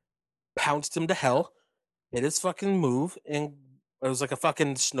around, pounced him to hell, hit his fucking move, and it was like a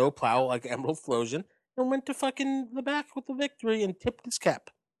fucking snowplow, like Emerald Flosion, and went to fucking the back with the victory and tipped his cap.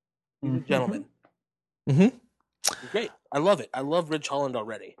 He's a gentleman. Mhm. Great. I love it. I love Ridge Holland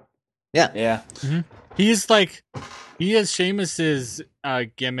already. Yeah. he has Sheamus's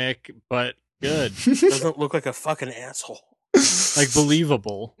gimmick, but good, Doesn't look like a fucking asshole. like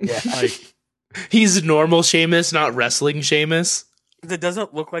believable. Yeah. Like He's normal Sheamus, not wrestling Sheamus. It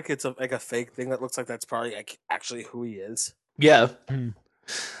doesn't look like it's like a fake thing. That looks like that's probably like actually who he is. Yeah. Hmm.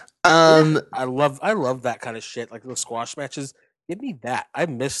 I love that kind of shit. Like the squash matches. Give me that. I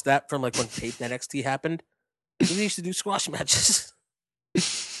missed that from like when taped NXT happened. We used to do squash matches.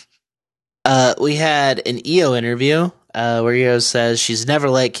 We had an EO interview where EO says she's never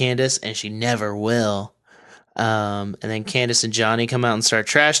liked Candace and she never will. And then Candace and Johnny come out and start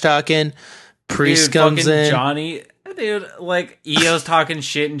trash talking. Priest Dude, comes fucking in. Johnny, dude, like EO's talking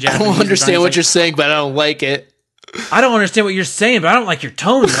shit in I Japanese. don't understand what Johnny's you're saying, but I don't like it. like, I don't understand what you're saying, but I don't like your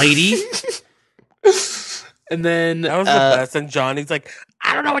tone, lady. And then That was the best. And Johnny's like,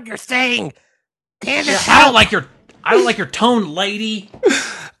 I don't know what you're saying. Candace, I don't like your tone, lady.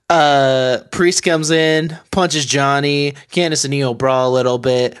 Priest comes in, punches Johnny. Candace and EO brawl a little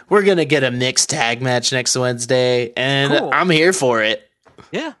bit. We're gonna get a mixed tag match next Wednesday, and Cool. I'm here for it.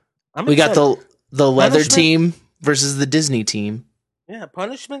 yeah. We got the leather Punishment? team versus the Disney team. Yeah,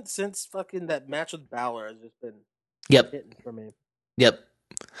 punishment since fucking that match with Balor has just been Yep, hitting for me. yep.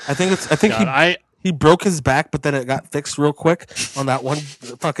 I think God, he broke his back, but then it got fixed real quick on that one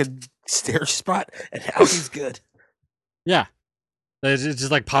fucking stair spot, and now he's good. yeah, it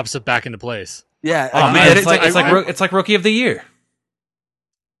just like pops up back into place. Yeah, Oh he man, did it's it- like it's like rookie of the year.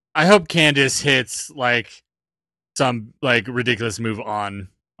 I hope Candace hits like some like ridiculous move on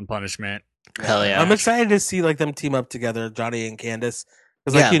punishment. Hell yeah. I'm excited to see like them team up together, Johnny and Candace,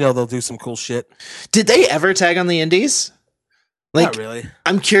 because like Yeah. they'll do some cool shit. Did they ever tag on the Indies? Like, Not really.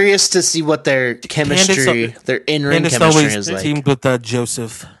 I'm curious to see what their chemistry, their in-ring Candace chemistry always is like. teamed with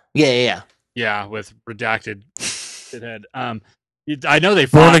Joseph. Yeah. Yeah, with redacted shithead. I know they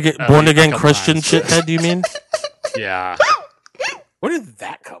Born fought, again, a born again couple Christian times. shithead. Do you mean? Yeah, Where did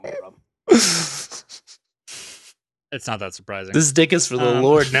that come from? it's not that surprising. This dick is for the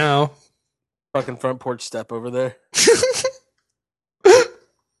Lord now. Fucking front porch step over there.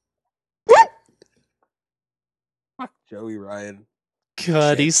 Fuck Joey Ryan.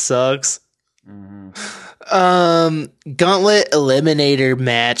 God, he Shit. sucks. Mm-hmm. Gauntlet Eliminator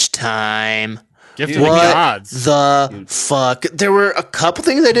match time. Gift Dude, of the what gods. the fuck? There were a couple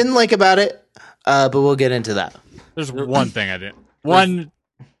things I didn't like about it, but we'll get into that. There's one thing I didn't.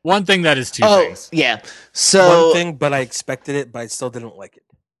 One thing that is two Oh, things. yeah. So, One thing, but I expected it, but I still didn't like it.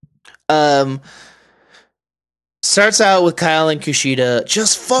 starts out with Kyle and Kushida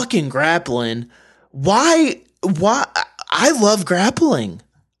just fucking grappling. Why? I love grappling.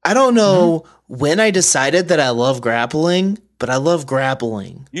 I don't know when I decided that I love grappling, but I love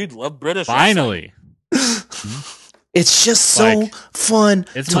grappling. You'd love British. Finally, It's just so Like, fun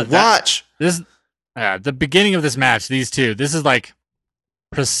it's to my- that- watch. this the beginning of this match. These two. This is like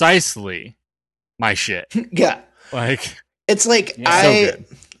precisely my shit. Yeah. Like It's like Yeah. So good.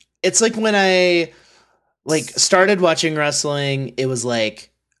 it's like when I started watching wrestling, it was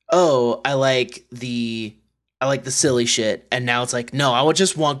like, oh, I like the silly shit, and now it's like, no, I would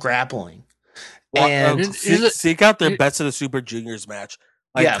just want grappling. And seek out their Best of the Super Juniors match.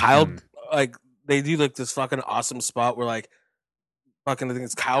 Like Yeah. Kyle, Mm. like they do like this fucking awesome spot where like fucking I think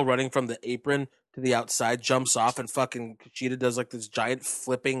it's Kyle running from the apron to the outside, jumps off, and fucking Kushida does like this giant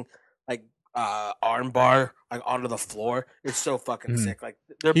flipping like arm bar like onto the floor. It's so fucking Mm. sick. Like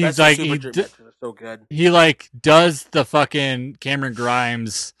their He's Best like- of the he Super d- Juniors matches are so good. he like does the fucking Cameron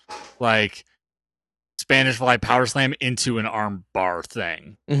Grimes like Spanish Fly power slam into an arm bar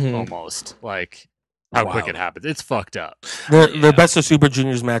thing Mhm. almost. Like how quick Wild. it happens. It's fucked up. Their Best of Super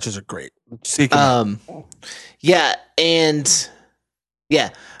Juniors matches are great. Seek them out. Yeah, and yeah,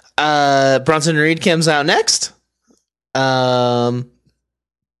 Bronson Reed comes out next.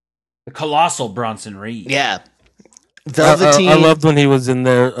 The colossal Bronson Reed. Yeah, Velveteen. I loved when he was in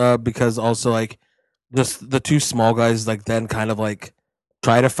there because also like just the two small guys like then kind of like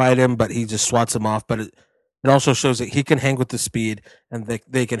try to fight him, but he just swats him off. But it also shows that he can hang with the speed and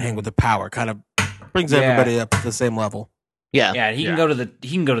they can hang with the power. Kind of brings Yeah. everybody up to the same level. Yeah, Yeah, he Yeah.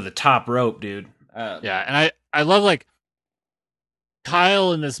 can go to the top rope, dude. Yeah, and I love like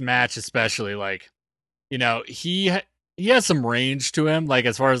Kyle in this match especially. Like, you know, he has some range to him. Like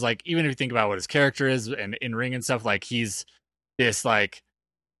as far as like even if you think about what his character is and in ring and stuff, like he's this like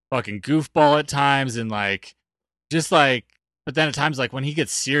fucking goofball at times and like just like. But then at times like when he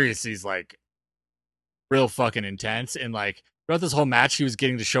gets serious, he's like real fucking intense. And like throughout this whole match, he was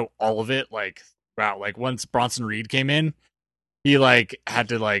getting to show all of it. Like wow, like once Bronson Reed came in, he like had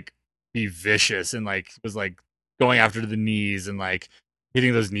to like be vicious and like was like going after the knees and like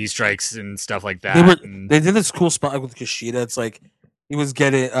hitting those knee strikes and stuff like that. They did this cool spot with Kushida. It's like he was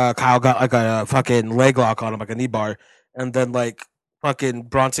getting Kyle got like a fucking leg lock on him, like a knee bar, and then like fucking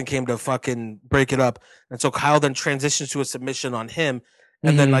Bronson came to fucking break it up, and so Kyle then transitions to a submission on him,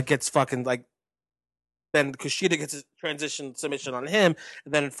 and then Mhm. like gets fucking like. Then Kushida gets a transition submission on him,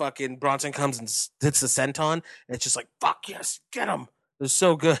 and then fucking Bronson comes and hits the senton, and it's just like fuck yes, get him. It was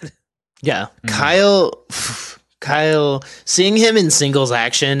so good. yeah. Mhm. Kyle, seeing him in singles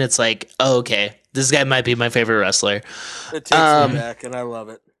action, it's like, oh, okay, this guy might be my favorite wrestler. It takes Um, me back, and I love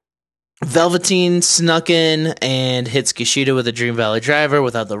it. Velveteen snuck in and hits Kushida with a Dream Valley Driver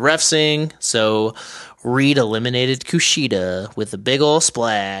without the ref seeing, so Reed eliminated Kushida with a big ol'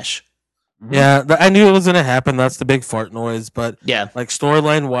 splash. Yeah, I knew it was gonna happen. That's the big fart noise, but Yeah, like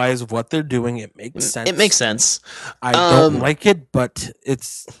storyline wise, what they're doing, it makes sense. it makes sense. I don't Um, like it, but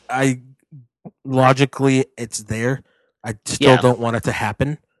logically it's there. I still Yeah. don't want it to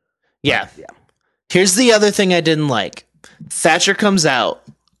happen. Yeah. Yeah. Here's the other thing I didn't like. Thatcher comes out,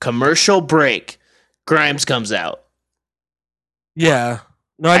 commercial break, Grimes comes out. Yeah,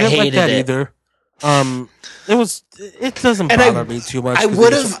 no, I I didn't like hated that it. either. It doesn't And bother me too much. I 'cause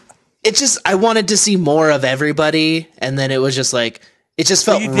would they just- have. It just. I wanted to see more of everybody, and then it was just like it just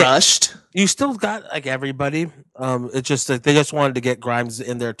felt you did. rushed. You still got like everybody. It's just that they just wanted to get Grimes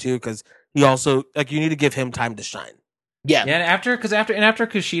in there too because he also like you need to give him time to shine. Yeah. Yeah, and after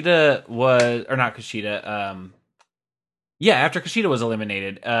Kushida was or not Kushida, after Kushida was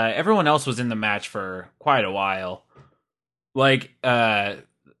eliminated, everyone else was in the match for quite a while. Like I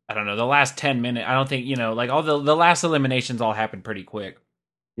don't know, the last 10 minutes. I don't think like all the last eliminations all happened pretty quick.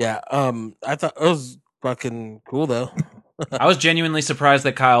 Yeah. I thought it was fucking cool though. I was genuinely surprised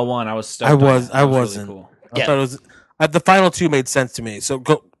that Kyle won. I was stoked. I on was- it. I It was wasn't. Really cool. I thought it was the final two made sense to me. So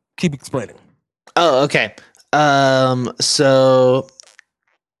go keep explaining. Oh, okay. So,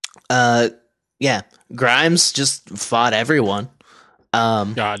 yeah, Grimes just fought everyone.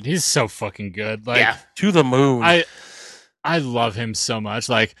 God, he's so fucking good. Like, Yeah. To the moon. I love him so much.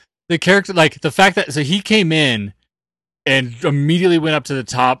 Like the character, like the fact that so he came in and immediately went up to the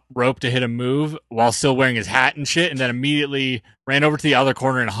top rope to hit a move while still wearing his hat and shit, and then immediately ran over to the other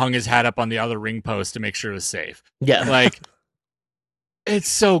corner and hung his hat up on the other ring post to make sure it was safe. Yeah. Like, it's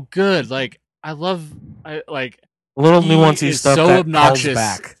so good. Like, I like little he nuancy is stuff so that obnoxious.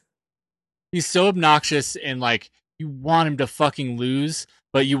 calls back. He's so obnoxious, and like you want him to fucking lose,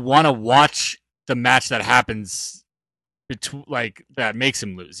 but you want to watch the match that happens like that makes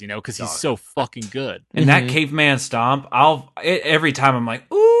him lose, you know, because he's so fucking good. And that caveman stomp, every time I'm like,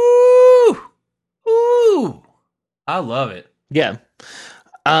 ooh, I love it. Yeah.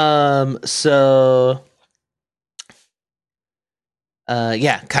 So,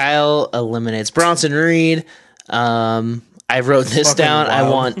 yeah, Kyle eliminates Bronson Reed. I wrote this Fucking down.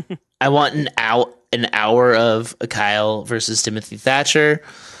 wild. I want an hour of Kyle versus Timothy Thatcher.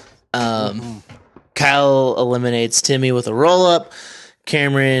 Kyle eliminates Timmy with a roll up.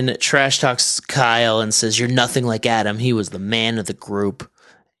 Cameron trash talks Kyle and says, "You're nothing like Adam. He was the man of the group."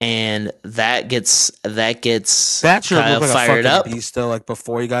 And that gets Thatcher Kyle looked like fired a up. fucking beast though. Like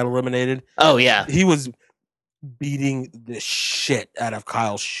before he got eliminated, Oh yeah. he was beating the shit out of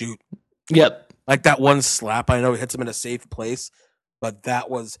Kyle's shoot. Yep. Like that one slap, I know he hits him in a safe place, but that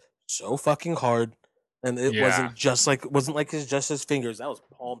was so fucking hard. And it wasn't just his fingers. That was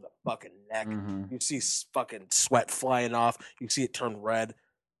palm to fucking neck. Mm-hmm. You see fucking sweat flying off. You see it turn red.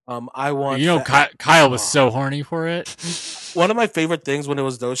 I want You know, Kyle was so horny for it. One of my favorite things when it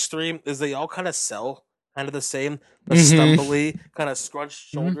was those three is they all kind of sell kind of the same, the stumbly, kind of scrunched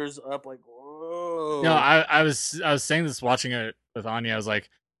shoulders up, like whoa. No, I was saying this watching it with Anya. I was like,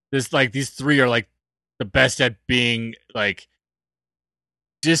 these three are like the best at being like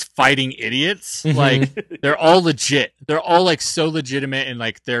just fighting idiots. Like they're all legit. They're all like so legitimate in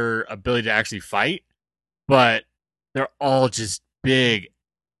like their ability to actually fight, but they're all just big,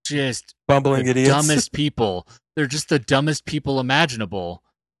 just bumbling idiots. Dumbest people. They're just the dumbest people imaginable.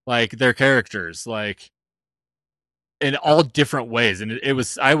 Like their characters, like in all different ways. And it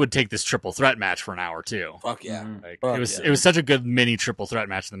was, I would take this triple threat match for an hour too. Fuck yeah. Like Fuck it was such a good mini triple threat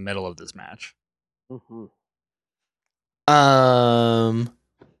match in the middle of this match.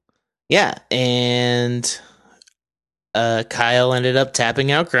 Yeah, and Kyle ended up tapping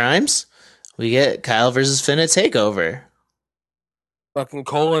out Grimes. We get Kyle versus Finn at TakeOver. Fucking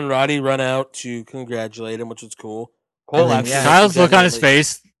Cole and Roddy run out to congratulate him, which was cool. Cole Kyle's look on his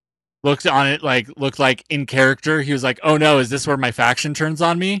face looked like in character. He was like, "Oh no, is this where my faction turns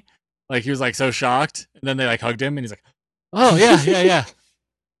on me?" Like he was like so shocked, and then they like hugged him, and he's like, "Oh yeah."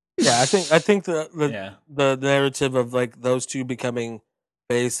 Yeah, I think the narrative of like those two becoming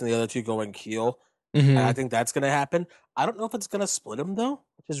face and the other two going heel. I think that's gonna happen. I don't know if it's gonna split them though,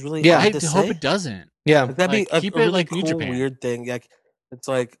 which is really I to hope say. it doesn't. Yeah, Like, that'd be Like, keep a it really like New cool, Japan. weird thing. Like it's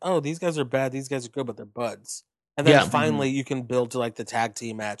like, oh, these guys are bad, these guys are good, but they're buds. And then finally you can build to like the tag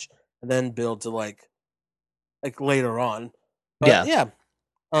team match, and then build to like later on. But, yeah.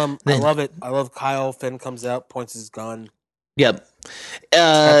 I love it. I love Kyle. Finn comes out, points his gun. Yep.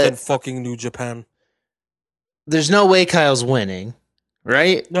 Captain fucking New Japan. There's no way Kyle's winning,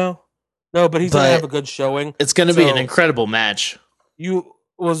 right? No, but he's gonna have a good showing. It's gonna be an incredible match.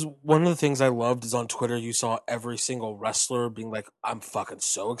 Was one of the things I loved is on Twitter you saw every single wrestler being like, I'm fucking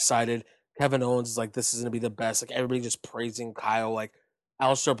so excited. Kevin Owens is like, this is gonna be the best. Like everybody just praising Kyle. Like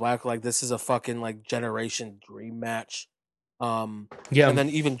Aleister Black, like this is a fucking like generation dream match. And then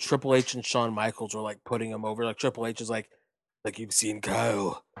even Triple H and Shawn Michaels were like putting him over. Like Triple H is like you've seen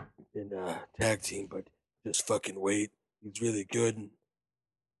Kyle in tag team, but just fucking wait. He's really good. And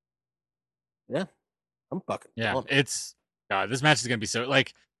yeah, I'm fucking It's God, this match is gonna be so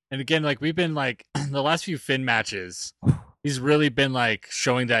like, and again, like we've been like the last few Finn matches, he's really been like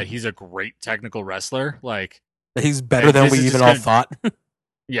showing that he's a great technical wrestler. Like he's better than we even all thought.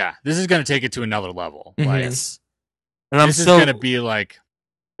 Yeah, this is gonna take it to another level. Mm-hmm. Like, and this is gonna be like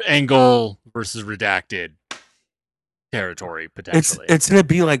Angle versus Redacted territory potentially. It's gonna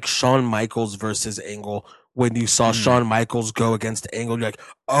be like Shawn Michaels versus Angle. When you saw Shawn Michaels go against Angle, you're like,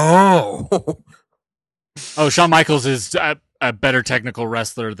 oh. Oh, Shawn Michaels is a better technical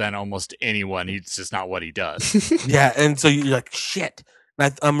wrestler than almost anyone. He's just not what he does. Yeah, and so you're like, shit.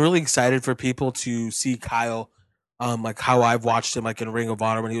 And I'm really excited for people to see Kyle, like how I've watched him, like in Ring of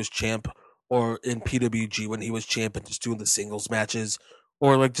Honor when he was champ, or in PWG when he was champ and just doing the singles matches,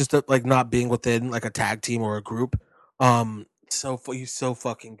 or like just like not being within like a tag team or a group. So he's so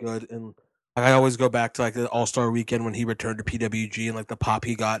fucking good, and I always go back to like the All Star Weekend when he returned to PWG and like the pop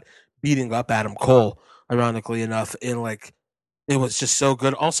he got beating up Adam Cole. Ironically enough, and like it was just so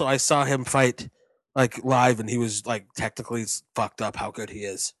good. Also, I saw him fight like live, and he was like technically fucked up. How good he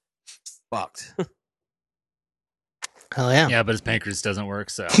is, fucked. Hell yeah. Yeah, but his pancreas doesn't work,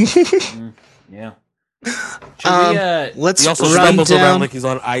 so. Yeah. Should we, let's He also run stumbles around down. like he's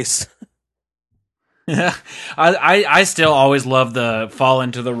on ice. I still always love the fall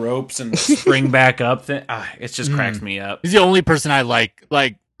into the ropes and spring back up thing. It just cracks me up. He's the only person I like.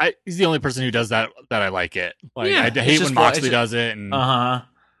 He's the only person who does that I like it. Like, Yeah, I it's hate just when fun. Moxley It's does it. And I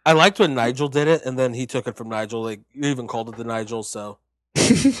liked when Nigel did it, and then he took it from Nigel. Like you even called it the Nigel. So, Do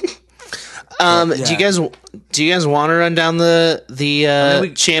you guys want to run down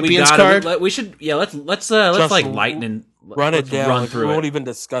the champions card? We should. Yeah, let's like lightning run it down. Run Like, through we won't it. even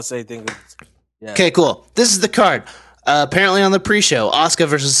discuss anything. Yeah. Okay, cool. This is the card. Apparently on the pre-show, Asuka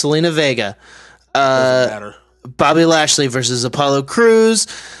versus Selena Vega, Doesn't matter. Bobby Lashley versus Apollo Crews,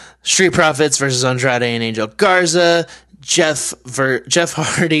 Street Profits versus Andrade and Angel Garza, Jeff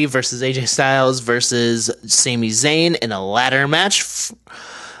Hardy versus AJ Styles versus Sami Zayn in a ladder match.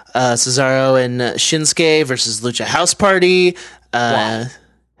 Cesaro and Shinsuke versus Lucha House Party.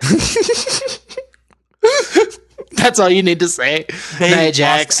 That's all you need to say. They Nia lost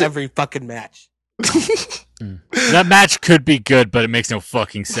Jax. every fucking match. that match could be good, but it makes no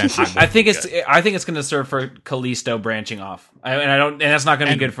fucking sense. I think it's going to serve for Kalisto branching off, and that's not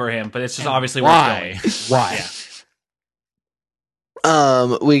going to be good for him. But it's just obviously why. worth going.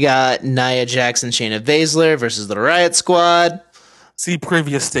 Why? We got Nia Jax and Shayna Baszler versus the Riot Squad. See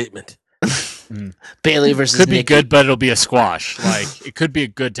previous statement. Bailey versus Could be Nikki. good, but it'll be a squash. Like, it could be a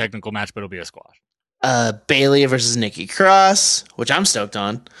good technical match, but it'll be a squash. Bailey versus Nikki Cross, which I'm stoked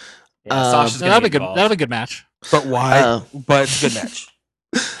on. Sasha's gonna That'll be get good. involved. That'll be a good match. But why? But it's a good match.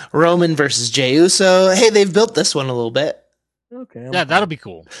 Roman versus Jey Uso. Hey, they've built this one a little bit. Okay. Yeah, that'll be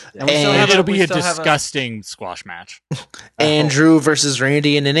cool. And we still have It'll be we a still have disgusting squash match. Andrew versus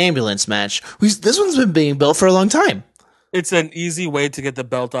Randy in an ambulance match. This one's been being built for a long time. It's an easy way to get the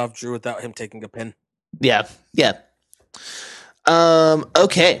belt off Drew without him taking a pin. Yeah.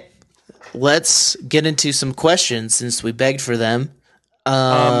 Okay. Let's get into some questions since we begged for them.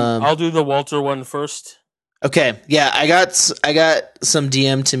 I'll do the Walter one first. Okay. Yeah, I got some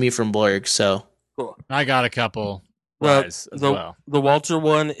DM to me from Blurg, so Cool. I got a couple Well, guys as the well. the Walter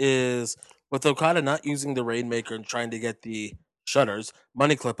one is with Okada not using the Rainmaker and trying to get the shutters.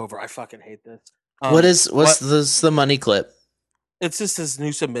 Money clip over. I fucking hate this. what's the money clip? It's just his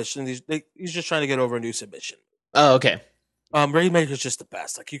new submission. He's just trying to get over a new submission. Oh, okay. Rainmaker's just the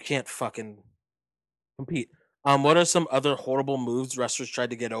best. Like you can't fucking compete. What are some other horrible moves wrestlers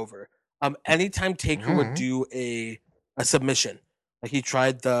tried to get over? Anytime Taker would do a submission, like he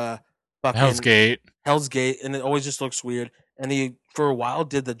tried the fucking Hell's Gate. and it always just looks weird. And he for a while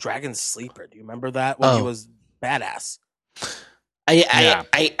did the Dragon Sleeper. Do you remember that when he was badass?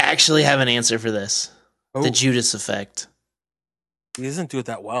 I actually have an answer for this. Oh, The Judas Effect. he doesn't do it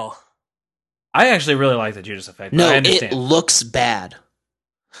that well. I actually really like the Judas Effect. No, I it understand. looks bad.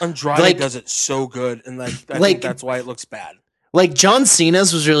 Andrade does it so good, and I think that's why it looks bad. Like John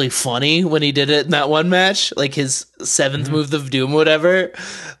Cena's was really funny when he did it in that one match, like his 7th move of doom, whatever.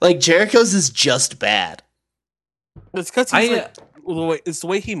 Like Jericho's is just bad. It's because it's the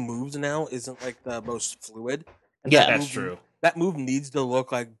way he moves now isn't like the most fluid. And Yeah, That's true. That move needs to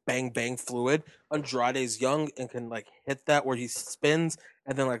look like bang bang fluid. Andrade's young and can like hit that where he spins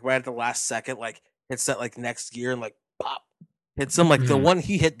and then like right at the last second like hits that like next gear and like pop hits him. Like the one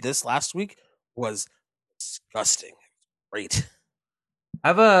he hit this last week was disgusting. Great.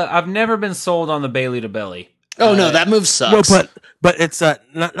 I've never been sold on the Bailey to belly. Oh no, that move sucks. No, but it's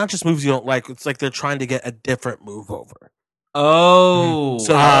not just moves you don't like. It's like they're trying to get a different move over. Oh,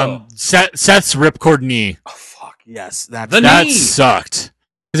 So Seth's ripcord knee. oh fuck yes, that's That knee. sucked.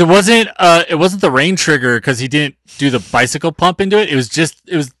 Because it wasn't the rain trigger because he didn't do the bicycle pump into it. It was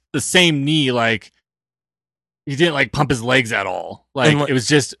the same knee. Like he didn't like pump his legs at all. Like And, it was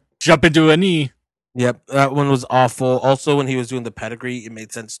just jump into a knee. Yep, that one was awful. Also, when he was doing the pedigree, it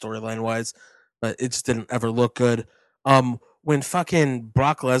made sense storyline wise, but it just didn't ever look good. When fucking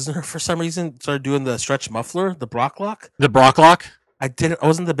Brock Lesnar for some reason started doing the stretch muffler, the Brock lock, The Brock lock. I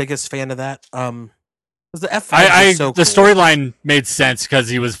wasn't the biggest fan of that. Because the F5 The so cool. storyline made sense because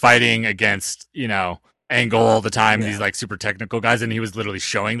he was fighting against Angle all the time. Yeah. These like super technical guys, and he was literally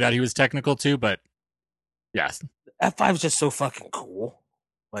showing that he was technical too. But yes, F5 is just so fucking cool.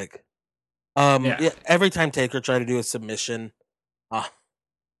 Like, yeah, every time Taker tried to do a submission,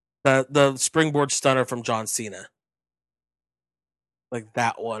 the springboard stunner from John Cena. Like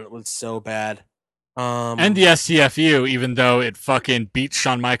that one was so bad. And the STFU, even though it fucking beat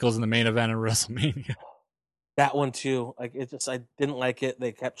Shawn Michaels in the main event of WrestleMania. That one too. Like it just, I didn't like it.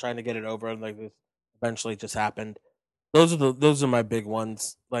 They kept trying to get it over, and like this eventually just happened. Those are my big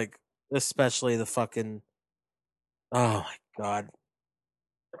ones. Like especially the fucking. Oh my god,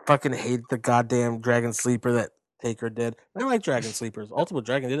 I fucking hate the goddamn Dragon Sleeper that Taker did. I like Dragon Sleepers. Ultimate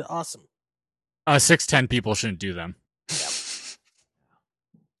Dragon did it awesome. 6'10" people shouldn't do them.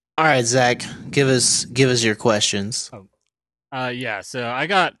 All right, Zach, give us your questions. Yeah, so I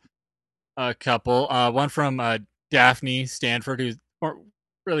got a couple. One from Daphne Stanford, who's a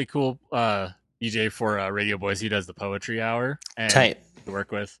really cool DJ for Radio Boys. He does the Poetry Hour. And Tight. To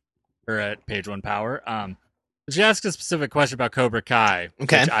work with her at Page One Power. She asked a specific question about Cobra Kai,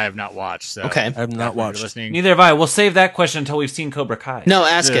 Okay. which I have not watched. So Okay. I have not watched. Listening. Neither have I. We'll save that question until we've seen Cobra Kai. No,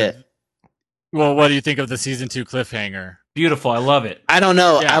 ask it. Well, what do you think of the season 2 cliffhanger? Beautiful. I love it. I don't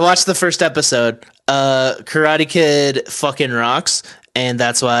know. Yeah. I watched the first episode. Karate Kid fucking rocks, and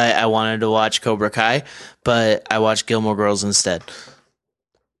that's why I wanted to watch Cobra Kai, but I watched Gilmore Girls instead.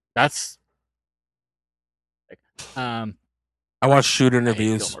 That's I watched shoot I hate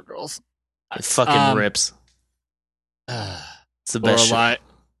interviews. Gilmore Girls. It fucking rips. It's the best shit.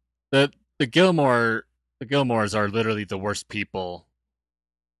 The Gilmores are literally the worst people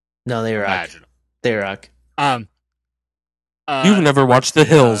No, they rock. imaginable. They rock. You've never watched The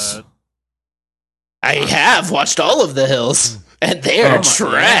Hills. I have watched all of The Hills, and they are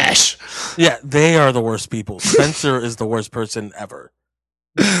trash. Yeah, they are the worst people. Spencer is the worst person ever.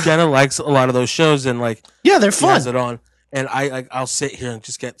 Jenna likes a lot of those shows, and like Yeah, they're she has fun. it on. And I'll sit here and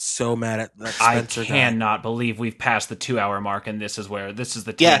just get so mad at that I Spencer guy. cannot believe we've passed the 2-hour mark, and this is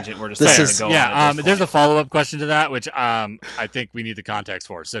the Yeah, tangent we're just this going is- to go on. Yeah, at this there's a point. follow-up question to that, which I think we need the context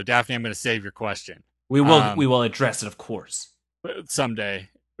for. So, Daphne, I'm going to save your question. We will address it, of course. Someday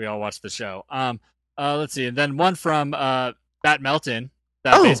we all watch the show. Let's see, and then one from Matt Melton,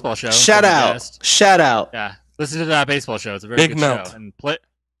 that baseball show. Shout from out. Guest. Shout out. Yeah, listen to that baseball show. It's a very Big good Melt. show. And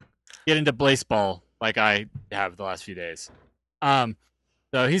get into baseball like I have the last few days.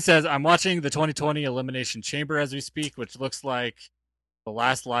 So he says, I'm watching the 2020 Elimination Chamber as we speak, which looks like the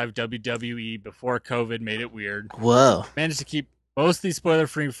last live WWE before COVID made it weird. Whoa. Managed to keep mostly spoiler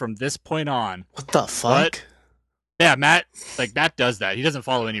free from this point on. What the fuck? Yeah, Matt does that. He doesn't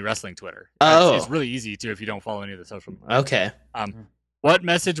follow any wrestling Twitter. Oh. It's really easy to if you don't follow any of the social media. Okay. What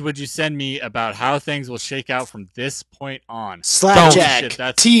message would you send me about how things will shake out from this point on? Slapjack, Shit,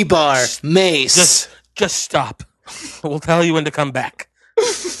 that's- T-bar, mace. Just stop. We'll tell you when to come back.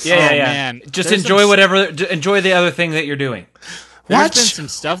 Yeah. Man. Just There's enjoy the other thing that you're doing. There's Watch- been some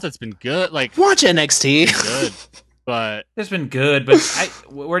stuff that's been good, like Watch NXT. good, but It's been good, but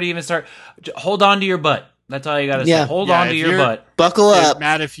where do you even start? Hold on to your butt. That's all you got to Yeah. say. Hold Yeah, on to if your you're- butt. Buckle up.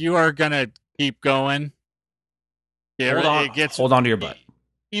 Matt, if you are gonna keep going, it gets Hold on to your butt.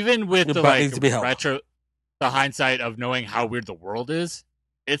 even with Your the butt needs to be like held. the hindsight of knowing how weird the world is.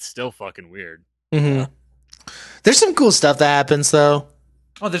 It's still fucking weird. hmm There's some cool stuff that happens, though.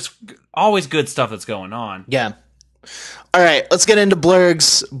 Oh, there's always good stuff that's going on. Yeah. All right, let's get into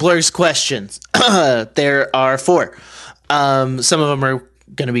Blurg's questions. There are 4. Some of them are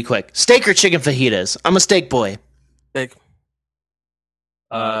going to be quick. Steak or chicken fajitas? I'm a steak boy. Like,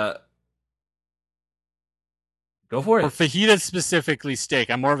 Go for For it. fajita specifically, steak.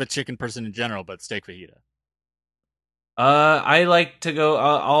 I'm more of a chicken person in general, but steak fajita. I like to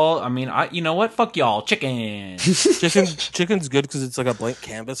go. You know what? Fuck y'all. Chicken. chicken's good because it's like a blank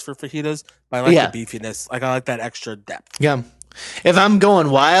canvas for fajitas. But I like Yeah. the beefiness. Like I like that extra depth. Yeah. If I'm going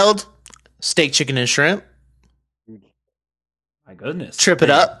wild, steak, chicken, and shrimp. My goodness. Trip it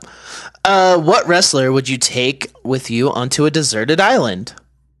up. What wrestler would you take with you onto a deserted island?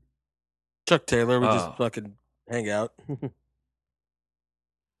 Chuck Taylor, we Oh. just fucking hang out.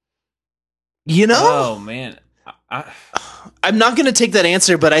 You know, Oh man. I'm not going to take that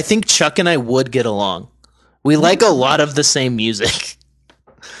answer, but I think Chuck and I would get along. We like a lot of the same music.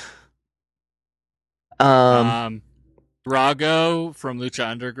 Drago from Lucha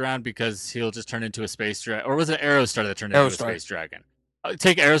Underground because he'll just turn into a space dragon. Or was it Aerostar that turned into a Aerostar. space dragon? I'll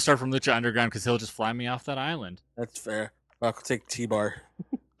take Aerostar from Lucha Underground because he'll just fly me off that island. That's fair. I'll take T-Bar.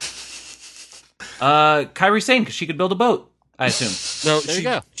 Kairi Sane because she could build a boat. I assume. No, There you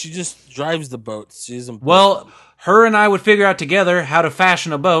go. she just drives the boats. She doesn't. Well, her and I would figure out together how to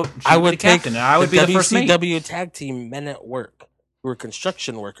fashion a boat. She I would would be the captain, and I would be the first mate. WCW tag team Men at Work, who are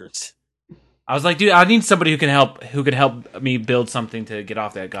construction workers. I was like, dude, I need somebody who can help me build something to get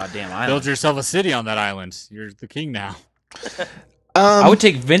off that goddamn island. Build yourself a city on that island. You're the king now. I would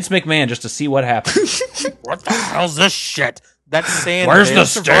take Vince McMahon just to see what happens. What the hell's this shit? That's saying Where's that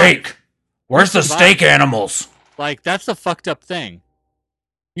the they- steak? Where's the steak animals? Like, that's the fucked up thing.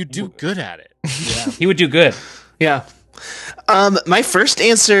 You do good at it. He would do good. Yeah. My first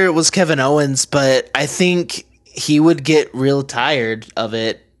answer was Kevin Owens, but I think he would get real tired of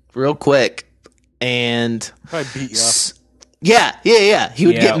it real quick. And probably beat you up. yeah. He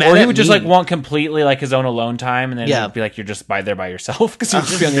would get mad or he at would just me. like want completely like his own alone time, and then Yeah. it'd be like you're just by yourself because you'd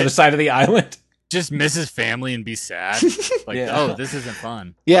just be on the other side of the island. Just miss his family and be sad. Like, Yeah. oh, this isn't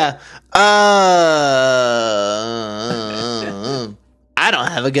fun. Yeah. I don't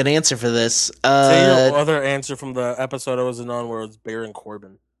have a good answer for this. Say your other answer from the episode I wasn't on, where it was Baron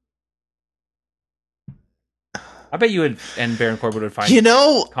Corbin. I bet you would, and Baron Corbin would find You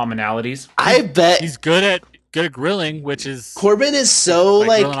know, commonalities. I bet He's good at grilling, which is Corbin is so like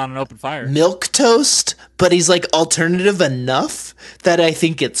like grilling on an open fire. milk toast, but he's like alternative enough that I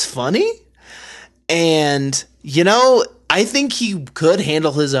think it's funny. And, you know, I think he could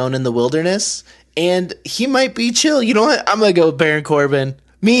handle his own in the wilderness, and he might be chill. You know what? I'm going to go with Baron Corbin.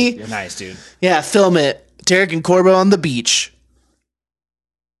 Me, You're nice, dude. yeah, film it. Derek and Corbin on the beach.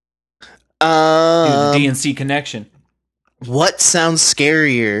 Dude, the DNC connection. What sounds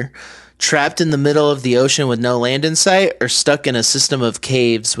scarier? Trapped in the middle of the ocean with no land in sight, or stuck in a system of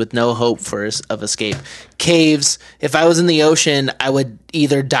caves with no hope of escape? Caves. If I was in the ocean, I would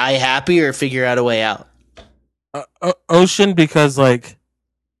either die happy or figure out a way out. Ocean, because like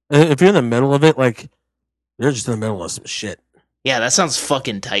if you're in the middle of it, like you're just in the middle of some shit. Yeah, that sounds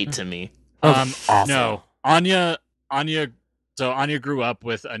fucking tight to me. Awful. No, Anya. So Anya grew up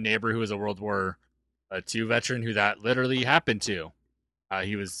with a neighbor who was a World War II veteran who that literally happened to.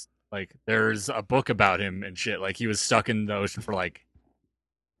 He was like, there's a book about him and shit. Like, he was stuck in the ocean for like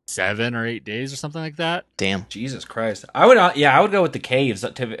 7 or 8 days or something like that. Damn. Jesus Christ. I would go with the caves,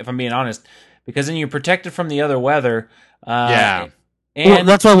 if I'm being honest, because then you're protected from the other weather. Yeah. And Well,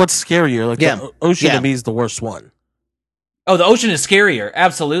 that's why what's scarier. Like Yeah. the ocean Yeah. to me is the worst one. the ocean is scarier.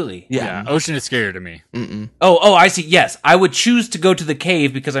 Absolutely. Yeah. Ocean is scary to me. Mm-mm. Oh, I see. Yes, I would choose to go to the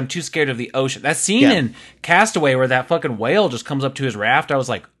cave because I'm too scared of the ocean. That scene Yeah. in Castaway where that fucking whale just comes up to his raft, I was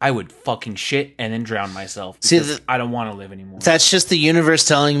like, I would fucking shit and then drown myself See, because I don't want to live anymore. That's just the universe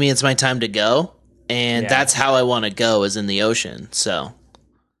telling me it's my time to go, and Yeah. that's how I want to go, is in the ocean. So,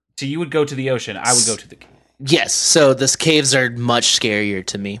 So you would go to the ocean. I would go to the cave. yes. So, this caves are much scarier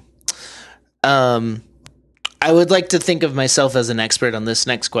to me. I would like to think of myself as an expert on this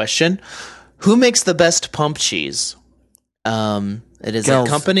next question. Who makes the best pump cheese? It is Gels. a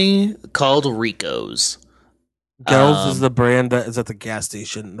company called Rico's. Gels is the brand that is at the gas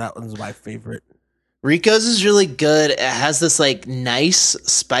station. That one's my favorite. Rico's is really good. It has this like nice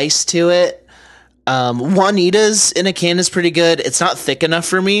spice to it. Juanita's in a can is pretty good. It's not thick enough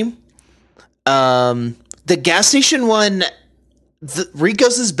for me. The gas station one,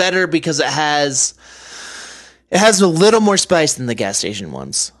 Rico's is better because it has a little more spice than the gas station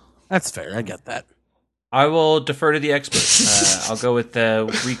ones. That's fair. I get that. I will defer to the expert. I'll go with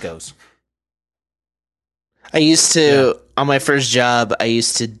Rico's. I used to on my first job. I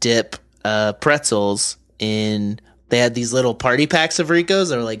used to dip pretzels in. They had these little party packs of Rico's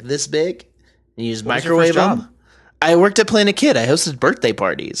that were like this big. And you just What was your microwave first them. job? I worked at Planet Kid. I hosted birthday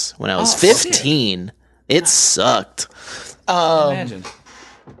parties when I was Oh, fuck yeah. 15. It sucked. Imagine.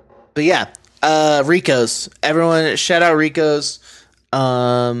 But yeah, Rico's. Everyone, shout out Rico's.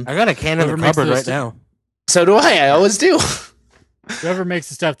 I got a can in the Whoever makes cupboard those right now. So do I. I always do. Whoever makes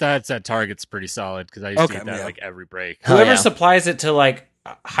the stuff that's at Target's pretty solid because I used to Okay, eat that yeah. like every break. Hell Whoever yeah. supplies it to like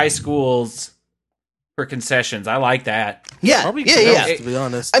high schools for concessions, I like that. Yeah, Probably yeah. Gels, to be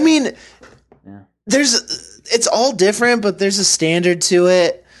honest. I mean, Yeah. it's all different, but there's a standard to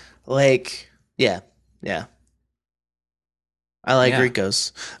it. Like, yeah. I like Yeah.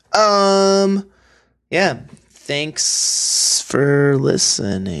 Rico's. Yeah. Thanks for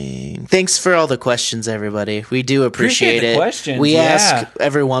listening. Thanks for all the questions, everybody. We do appreciate Appreciate the it. questions, We yeah. ask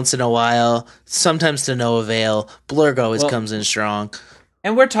every once in a while, sometimes to no avail. Blurg always Well- comes in strong.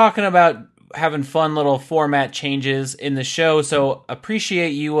 And we're talking about having fun little format changes in the show, so appreciate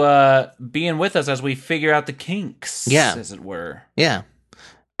you being with us as we figure out the kinks, Yeah. as it were. Yeah.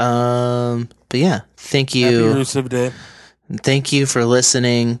 But yeah, thank Happy you. Rusev Day. Thank you for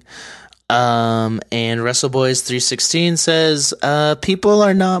listening. And WrestleBoys316 says, people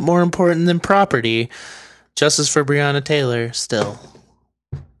are not more important than property. Justice for Breonna Taylor, still.